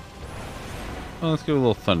 Oh, let's get a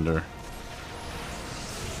little thunder.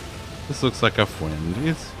 This looks like a friend.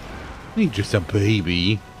 He's just a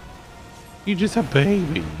baby. He's just a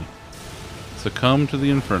baby. Succumb to the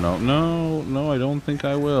inferno. No, no, I don't think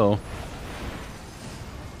I will.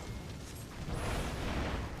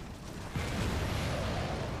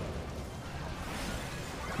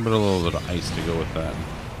 But a little bit of ice to go with that.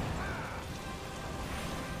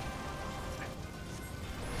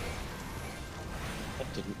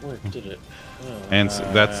 That didn't work, did it? And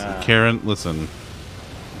that's Karen. Listen,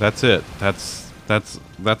 that's it. That's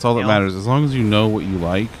all that matters. As long as you know what you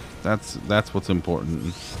like, that's what's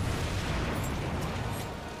important.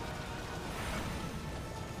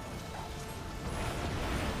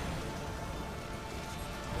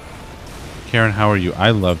 Karen, how are you?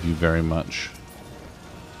 I love you very much.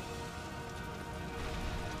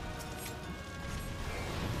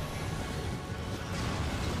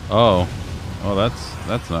 Oh,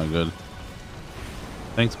 that's not good.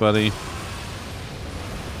 Thanks, buddy.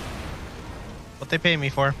 What they pay me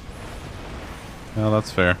for? Well,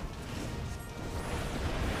 that's fair.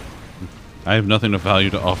 I have nothing of value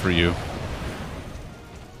to offer you.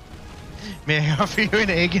 May I offer you an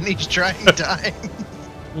egg in each trying time?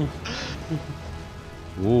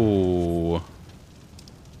 Ooh.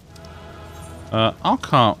 I'll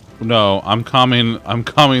calm. No, I'm calming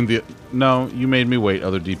the. No, you made me wait,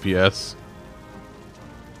 other DPS.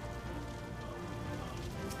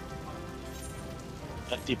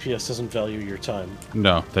 That DPS doesn't value your time.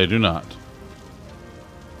 No, they do not.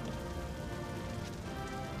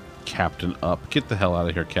 Captain Up. Get the hell out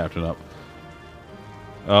of here, Captain Up.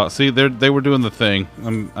 See, they were doing the thing.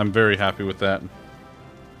 I'm very happy with that.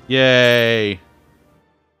 Yay!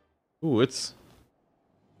 Ooh, it's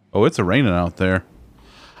raining out there.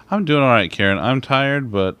 I'm doing all right, Karen. I'm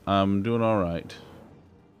tired, but I'm doing all right.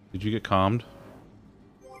 Did you get calmed?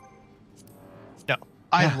 No,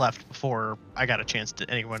 I left before I got a chance to.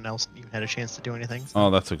 Anyone else even had a chance to do anything? So. Oh,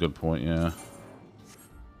 that's a good point. Yeah. All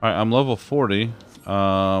right, I'm level 40.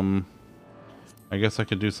 I guess I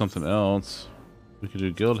could do something else. We could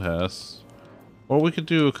do Guild Hess, or we could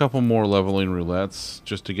do a couple more leveling roulettes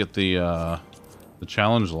just to get the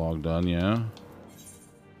challenge log done. Yeah.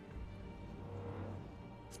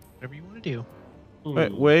 Whatever you want to do.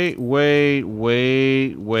 Wait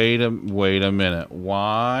a minute.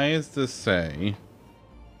 Why does this say?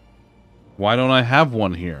 Why don't I have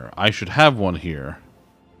one here? I should have one here.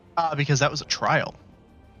 Because that was a trial.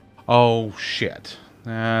 Oh shit.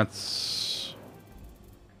 That's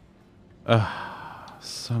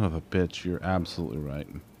son of a bitch, you're absolutely right.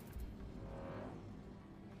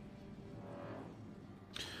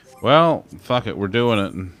 Well, fuck it, we're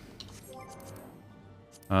doing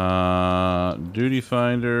it. Duty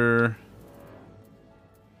finder.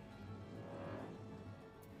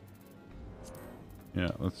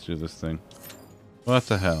 Yeah, let's do this thing. What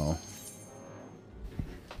the hell?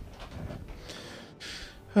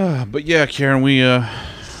 But yeah, Karen, we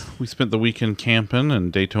spent the weekend camping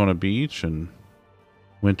in Daytona Beach and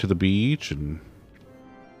went to the beach and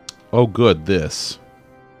oh good, this.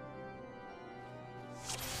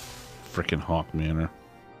 Frickin' Hawk Manor.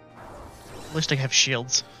 At least I have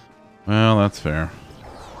shields. Well, that's fair.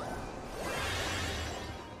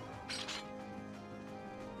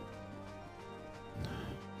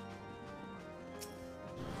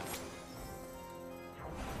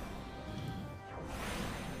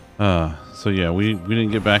 So yeah, we didn't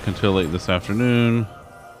get back until late this afternoon.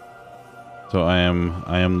 So I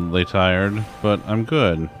am late tired, but I'm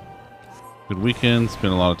good. Good weekend.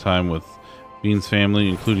 Spent a lot of time with Bean's family,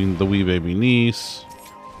 including the wee baby niece,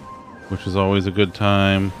 which is always a good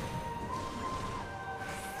time.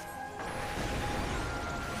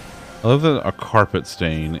 I love that a carpet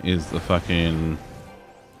stain is a fucking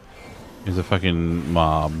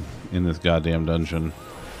mob in this goddamn dungeon.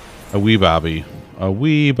 A wee Bobby. A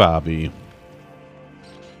wee Bobby.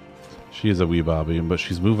 She is a wee Bobby, but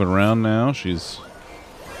she's moving around now. She's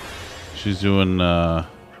doing the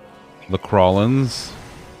crawlins,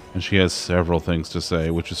 and she has several things to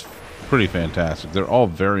say, which is pretty fantastic. They're all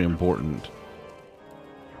very important.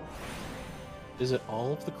 Is it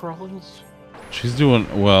all of the crawlings? She's doing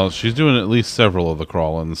at least several of the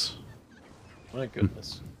crawlins. My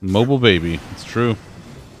goodness. Mobile baby. It's true.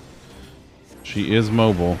 She is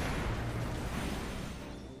mobile.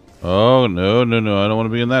 Oh, no. I don't want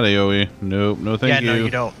to be in that AoE. Nope. No, thank you. Yeah, no,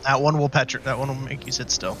 you don't. That one will make you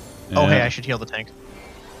sit still. Yeah. Oh, hey, I should heal the tank.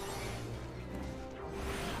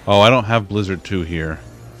 Oh, I don't have Blizzard 2 here.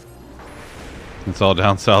 It's all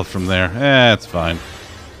down south from there. It's fine.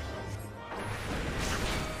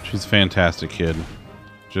 She's a fantastic kid.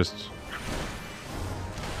 Just...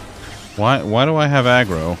 Why do I have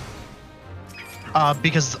aggro?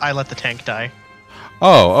 Because I let the tank die.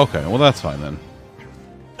 Oh, okay. Well, that's fine then.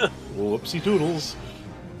 Whoopsie doodles.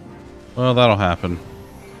 Well, that'll happen.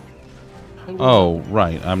 Oh,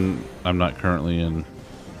 right. I'm not currently in...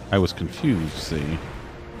 I was confused, see.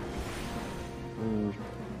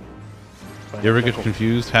 You ever get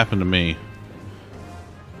confused? Happened to me.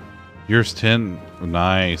 Yours 10?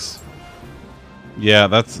 Nice. Yeah,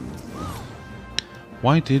 that's...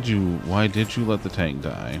 Why did you let the tank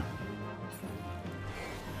die?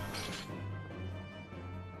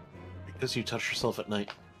 Because you touch yourself at night.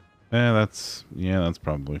 That's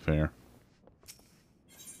probably fair.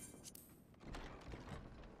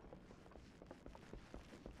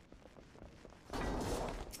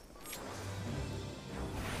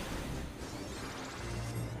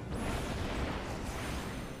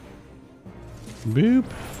 Boop.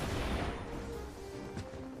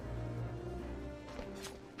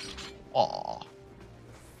 Aw.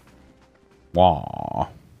 Wah.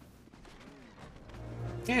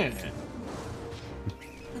 Yeah.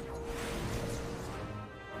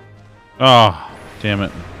 Oh, damn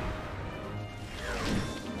it.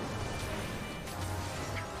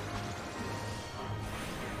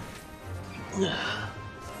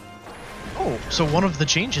 Oh, so one of the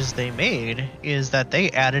changes they made is that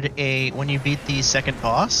they added when you beat the second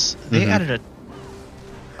boss, they added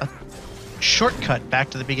a shortcut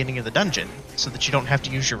back to the beginning of the dungeon so that you don't have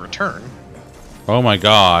to use your return. Oh my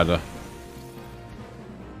god.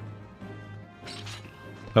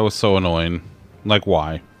 That was so annoying. Like,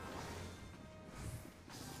 why?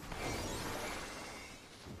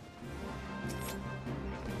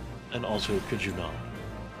 And also, could you not?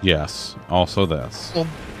 Yes. Also this. Well,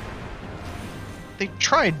 they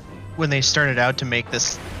tried when they started out to make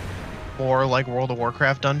this more like World of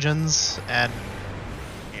Warcraft dungeons, and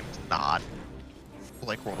the game's not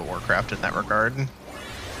like World of Warcraft in that regard.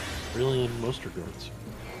 Really, in most regards.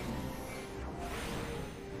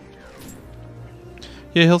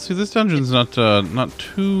 Yeah, Hilsey, this dungeon's not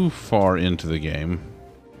too far into the game.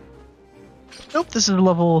 Nope, this is a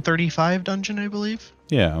level 35 dungeon, I believe.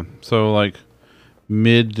 Yeah, so like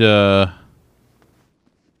mid Realm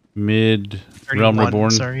 31,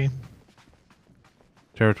 Reborn sorry.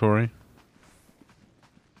 territory.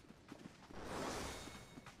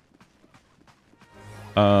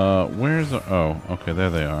 Where's the... Oh, okay, there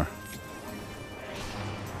they are.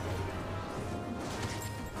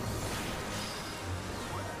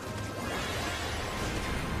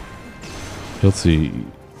 Hilsey,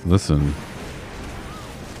 listen.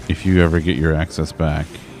 If you ever get your access back,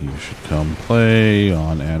 you should come play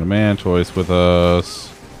on Adamantoise with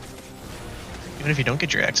us. Even if you don't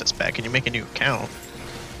get your access back and you make a new account.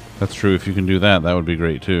 That's true. If you can do that, that would be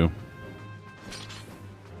great too.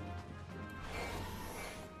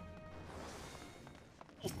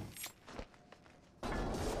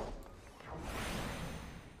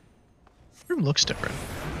 Room looks different.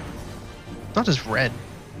 Not as red.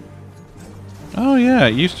 Oh yeah,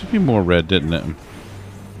 it used to be more red, didn't it?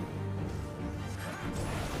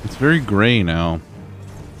 It's very gray now.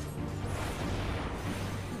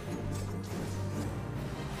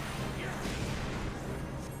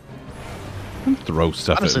 Don't throw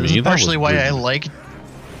stuff Honestly, at this me. is partially why I like.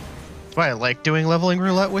 like doing leveling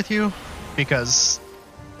roulette with you, because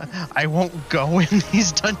I won't go in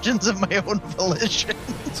these dungeons of my own volition.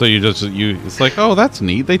 So it's like, oh, that's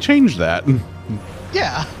neat. They changed that.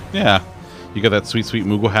 Yeah. Yeah. You got that sweet, sweet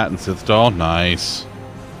Moogle hat and Sith doll. Nice.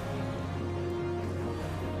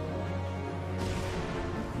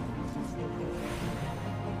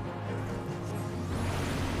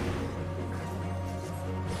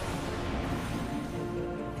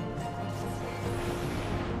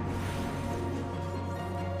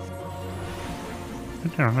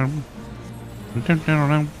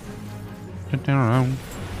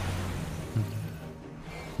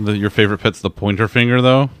 Your favorite pet's the pointer finger,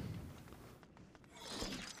 though?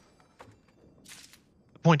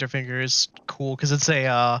 Pointer finger is cool because it's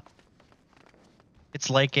it's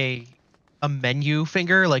like a menu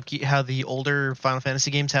finger, like how the older Final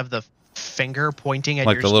Fantasy games have the finger pointing at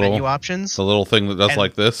Like your the little menu options. The little thing that does And-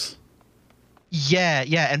 like this? Yeah,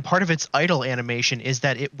 and part of its idle animation is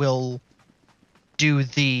that it will do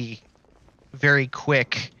the very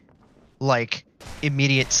quick, like,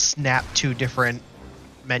 immediate snap to different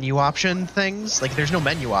menu option things. Like, there's no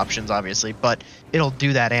menu options, obviously, but it'll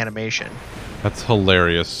do that animation. That's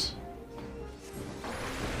hilarious.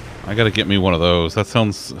 I gotta get me one of those. That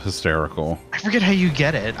sounds hysterical. I forget how you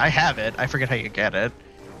get it. I have it. I forget how you get it.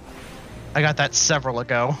 I got that several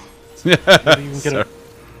ago.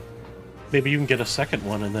 Maybe you can get a second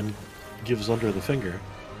one and then gives under the finger.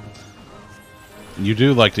 You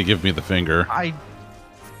do like to give me the finger. I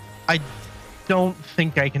don't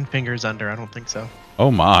think I can fingers under. I don't think so.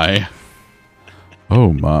 Oh my.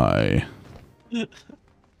 Oh my.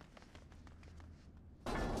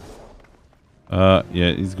 Yeah,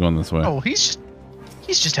 he's going this way. Oh, he's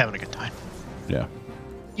just having a good time. Yeah.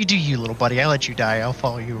 You do you, little buddy. I let you die. I'll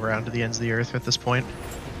follow you around to the ends of the earth at this point.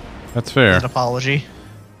 That's fair. As an apology.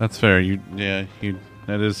 That's fair.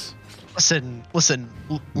 That is. Listen.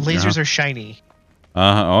 Lasers are shiny.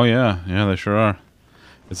 Oh yeah, they sure are.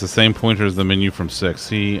 It's the same pointer as the menu from 6.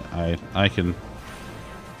 See, I can.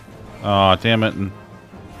 Oh, damn it!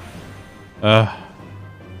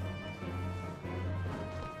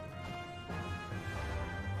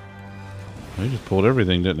 He just pulled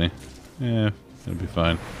everything, didn't he? Yeah, it'll be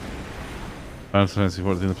fine. Final Fantasy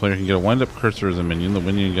 14, the player can get a wind-up cursor as a minion. The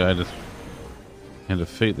minion guide is hand of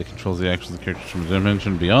fate that controls the actions of the characters from a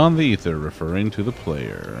dimension beyond the ether, referring to the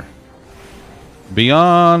player.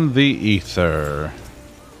 Beyond the ether.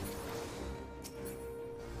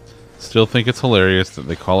 Still think it's hilarious that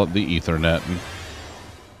they call it the Ethernet.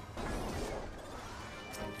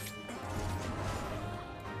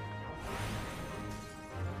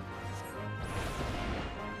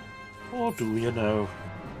 Oh, do you know?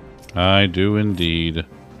 I do indeed.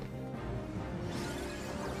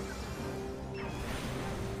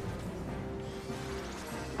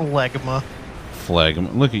 Phlegma.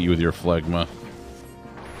 Phlegma. Look at you with your phlegma.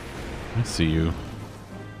 I see you.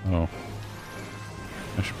 Oh.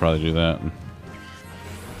 I should probably do that.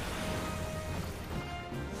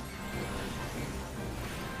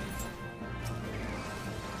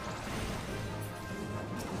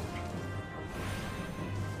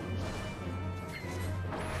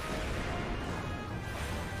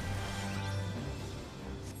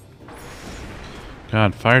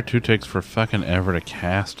 God, Fire 2 takes for fucking ever to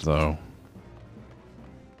cast, though.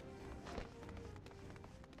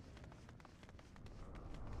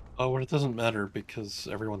 Oh, well, it doesn't matter because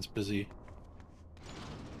everyone's busy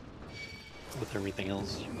with everything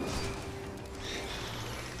else.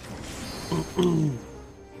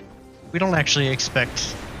 We don't actually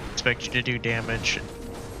expect you to do damage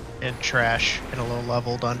and trash in a low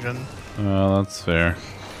level dungeon. Oh, that's fair.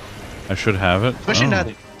 I should have it. Especially Oh. not.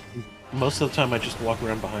 Most of the time, I just walk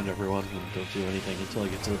around behind everyone and don't do anything until I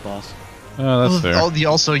get to the boss. Oh, that's fair.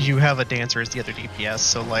 Also, you have a dancer as the other DPS,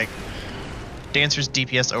 so like, dancer's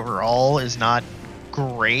DPS overall is not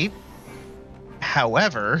great.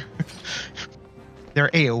 However, their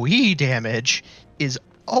AoE damage is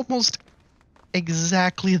almost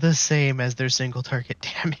exactly the same as their single target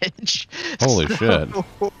damage. Holy shit.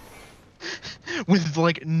 With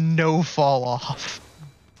like no fall off.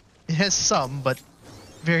 It has some, but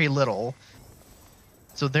very little.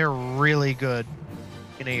 So they're really good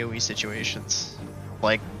in AoE situations.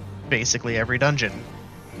 Like basically every dungeon.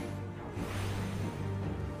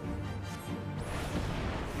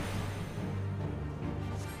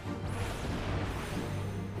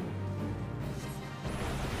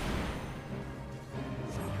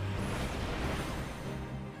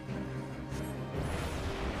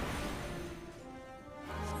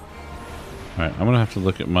 Alright, I'm gonna have to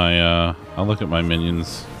look at my, I'll look at my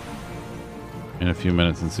minions in a few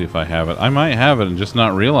minutes and see if I have it. I might have it and just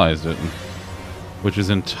not realized it, which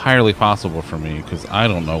is entirely possible for me, because I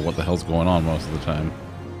don't know what the hell's going on most of the time.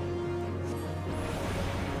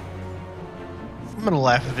 I'm gonna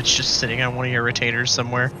laugh if it's just sitting on one of your retainers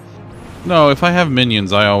somewhere. No, if I have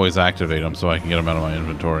minions, I always activate them so I can get them out of my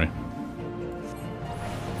inventory.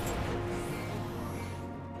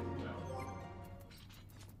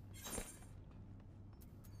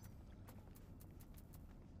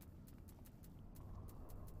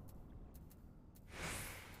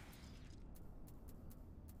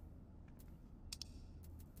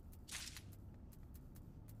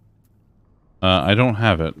 I don't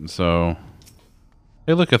have it, so...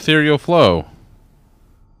 Hey, look, Ethereal Flow.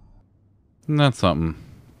 Isn't that something?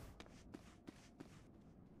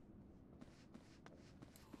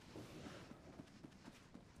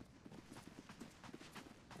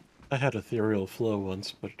 I had Ethereal Flow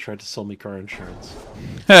once, but it tried to sell me car insurance.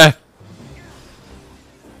 Heh.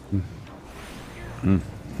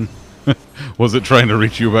 Was it trying to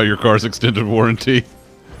reach you about your car's extended warranty?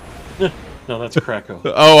 No, that's Krakow.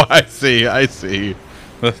 Oh, I see. I see.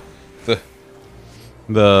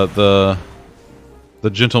 The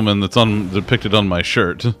gentleman that's depicted on my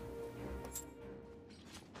shirt.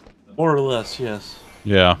 More or less, yes.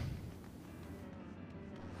 Yeah.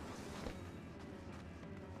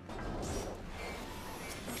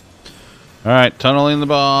 All right, tunneling the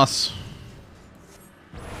boss.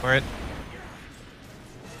 For it.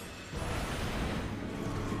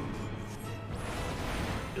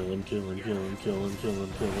 Kill him, kill him, kill him, kill him, kill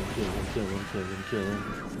him, kill him, kill him, kill him, kill him, kill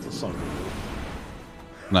him. It's a song.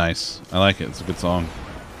 Nice. I like it. It's a good song.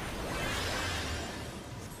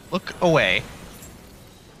 Look away.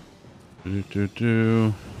 Do do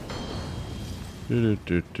do. Do do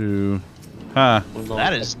do do. Ha.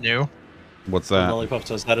 That is new. What's When that? Lollipop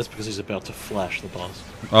says that is because he's about to flash the boss.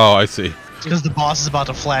 Oh, I see. It's because the boss is about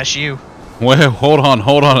to flash you. Wait, hold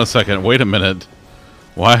on a second. Wait a minute.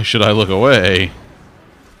 Why should I look away?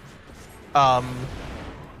 No,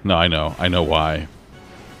 I know why.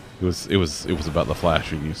 It was about the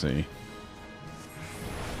flashing, you see.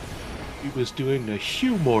 He was doing a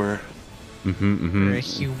humor. Very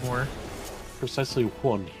humor. Precisely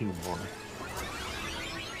one humor.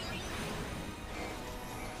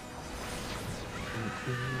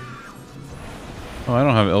 Oh, I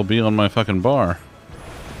don't have LB on my fucking bar.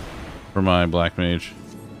 For my black mage.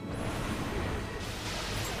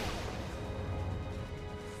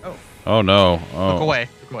 Oh. Oh no. Oh. Look away.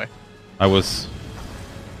 Look away. I was...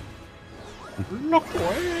 Look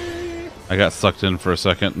away! I got sucked in for a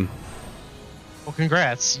second. Well,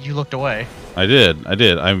 congrats. You looked away. I did.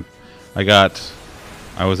 I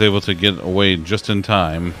was able to get away just in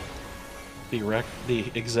time.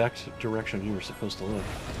 The exact direction you were supposed to look.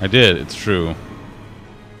 I did. It's true.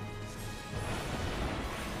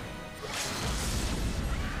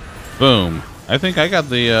 Boom. I think I got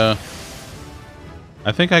the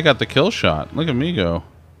kill shot. Look at me go.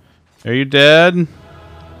 Are you dead?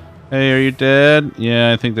 Hey, are you dead?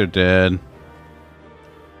 Yeah, I think they're dead.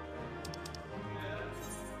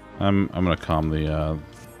 I'm gonna calm the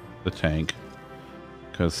tank.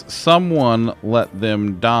 Because someone let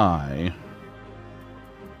them die.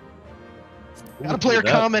 Gotta play your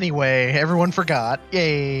calm anyway. Everyone forgot.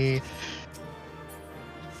 Yay.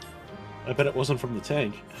 I bet it wasn't from the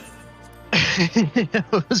tank. It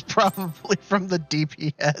was probably from the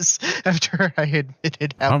DPS after I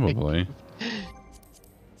admitted how many- Probably.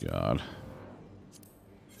 God.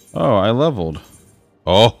 Oh, I leveled.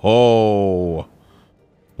 Oh ho!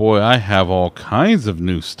 Boy, I have all kinds of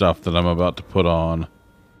new stuff that I'm about to put on.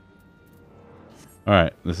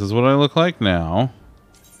 Alright, this is what I look like now.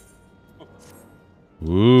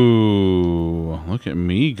 Ooh, look at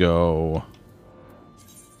me go.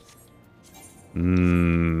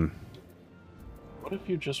 What if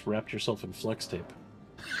you just wrapped yourself in flex tape?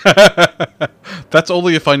 That's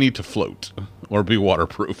only if I need to float or be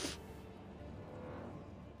waterproof.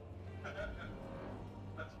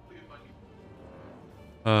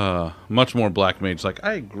 Much more black mage. Like,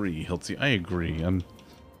 I agree, Hiltsy. I agree. I'm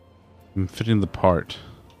fitting the part.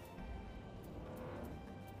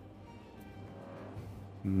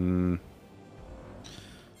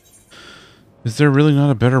 Is there really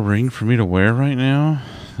not a better ring for me to wear right now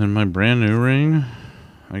than my brand new ring?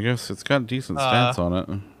 I guess it's got decent stats on it.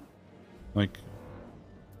 Like,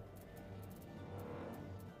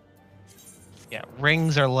 Yeah,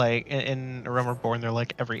 rings are like in A Realm Reborn. They're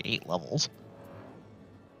like every 8 levels.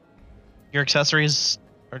 Your accessories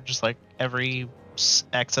are just like every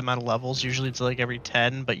X amount of levels. Usually it's like every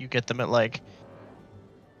 10, but you get them at like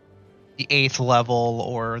the 8th level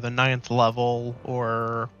or the 9th level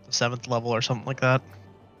or the 7th level or something like that.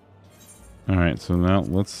 alright, so now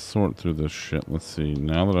let's sort through this shit. Let's see.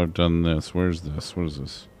 Now that I've done this, where's this? What is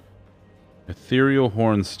this? Ethereal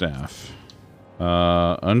Horn Staff.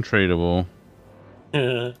 Untradeable.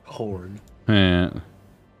 Horn.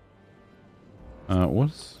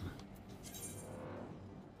 What's...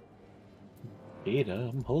 Ada,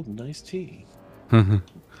 I'm holding iced tea.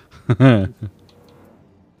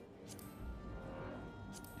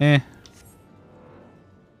 Eh.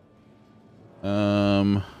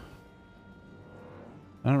 I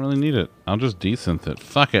don't really need it. I'll just desynth it.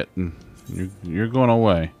 Fuck it. You're going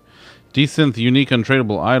away. Desynth unique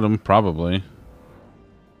untradeable item, probably.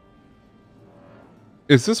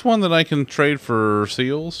 Is this one that I can trade for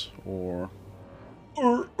seals? Or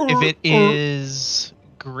If it is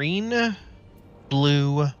green,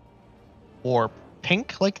 blue, or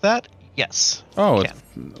pink like that, yes. oh, you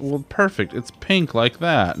it's, well, perfect. It's pink like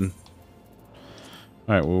that.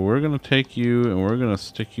 Alright, well, we're going to take you and we're going to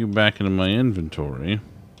stick you back into my inventory. I'm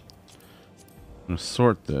going to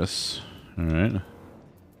sort this. Alright.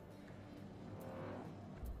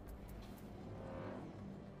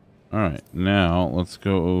 Alright, now let's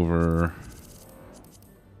go over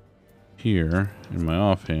here in my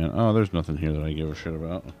offhand. Oh, there's nothing here that I give a shit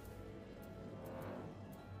about.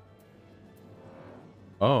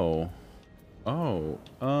 Oh. Oh.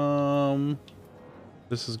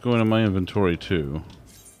 This is going in my inventory too.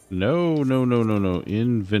 No.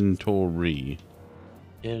 Inventory.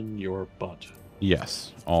 In your butt.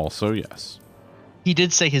 Yes. Also yes. He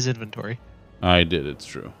did say his inventory. I did. It's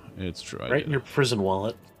true. It's true. Right in your prison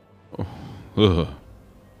wallet. Ugh.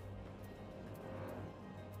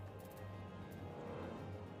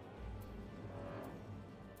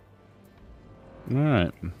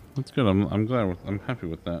 Alright. That's good. I'm glad. I'm happy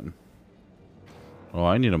with that. Oh,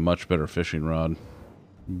 I need a much better fishing rod.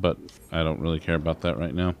 But I don't really care about that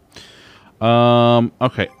right now.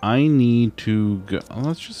 Okay. I need to go.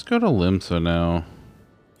 Let's just go to Limsa now.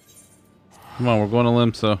 Come on, we're going to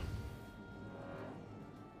Limsa.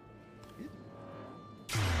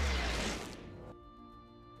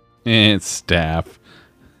 It's staff.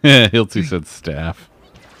 Hilty said staff.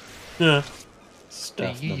 Yeah. Hey,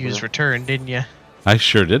 Stuff you number. used return, didn't you? I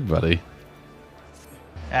sure did, buddy.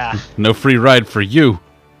 Ah, No free ride for you.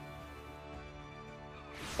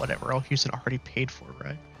 whatever. I'll use it already paid for,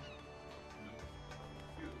 right?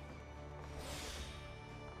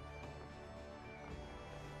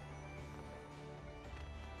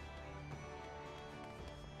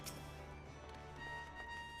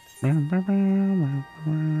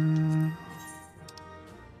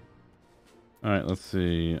 Alright, let's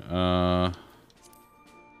see.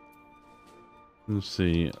 Let's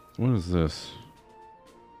see. What is this?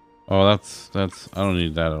 Oh, that's I don't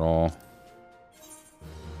need that at all.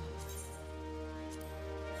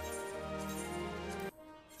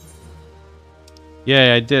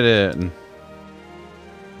 Yay, I did it.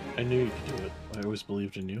 I knew you could do it. I always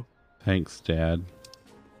believed in you. Thanks, Dad.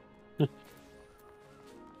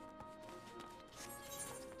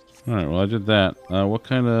 Alright, well, I did that. What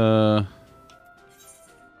kind of...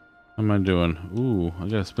 How am I doing? Ooh, I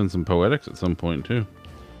gotta spend some poetics at some point, too.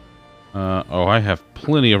 Oh, I have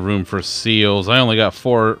plenty of room for seals. I only got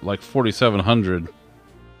 4, like 4,700.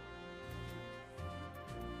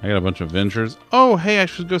 I got a bunch of ventures. Oh, hey, I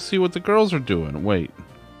should go see what the girls are doing. Wait.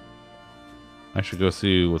 I should go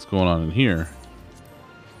see what's going on in here.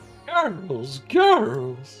 Girls,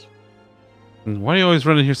 girls. Why are you always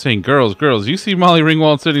running here saying girls, girls? You see Molly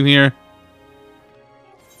Ringwald sitting here?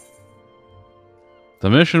 The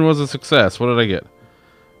mission was a success. What did I get?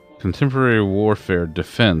 Contemporary warfare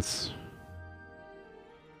defense.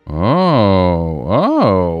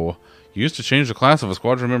 Oh. Used to change the class of a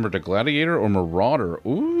squadron member to gladiator or marauder.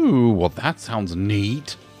 Ooh, well that sounds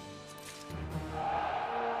neat.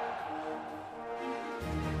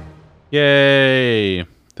 Yay.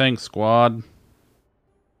 Thanks, squad.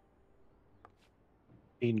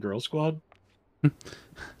 Teen Girl Squad?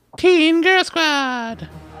 Teen Girl Squad.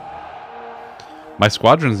 My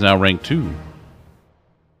squadron's now ranked 2.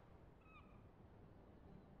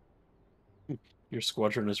 Your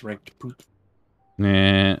squadron is ranked poop.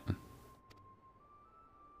 Nah.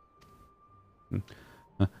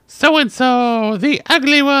 So-and-so, the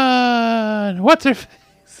ugly one. What's her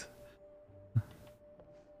face?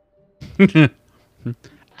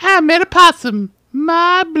 I met a possum.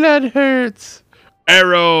 My blood hurts.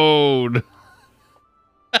 Arrowed.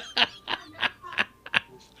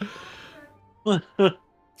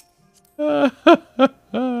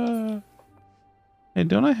 Hey,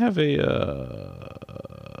 don't I have a...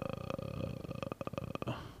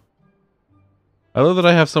 I love that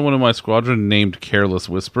I have someone in my squadron named Careless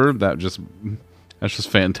Whisper. That's just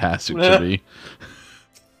fantastic to me.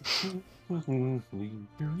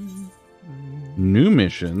 New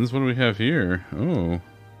missions. What do we have here? Oh.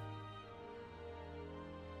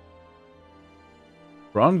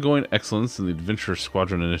 For ongoing excellence in the Adventure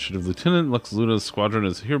Squadron Initiative, Lieutenant Lux Luna's squadron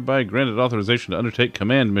is hereby granted authorization to undertake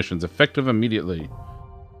command missions effective immediately.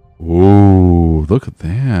 Ooh, look at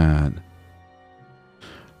that.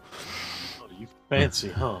 Fancy,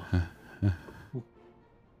 huh?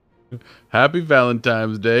 Happy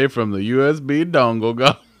Valentine's Day from the USB dongle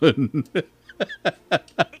goblin.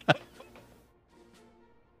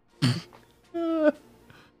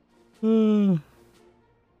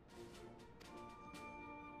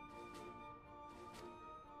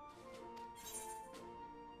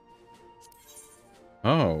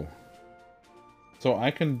 Oh. So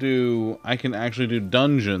I can actually do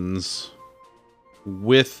dungeons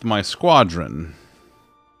with my squadron.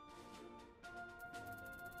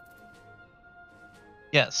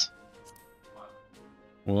 Yes.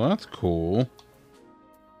 Well, that's cool.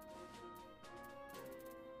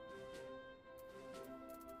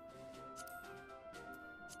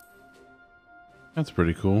 That's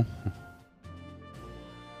pretty cool.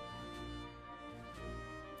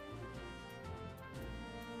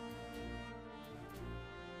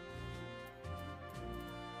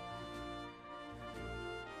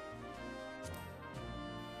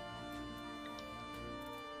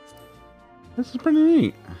 This is pretty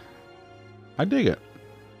neat. I dig it.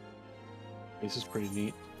 This is pretty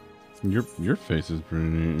neat. Your face is pretty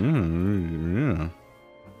neat. Yeah.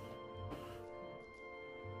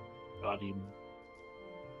 God, you...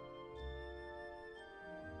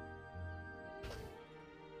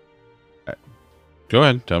 Go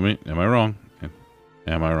ahead. Tell me. Am I wrong?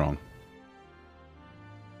 Am I wrong?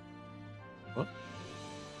 What?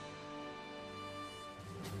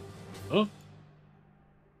 Oh.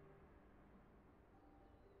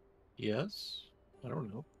 Yes? I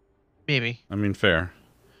don't know. Maybe. I mean, fair.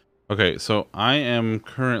 Okay, so I am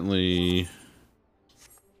currently...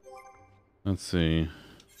 Let's see.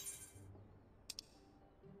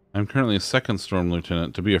 I'm currently a second Storm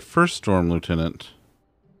Lieutenant. To be a first Storm Lieutenant,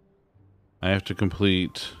 I have to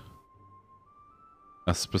complete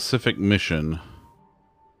a specific mission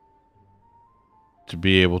to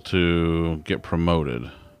be able to get promoted.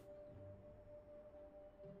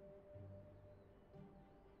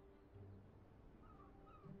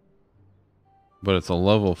 But it's a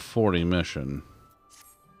level 40 mission.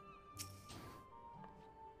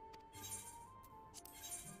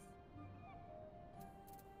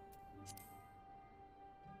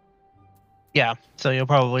 Yeah, so you'll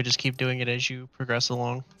probably just keep doing it as you progress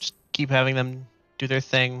along. Just keep having them do their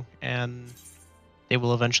thing, and they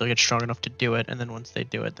will eventually get strong enough to do it. And then once they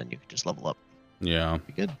do it, then you can just level up. Yeah.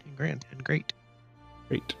 Be good and grand and great.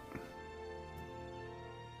 Great.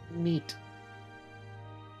 Neat.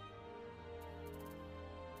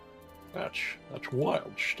 That's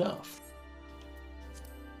wild stuff.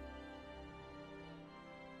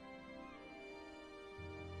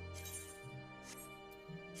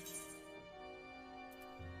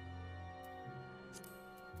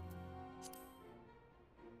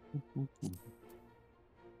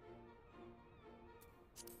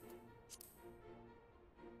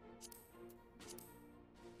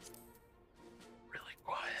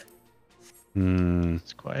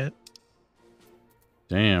 It's quiet.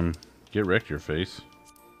 Damn. Get wrecked your face.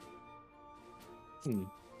 I mean,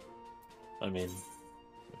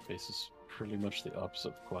 my face is pretty much the opposite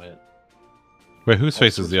of quiet. Wait, whose All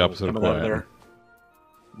face is sorts the of opposite of coming out quiet? there.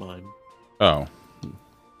 Mine. Oh.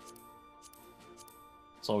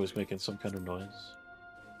 It's always making some kind of noise.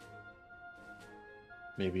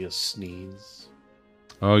 Maybe a sneeze.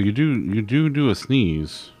 Oh, you do a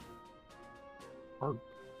sneeze. Or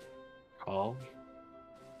cough.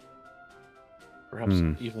 Perhaps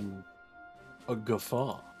even a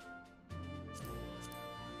guffaw.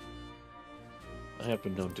 I have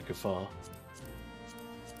been known to guffaw.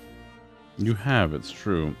 You have, it's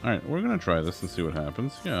true. Alright, we're gonna try this and see what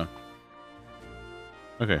happens. Yeah.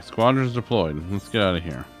 Okay, squadrons deployed. Let's get out of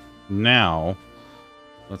here. Now,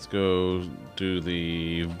 let's go do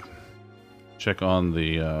the... check on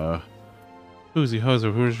the, who's you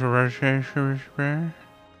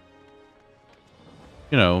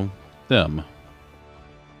know, them.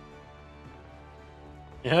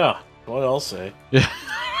 Yeah, what I'll say. Yeah.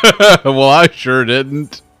 Well, I sure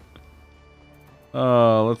didn't.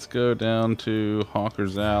 Let's go down to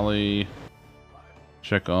Hawker's Alley.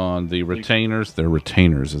 Check on the retainers. They're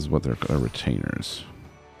retainers is what they're called. Retainers.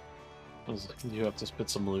 You have to spit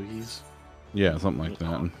some loogies Yeah, something like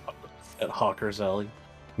that. at Hawker's Alley.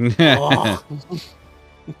 Oh.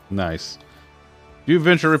 Nice. View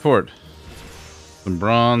Venture Report. Some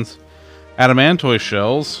bronze. Adamantoy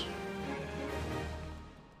shells.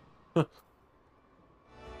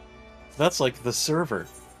 That's like the server.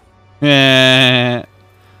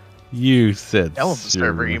 You said Hell of a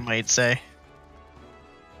server, you might say.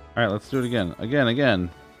 Alright, let's do it again. Again.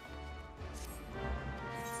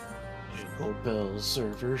 Jingle bells,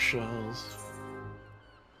 server shells.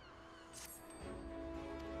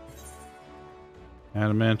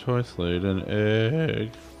 Adamantoy slayed an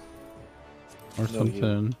egg. Or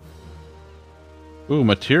something. Ooh,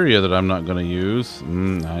 materia that I'm not going to use.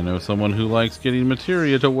 I know someone who likes getting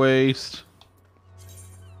materia to waste.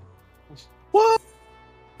 What?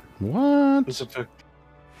 What? Is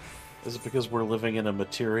it because we're living in a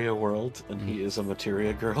materia world and he is a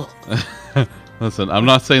materia girl? Listen, I'm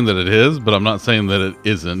not saying that it is, but I'm not saying that it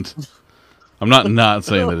isn't. I'm not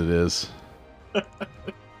saying that it is.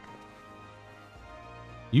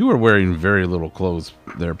 You are wearing very little clothes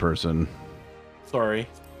there, person. Sorry.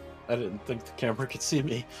 I didn't think the camera could see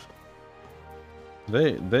me.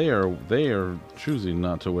 They are choosing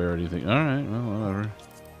not to wear anything. All right, well, whatever.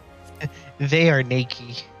 They are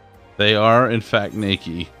naked. They are, in fact,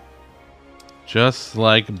 naked. Just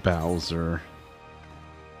like Bowser.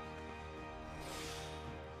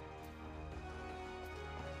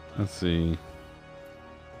 Let's see.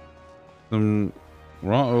 Some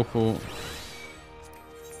raw opal.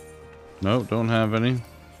 Nope, don't have any.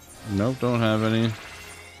 Nope, don't have any.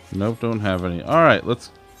 Nope, don't have any. All right,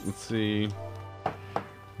 let's see.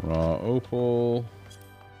 Raw opal.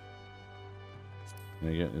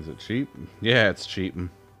 Is it cheap? Yeah, it's cheap.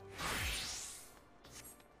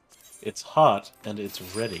 It's hot and it's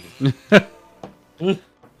ready.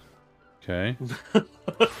 Okay.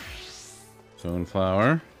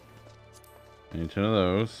 Stoneflower. Need 10 of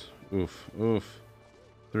those. Oof.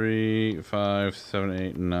 3, 5, 7,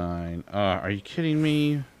 8, 9. Are you kidding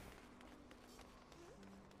me?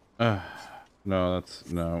 No,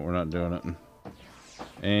 we're not doing it.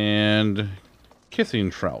 And kissing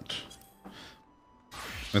trout.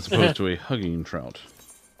 As opposed to a hugging trout.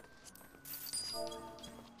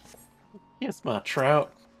 Kiss my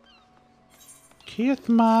trout. Kiss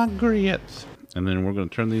my grits. And then we're going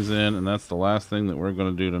to turn these in, and that's the last thing that we're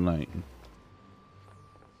going to do tonight.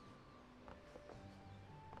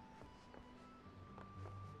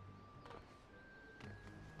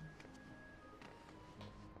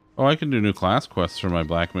 Oh, I can do new class quests for my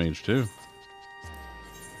Black Mage, too.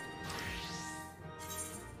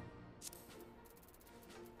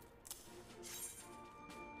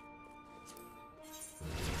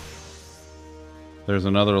 There's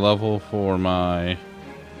another level for my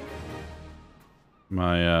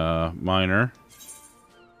miner.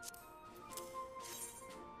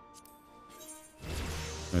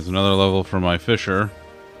 There's another level for my fisher.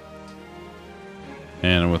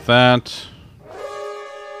 And with that,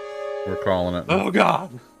 we're calling it. Oh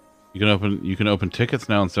God! You can open tickets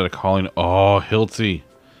now instead of calling. Oh, Hilty,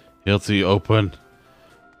 open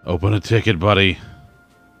a ticket, buddy.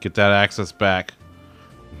 Get that access back.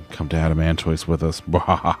 Come to Adamantoys with us.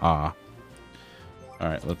 All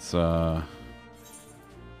right, let's. I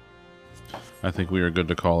think we are good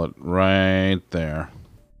to call it right there.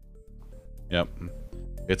 Yep,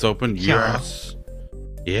 it's open. Yeah.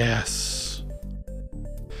 Yes.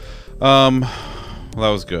 Well, that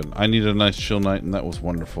was good. I needed a nice chill night, and that was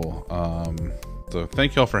wonderful. So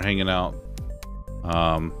thank y'all for hanging out.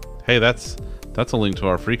 Hey, that's a link to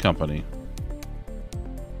our free company.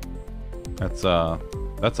 That's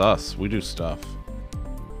us. We do stuff.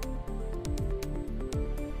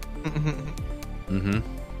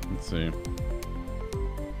 Let's see.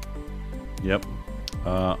 Yep.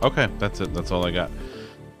 Okay, that's it. That's all I got.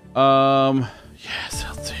 Yes,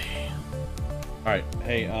 LT. Alright,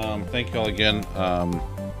 hey, thank y'all again.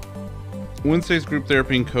 Wednesday's group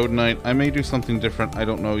therapy and code night. I may do something different. I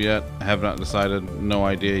don't know yet. I have not decided. No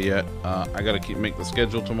idea yet. I gotta make the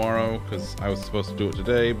schedule tomorrow because I was supposed to do it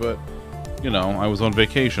today, but you know, I was on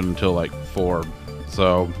vacation until like 4,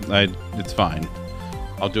 so it's fine.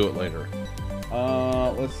 I'll do it later.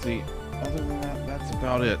 Let's see. Other than that, that's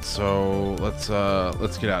about it. So let's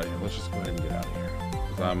get out of here. Let's just go ahead and get out of here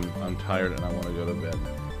because I'm tired and I want to go to bed.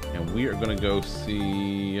 And we are gonna go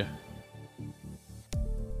see.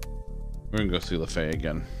 We're gonna go see LaFay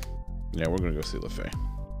again. Yeah, we're gonna go see LaFay.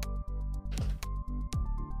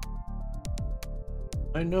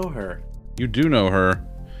 I know her. You do know her.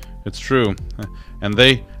 It's true, and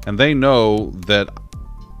they know that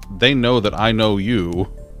I know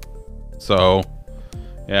you. So,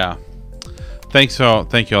 yeah. Thank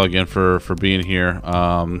y'all again for being here.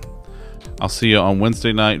 I'll see you on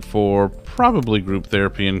Wednesday night for probably group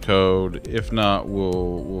therapy and code. If not,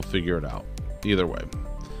 we'll figure it out. Either way.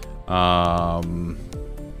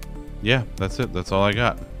 Yeah, that's it. That's all I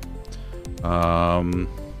got.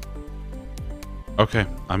 Okay,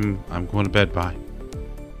 I'm going to bed. Bye.